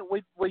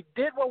 we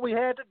did what we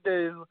had to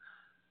do.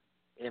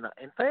 In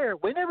fair,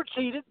 we never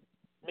cheated.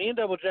 Me and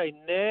Double J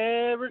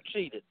never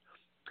cheated.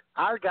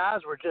 Our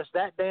guys were just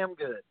that damn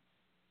good.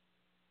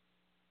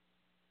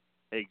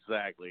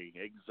 Exactly.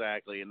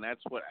 And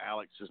that's what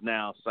Alex is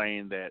now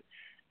saying, that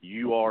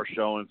you are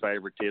showing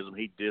favoritism.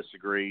 He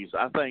disagrees.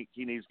 I think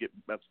he needs to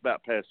that's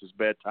about past his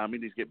bedtime. He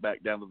needs to get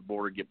back down to the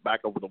border, get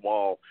back over the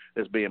wall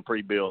that's being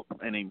pre-built,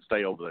 and even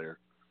stay over there.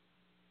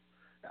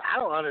 I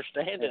don't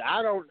understand it.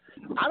 I don't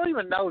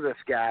even know this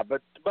guy,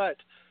 but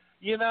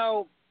you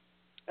know,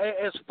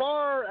 as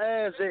far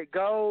as it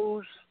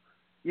goes,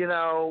 you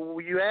know,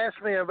 you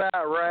asked me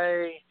about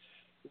Ray.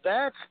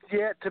 That's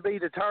yet to be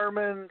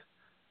determined.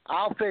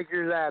 I'll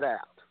figure that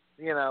out.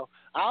 You know,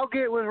 I'll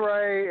get with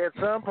Ray at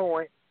some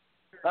point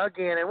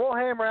again, and we'll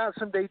hammer out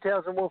some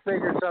details, and we'll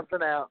figure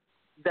something out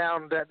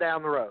down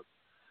the road.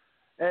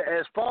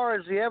 As far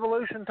as the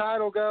Evolution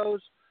title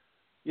goes,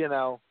 you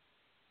know,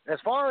 as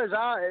far as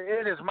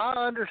it is my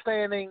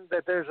understanding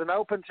that there's an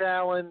open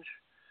challenge,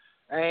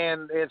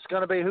 and it's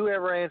going to be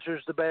whoever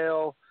answers the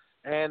bell,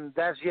 and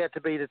that's yet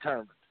to be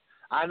determined.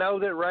 I know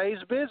that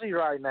Ray's busy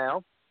right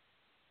now,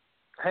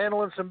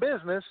 handling some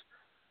business,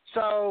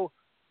 so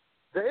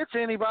it's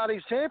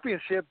anybody's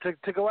championship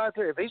to go out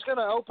there. If he's going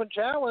to open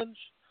challenge,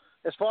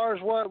 as far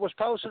as what was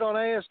posted on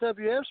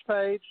ASWF's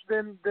page,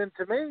 then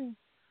to me,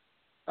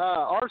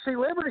 RC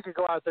Liberty could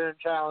go out there and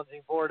challenge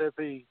him for it if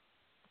he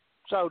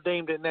so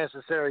deemed it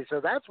necessary.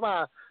 So that's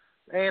my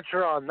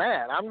answer on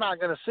that. I'm not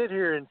going to sit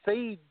here and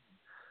feed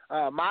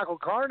Michael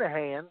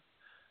Carnahan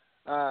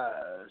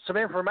some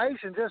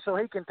information just so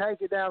he can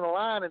take it down the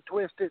line and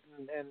twist it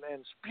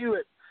and spew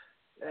it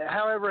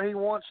however he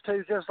wants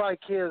to, just like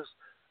his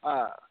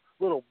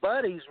little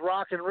buddies,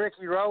 Rockin'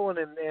 Ricky Rowland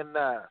and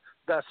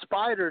the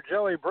Spider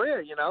Joey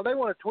Britt. You know, they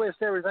want to twist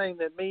everything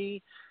that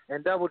me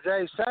and Double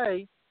J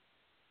say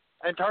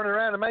and turn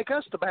around and make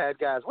us the bad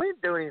guys. We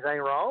didn't do anything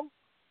wrong.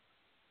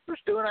 We're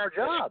just doing our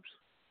jobs.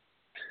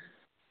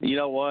 You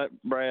know what,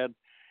 Brad?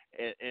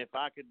 If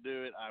I could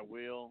do it, I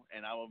will,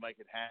 and I will make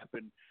it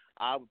happen.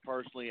 I would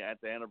personally, at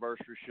the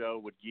anniversary show,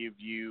 would give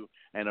you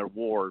an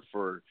award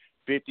for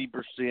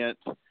 50%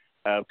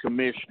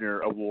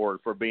 commissioner award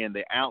for being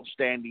the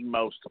outstanding,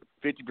 most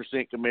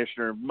 50%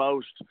 commissioner,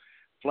 most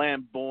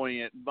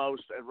flamboyant,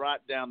 most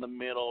right down the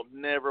middle,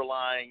 never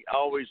lying,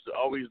 always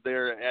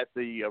there at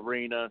the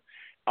arena,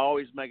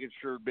 always making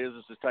sure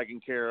business is taken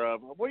care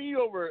of. What are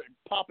you over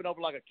popping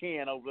over like a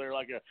can over there,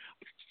 like a?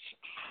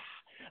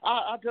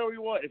 I tell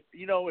you what,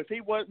 if he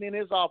wasn't in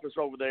his office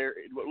over there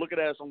looking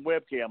at us on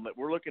webcam, that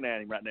we're looking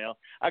at him right now,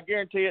 I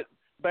guarantee it,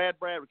 Bad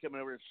Brad would come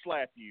over and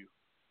slap you.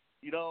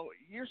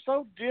 You're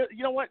so.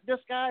 You know what? This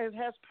guy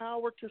has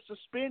power to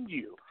suspend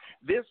you.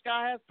 This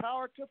guy has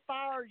power to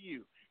fire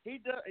you. He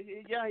does.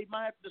 Yeah, he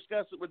might have to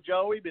discuss it with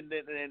Joey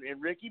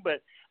and Ricky,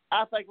 but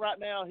I think right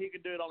now he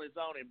can do it on his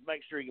own and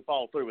make sure he can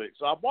follow through with it.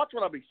 So I've watched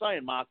what I'll be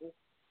saying, Michael.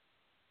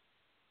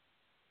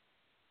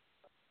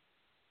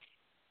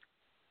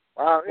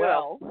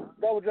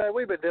 Double J,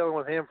 we've been dealing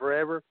with him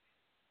forever,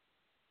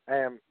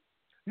 and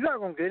you're not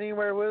going to get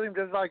anywhere with him,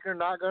 just like you're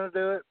not going to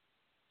do it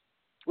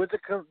with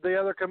the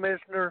other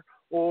commissioner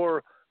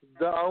or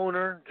the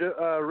owner,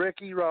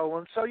 Ricky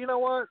Rowland. So you know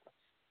what?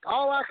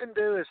 All I can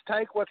do is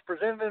take what's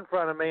presented in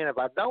front of me, and if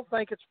I don't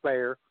think it's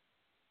fair,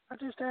 I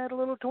just add a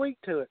little tweak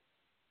to it.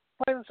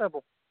 Plain and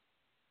simple.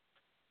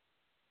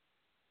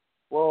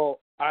 Well,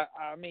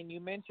 I mean,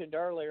 you mentioned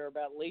earlier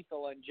about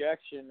Lethal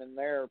Injection and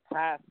their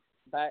path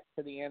back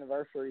to the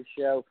anniversary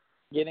show,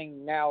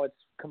 now it's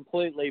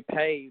completely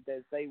paved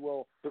as they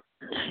will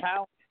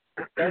challenge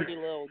Dirty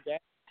Little Gang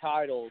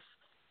titles.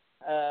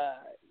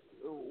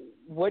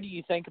 What do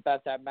you think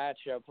about that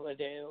matchup?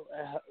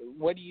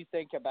 What do you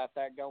think about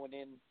that going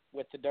in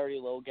with the Dirty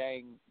Little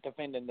Gang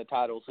defending the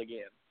titles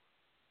again?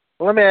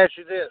 Well, let me ask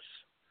you this.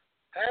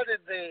 How did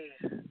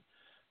the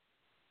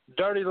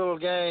Dirty Little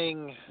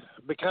Gang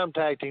become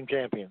tag team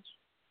champions?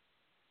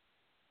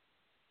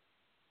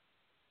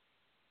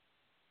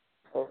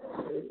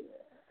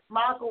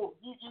 Michael,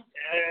 you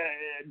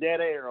dead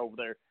air over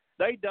there.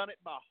 They done it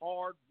by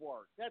hard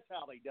work. That's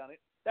how they done it.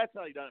 That's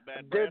how they done it,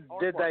 Bad Brad.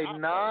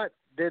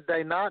 Did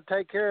they not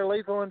take care of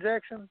Lethal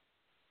Injection?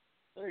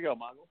 There you go,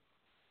 Michael.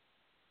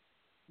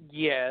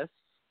 Yes.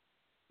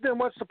 Then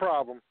what's the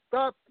problem?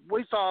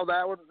 We saw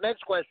that one.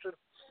 Next question.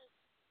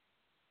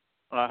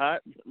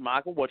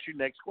 Michael, what's your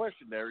next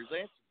question there? Is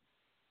answer.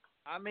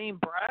 I mean,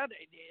 Brad,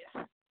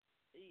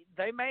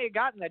 they may have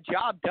gotten the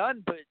job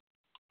done, but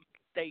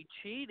they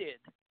cheated.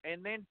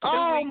 And then 2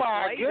 weeks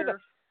later,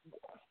 goodness.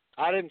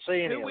 I didn't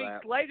see any 2 of weeks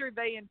that. later,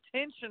 they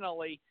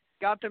intentionally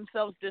got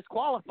themselves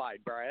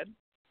disqualified, Brad.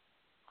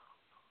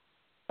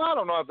 I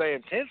don't know if they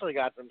intentionally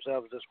got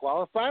themselves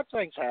disqualified.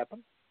 Things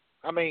happen.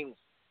 I mean,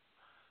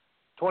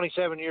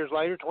 27 years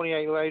later,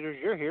 28 later,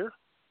 you're here.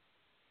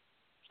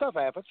 Stuff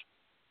happens.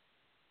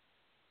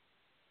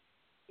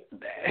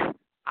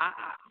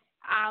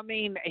 I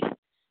mean,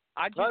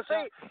 I just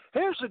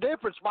here's the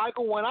difference,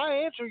 Michael. When I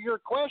answer your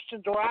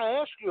questions or I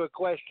ask you a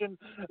question,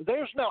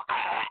 there's no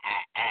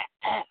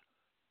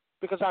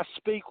because I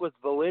speak with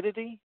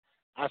validity,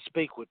 I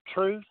speak with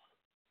truth,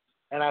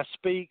 and I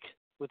speak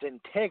with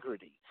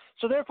integrity.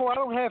 So therefore, I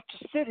don't have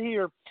to sit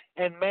here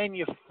and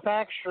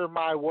manufacture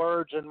my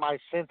words and my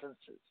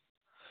sentences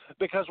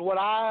because what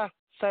I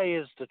say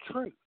is the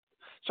truth.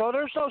 So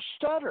there's no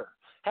stutter.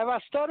 Have I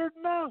stuttered?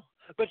 No.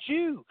 But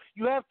you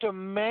have to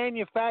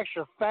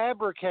manufacture,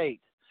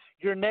 fabricate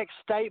your next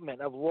statement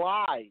of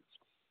lies,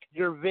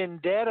 your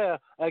vendetta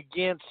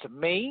against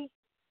me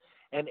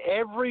and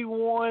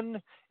everyone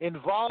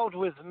involved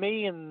with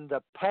me in the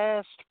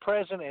past,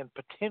 present, and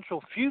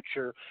potential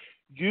future.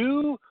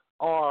 You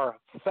are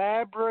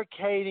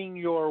fabricating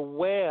your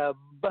web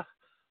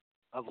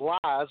of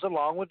lies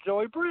along with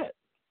Joey Britt.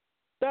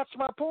 That's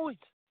my point.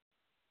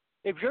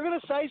 If you're going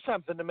to say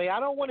something to me, I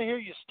don't want to hear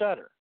you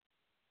stutter.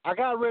 I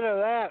got rid of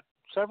that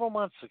several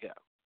months ago.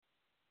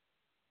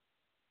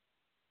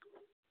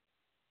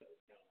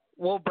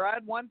 Well,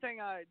 Brad, one thing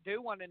I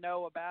do want to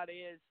know about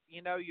is,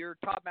 you're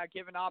talking about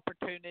giving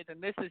opportunity,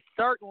 and this is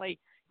certainly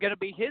going to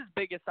be his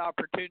biggest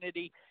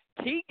opportunity.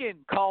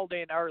 Keegan called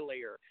in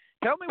earlier.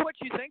 Tell me what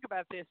you think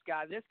about this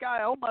guy. This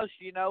guy almost,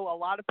 a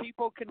lot of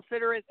people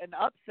consider it an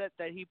upset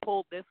that he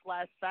pulled this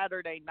last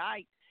Saturday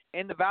night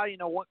in the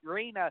Valiant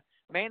Arena,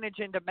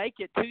 managing to make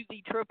it to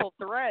the triple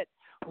threat.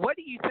 What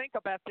do you think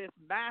about this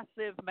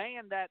massive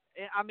man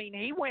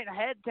he went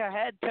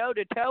head-to-head,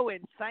 toe-to-toe,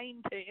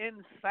 insane to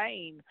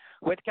insane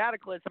with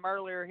Cataclysm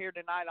earlier here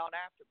tonight on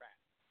Aftermath?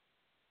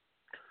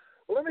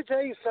 Well, let me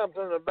tell you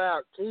something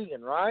about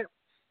Keegan, right?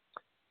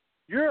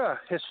 You're a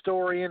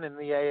historian in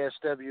the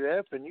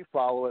ASWF, and you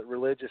follow it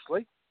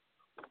religiously.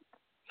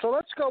 So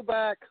let's go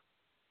back,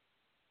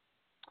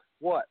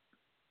 a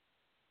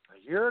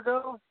year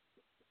ago?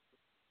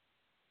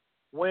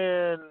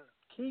 When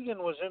Keegan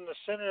was in the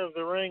center of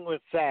the ring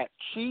with that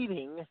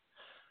cheating,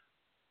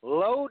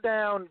 low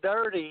down,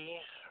 dirty,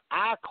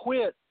 I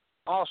quit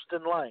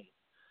Austin Lane.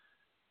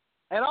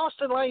 And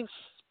Austin Lane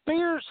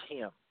spears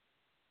him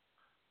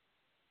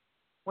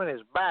when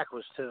his back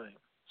was to him.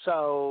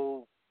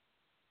 So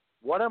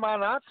what am I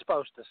not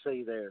supposed to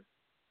see there?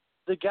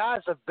 The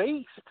guy's a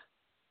beast.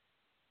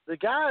 The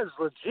guy is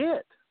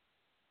legit.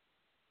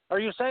 Are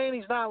you saying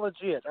he's not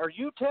legit? Are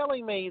you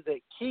telling me that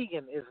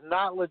Keegan is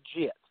not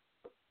legit?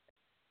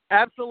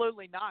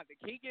 Absolutely not.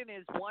 Keegan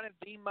is one of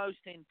the most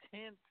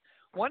intense,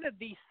 one of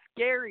the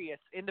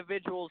scariest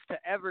individuals to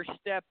ever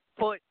step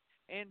foot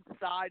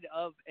inside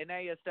of an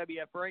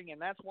ASWF ring,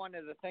 and that's one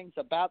of the things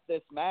about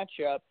this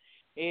matchup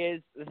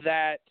is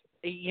that,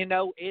 you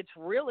know, it's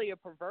really a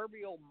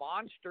proverbial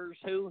monsters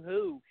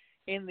who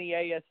in the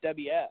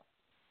ASWF.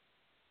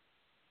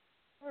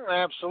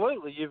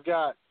 Absolutely. You've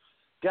got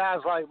guys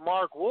like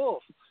Mark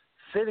Wolf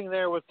sitting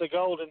there with the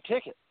golden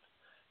ticket.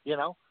 You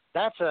know,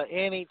 that's a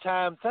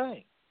anytime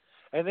thing.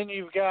 And then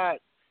you've got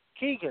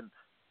Keegan,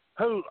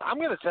 who I'm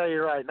going to tell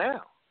you right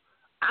now,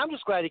 I'm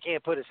just glad he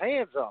can't put his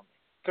hands on me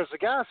because the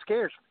guy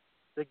scares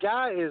me. The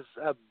guy is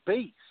a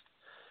beast.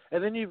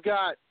 And then you've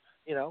got,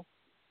 you know,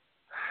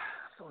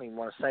 I don't even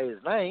want to say his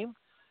name,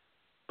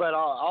 but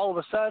all of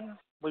a sudden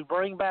we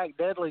bring back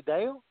Deadly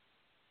Dale?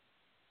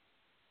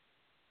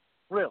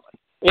 Really?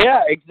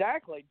 Yeah,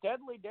 exactly.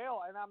 Deadly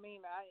Dale. And I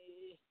mean,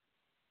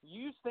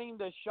 you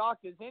seemed as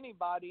shocked as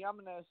anybody. I'm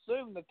going to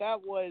assume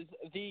that was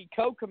the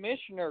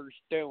co-commissioners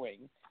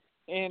doing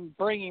in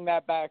bringing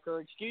that back, or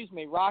excuse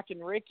me, Rock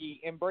and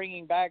Ricky, in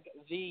bringing back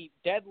the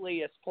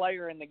deadliest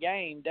player in the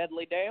game,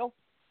 Deadly Dale.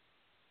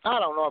 I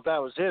don't know if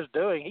that was his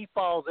doing. He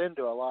falls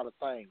into a lot of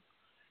things.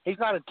 He's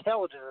not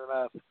intelligent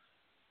enough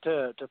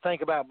to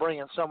think about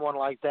bringing someone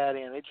like that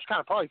in. It just kind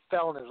of probably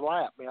fell in his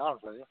lap, to be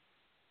honest with you.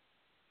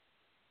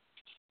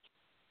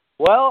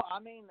 Well, I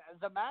mean,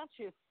 the match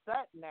is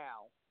set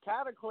now.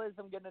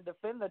 Cataclysm going to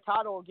defend the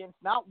title against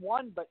not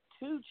one but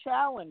two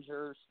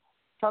challengers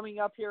coming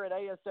up here at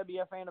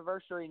ASWF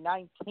Anniversary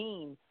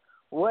 19.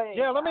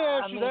 Yeah, let me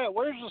ask you that.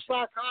 Where's the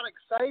Psychotic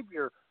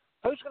Savior?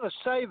 Who's going to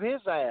save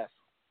his ass?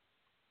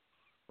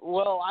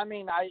 Well, I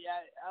mean, I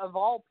of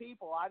all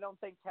people, I don't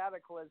think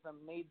Cataclysm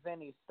needs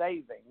any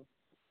saving.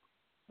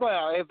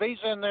 Well, if he's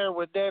in there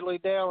with Deadly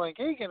Dale and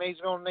Keegan,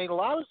 he's going to need a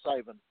lot of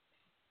saving.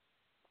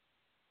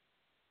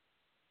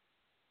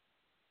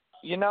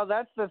 You know,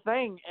 that's the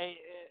thing.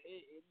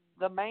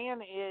 The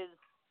man is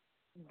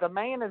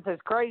as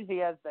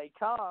crazy as they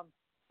come.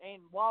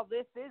 And while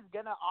this is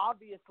going to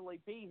obviously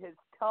be his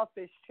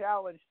toughest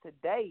challenge to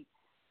date,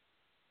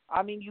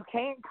 I mean, you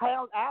can't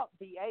count out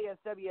the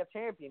ASWF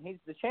champion. He's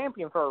the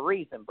champion for a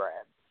reason,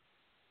 Brad.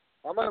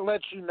 I'm going to let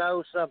you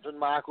know something,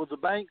 Michael. The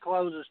bank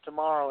closes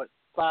tomorrow at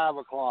 5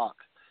 o'clock.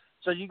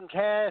 So you can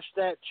cash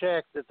that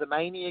check that the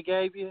Mania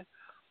gave you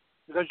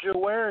because you're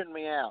wearing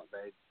me out,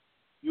 babe.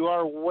 You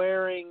are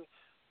wearing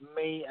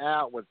me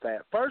out with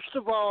that. First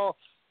of all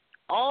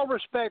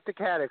respect to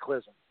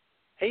Cataclysm.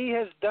 He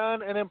has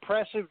done an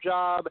impressive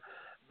job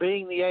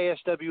being the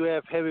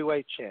ASWF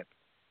heavyweight champion.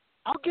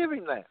 I'll give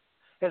him that.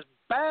 As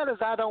bad as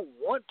I don't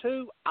want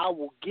to, I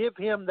will give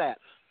him that.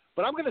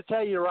 But I'm going to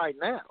tell you right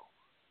now,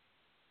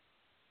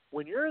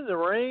 when you're in the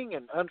ring,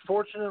 and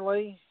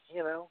unfortunately,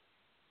 you know,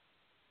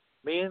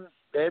 me and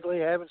Deadly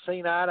haven't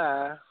seen eye to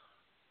eye.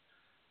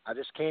 I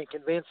just can't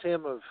convince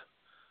him of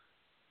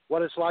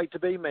what it's like to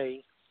be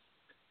me.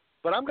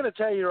 But I'm going to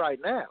tell you right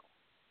now,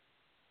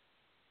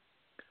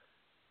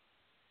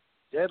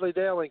 Deadly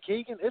Dale and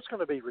Keegan, it's going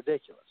to be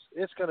ridiculous.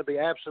 It's going to be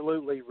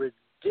absolutely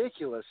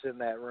ridiculous in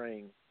that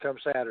ring come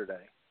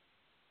Saturday.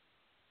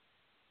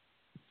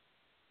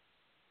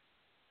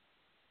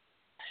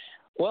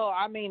 Well,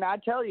 I mean, I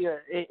tell you,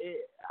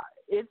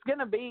 it's going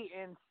to be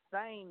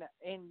insane.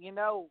 And, you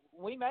know,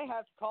 we may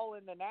have to call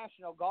in the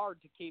National Guard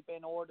to keep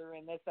in order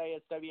in this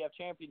ASWF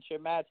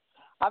Championship match.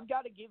 I've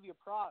got to give you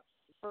props.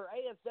 For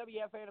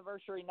ASWF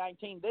Anniversary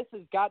 19, this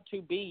has got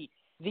to be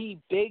the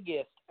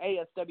biggest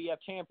ASWF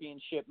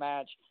Championship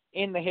match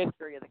in the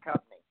history of the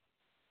company.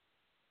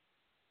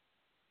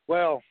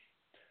 Well,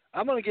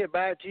 I'm going to get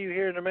back to you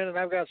here in a minute.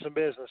 I've got some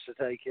business to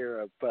take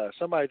care of.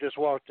 Somebody just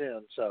walked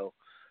in, so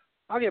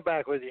I'll get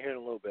back with you here in a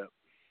little bit.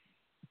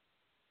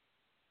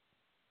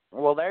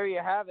 Well, there you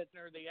have it.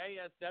 There,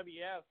 the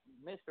ASWF,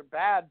 Mr.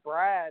 Bad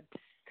Brad,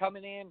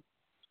 coming in,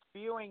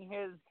 spewing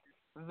his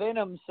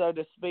venom, so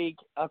to speak,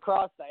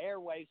 across the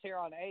airwaves here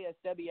on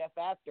ASWF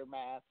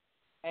Aftermath.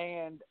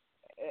 And,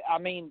 I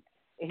mean,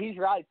 he's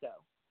right, though.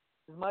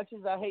 As much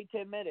as I hate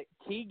to admit it,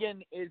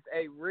 Keegan is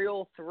a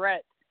real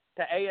threat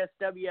to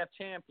ASWF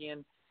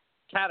champion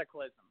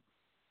Cataclysm.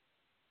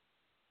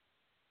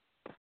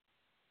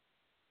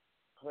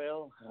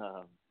 Well,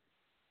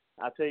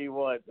 I tell you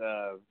what,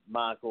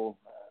 Michael,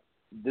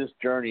 this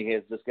journey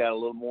has just got a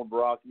little more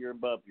rockier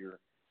and bumpier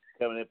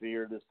coming up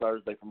here this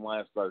Thursday from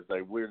last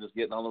Thursday. We're just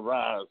getting on the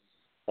rise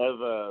of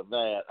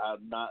that.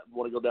 I'm not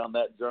want to go down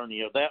that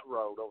journey of that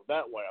road over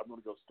that way. I'm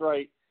going to go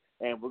straight,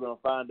 and we're going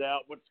to find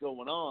out what's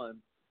going on.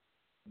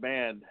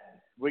 Man,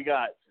 we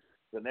got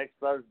the next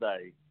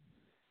Thursday.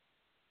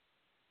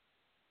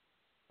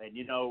 And,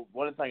 you know,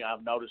 one thing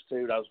I've noticed,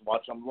 too,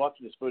 I'm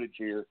watching this footage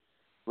here.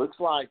 Looks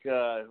like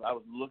I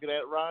was looking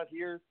at it right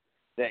here.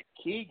 that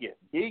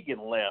Keegan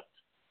left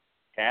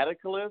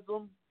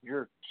Cataclysm,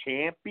 your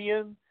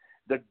champion,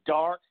 the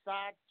Dark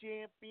Side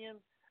champion,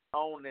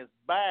 on his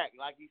back.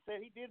 Like he said,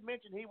 he did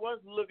mention he was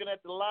looking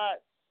at the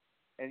lights.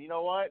 And you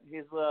know what?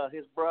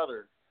 His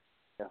brother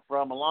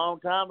from a long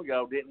time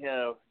ago,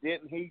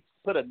 didn't he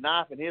put a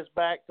knife in his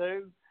back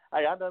too?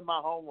 Hey, I done my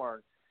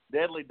homework.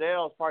 Deadly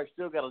Dale's probably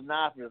still got a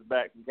knife in his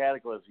back from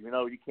Cataclysm. You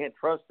know, you can't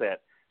trust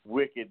that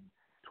wicked,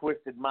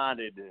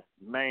 twisted-minded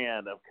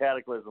man of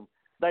Cataclysm.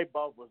 They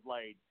both was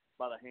laid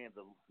by the hands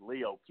of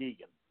Leo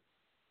Keegan.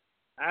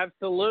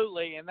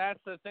 Absolutely, and that's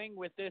the thing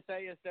with this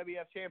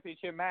ASWF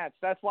Championship match.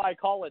 That's why I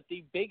call it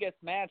the biggest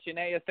match in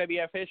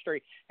ASWF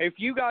history. If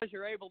you guys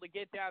are able to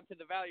get down to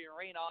the Valley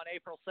Arena on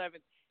April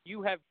 7th,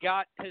 you have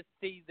got to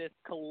see this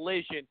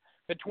collision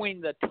between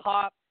the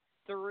top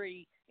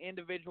three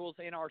individuals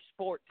in our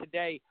sport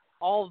today,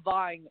 all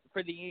vying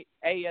for the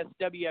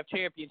ASWF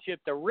Championship,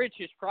 the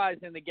richest prize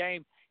in the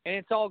game, and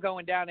it's all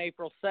going down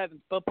April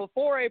 7th. But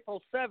before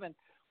April 7th,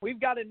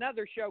 we've got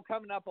another show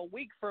coming up a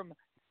week from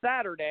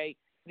Saturday.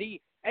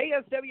 The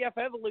ASWF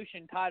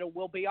Evolution title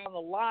will be on the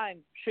line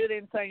should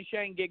Insane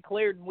Shane get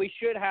cleared, and we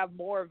should have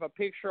more of a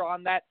picture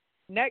on that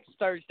next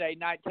Thursday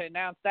night to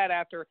announce that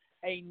after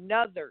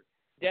another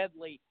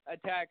deadly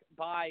attack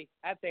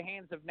at the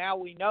hands of, now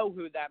we know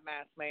who that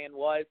masked man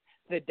was,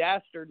 the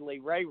dastardly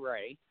Ray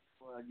Ray.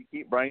 Well, you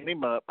keep bringing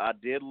him up. I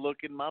did look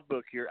in my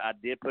book here. I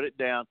did put it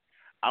down.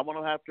 I want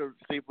to have to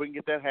see if we can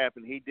get that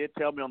happen. He did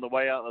tell me on the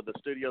way out of the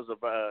studios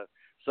of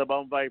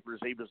Sub-On Vapors,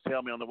 he was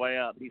telling me on the way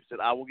out, he said,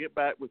 I will get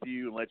back with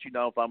you and let you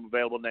know if I'm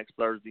available next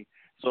Thursday.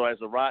 So as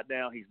of right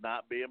now, he's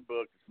not being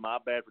booked. It's my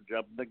bad for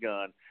jumping the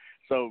gun.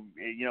 So,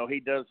 you know,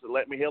 he'll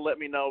let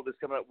me know this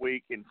coming up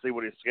week and see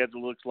what his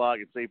schedule looks like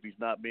and see if he's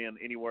not been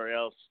anywhere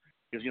else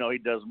because, you know, he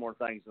does more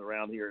things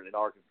around here in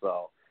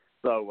Arkansas.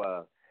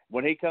 So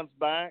when he comes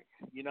back,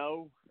 you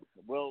know,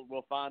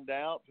 we'll find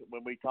out.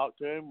 When we talk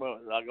to him,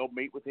 I'll go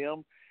meet with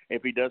him.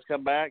 If he does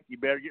come back, you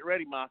better get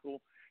ready,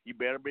 Michael. You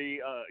better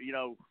be,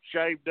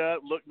 shaved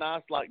up, look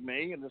nice like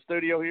me in the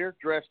studio here,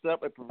 dressed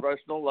up, a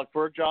professional, like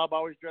for a job,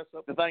 always dress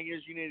up. The thing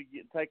is, you need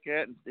to take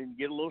that and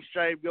get a little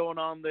shave going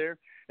on there.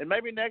 And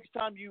maybe next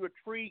time you would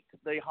treat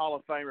the Hall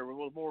of Famer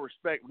with more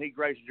respect when he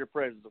graces your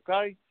presence,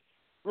 okay?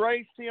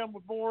 Grace him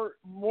with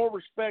more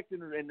respect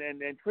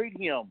and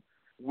treat him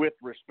with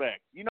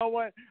respect. You know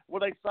what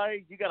they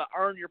say? You got to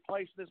earn your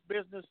place in this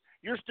business.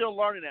 You're still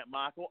learning that,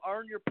 Michael.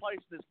 Earn your place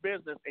in this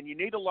business, and you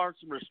need to learn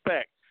some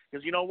respect.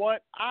 Because you know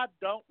what? I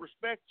don't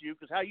respect you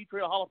because how you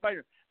treat a Hall of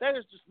Famer, that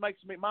just makes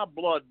my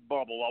blood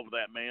bubble over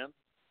that, man.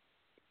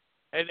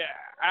 And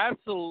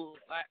absolutely.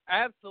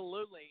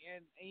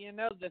 And, you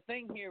know, the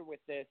thing here with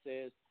this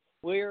is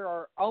we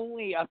are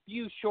only a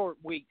few short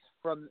weeks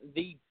from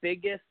the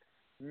biggest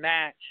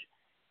match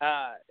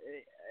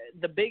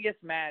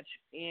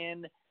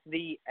in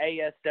the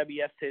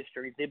ASWF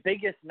history, the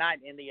biggest night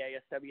in the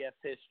ASWF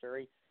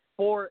history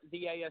for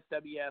the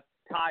ASWF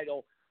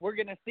title. We're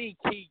going to see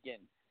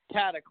Keegan,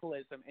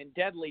 Cataclysm, and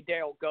Deadly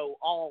Dale go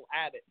all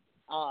at it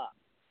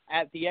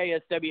at the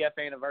ASWF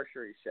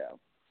anniversary show.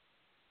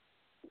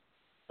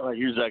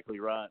 You're exactly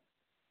right.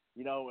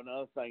 You know,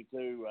 another thing,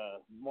 too,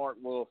 Mark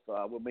Wolf,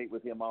 we'll meet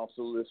with him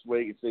also this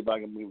week and see if I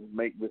can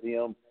meet with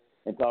him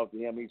and talk to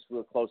him. He's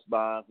real close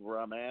by where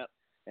I'm at.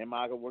 And,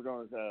 Michael, we're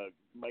going to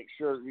make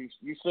sure you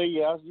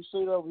see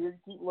it over here.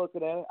 You keep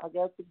looking at it. I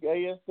got the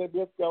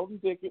ASWF golden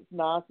ticket,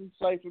 nice and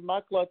safe in my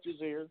clutches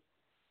here.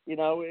 You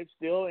know, it's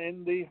still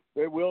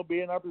it will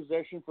be in our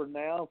possession for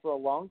now for a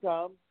long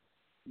time.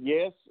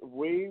 Yes,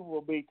 we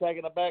will be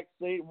taking a back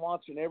seat and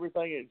watching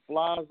everything that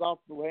flies off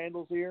the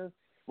handles here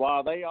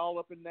while they all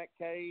up in that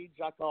cage.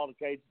 I call the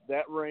cage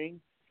that ring.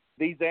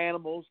 These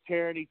animals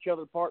tearing each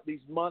other apart, these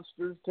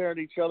monsters tearing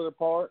each other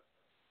apart.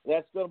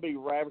 That's going to be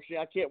ravishing.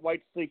 I can't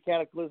wait to see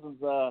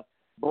Cataclysm's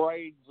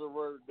braids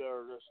or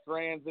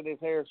strands in his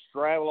hair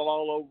straddle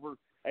all over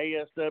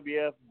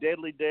ASWF,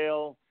 Deadly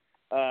Dale,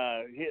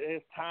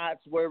 his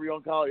tights, whatever you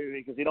want to call it,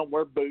 because he don't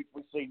wear boots.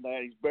 We've seen that.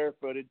 He's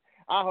barefooted.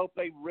 I hope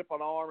they rip an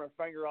arm or a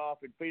finger off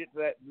and feed it to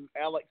that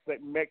Alex,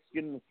 that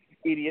Mexican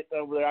idiot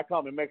over there. I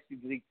call him a Mexican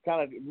because he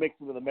kind of mixed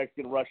with a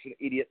Mexican-Russian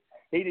idiot.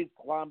 He needs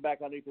to climb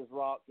back underneath his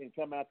rock and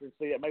come out there and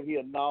see it. Maybe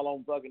he'll gnaw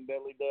on fucking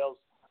Deadly Dale's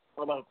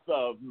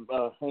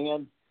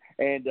hand.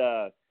 And,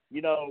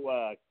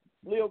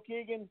 Leo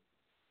Keegan,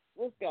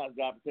 this guy's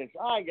got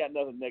potential. I ain't got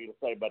nothing negative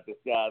to say about this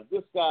guy.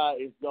 This guy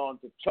is going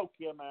to choke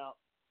him out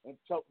and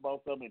choke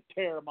both of them and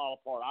tear them all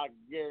apart. I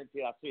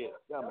guarantee I see it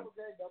coming.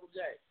 Double J.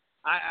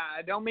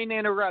 I don't mean to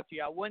interrupt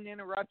you. I wouldn't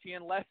interrupt you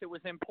unless it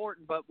was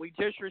important, but we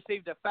just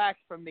received a fax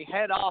from the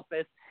head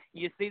office.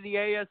 You see the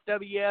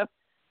ASWF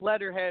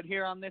letterhead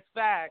here on this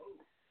fax.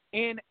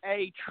 In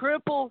a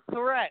triple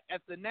threat at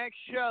the next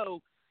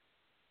show,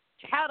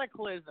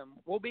 Cataclysm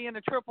will be in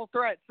a triple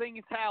threat, seeing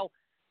as how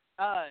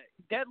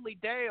Deadly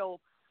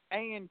Dale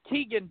and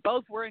Keegan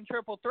both were in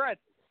triple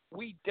threats.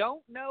 We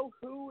don't know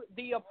who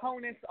the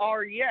opponents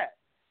are yet.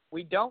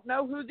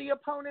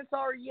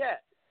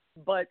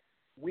 But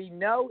we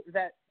know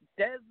that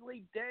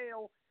Deadly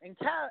Dale and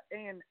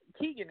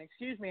Keegan,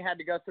 had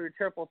to go through a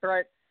triple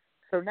threat.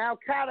 So now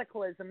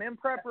Cataclysm, in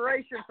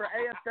preparation for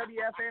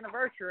ASWF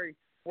Anniversary,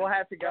 will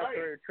have to go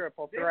through a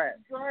triple threat.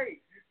 This is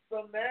great.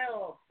 So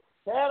now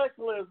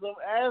Cataclysm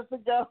has to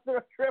go through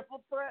a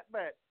triple threat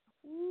match.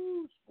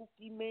 Woo,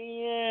 spooky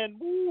man.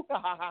 Woo, ha,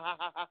 ha, ha,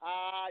 ha, ha,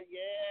 ha,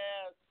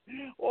 yes.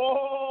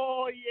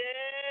 Oh, yes.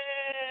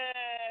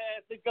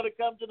 He's going to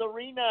come to the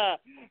arena,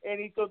 and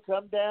he's going to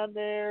come down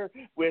there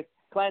with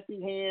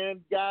clappy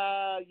hands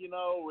guy,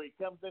 where he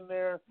comes in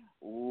there.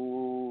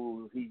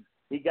 Ooh,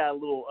 he got a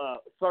little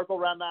circle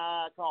around the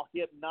eye called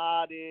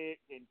Hypnotic,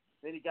 and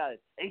then he got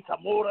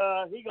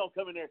Asamura. He going to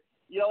come in there.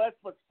 That's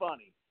what's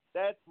funny.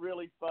 That's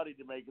really funny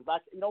to me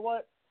because you know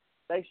what?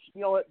 It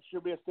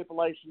should be a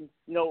stipulation.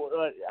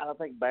 I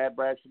think Bad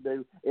Brad should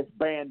do is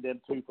ban them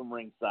two from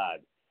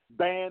ringside.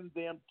 Ban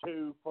them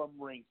two from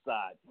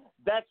ringside.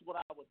 That's what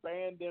I would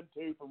ban them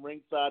two from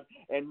ringside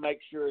and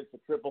make sure it's a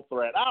triple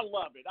threat. I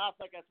love it. I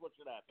think that's what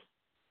should happen.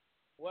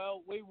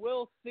 Well, we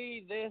will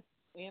see this.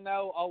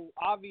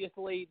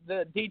 Obviously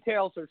the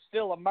details are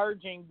still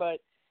emerging,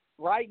 but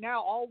right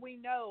now all we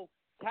know,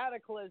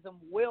 Cataclysm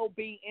will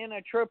be in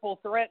a triple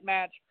threat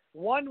match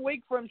 1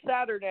 week from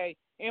Saturday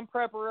in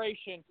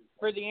preparation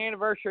for the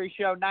Anniversary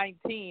Show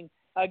 19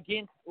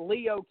 against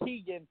Leo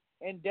Keegan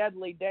and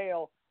Deadly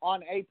Dale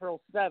on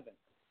April 7th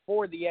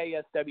for the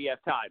ASWF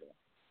title.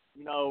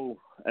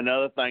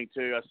 Another thing,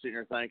 too, I was sitting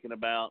here thinking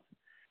about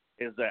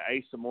is that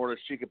Asa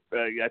Mortis, she could,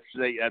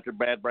 after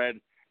Bad Brad,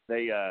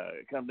 they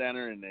come down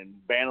there and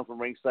ban them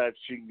from ringside,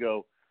 she can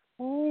go,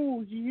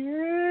 ooh,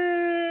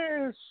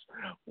 yes,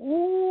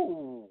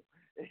 ooh.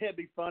 It'd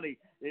be funny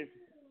if...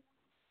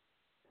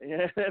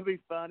 Yeah, that'd be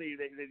funny,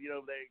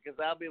 because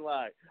I'll be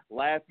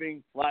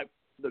laughing like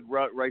the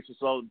racist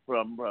song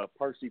from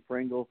Percy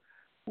Pringle.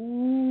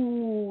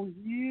 Ooh,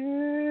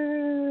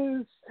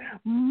 yes,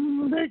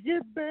 they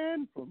get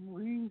banned from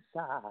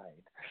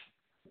ringside.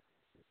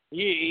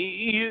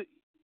 You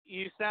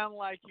sound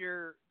like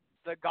you're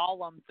the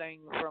Gollum thing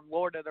from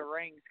Lord of the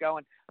Rings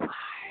going, my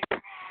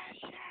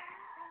precious.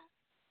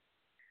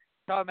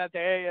 Talking about the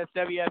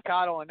ASWF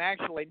title, and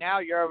actually now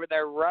you're over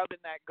there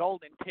rubbing that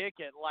golden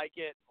ticket like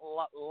it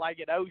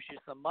owes you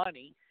some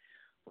money.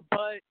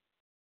 But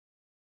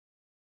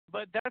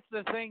that's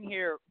the thing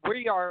here.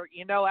 We are,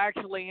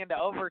 actually into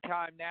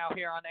overtime now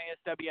here on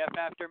ASWF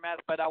Aftermath.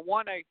 But I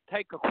want to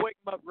take a quick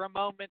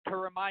moment to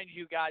remind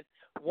you guys,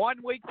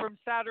 1 week from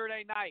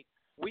Saturday night,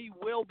 we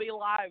will be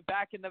live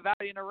back in the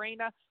Valiant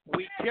Arena.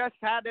 We just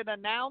had it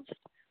announced.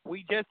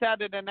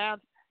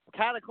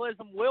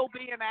 Cataclysm will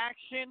be in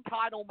action,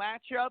 title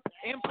matchup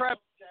in prep.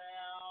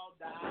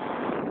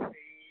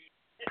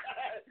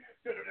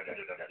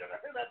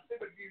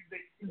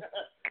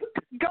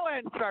 Go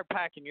ahead and start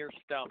packing your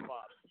stuff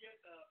up.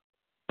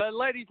 But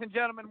ladies and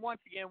gentlemen,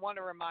 once again, want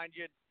to remind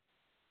you,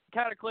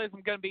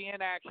 Cataclysm going to be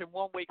in action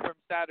 1 week from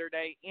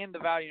Saturday in the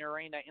Valiant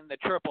Arena in the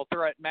triple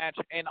threat match,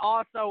 and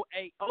also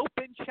a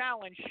open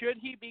challenge should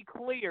he be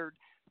cleared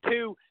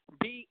to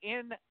be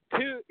in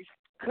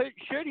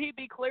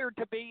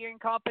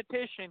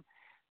competition.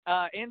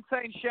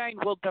 Insane Shane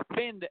will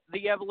defend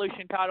the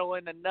Evolution title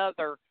in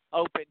another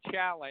open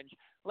challenge.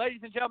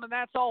 Ladies and gentlemen,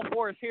 that's all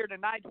for us here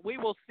tonight. We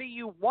will see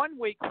you 1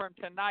 week from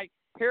tonight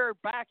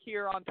back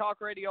here on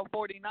Talk Radio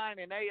 49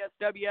 and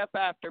ASWF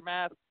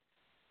Aftermath.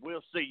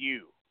 We'll see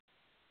you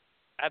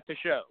at the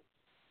show.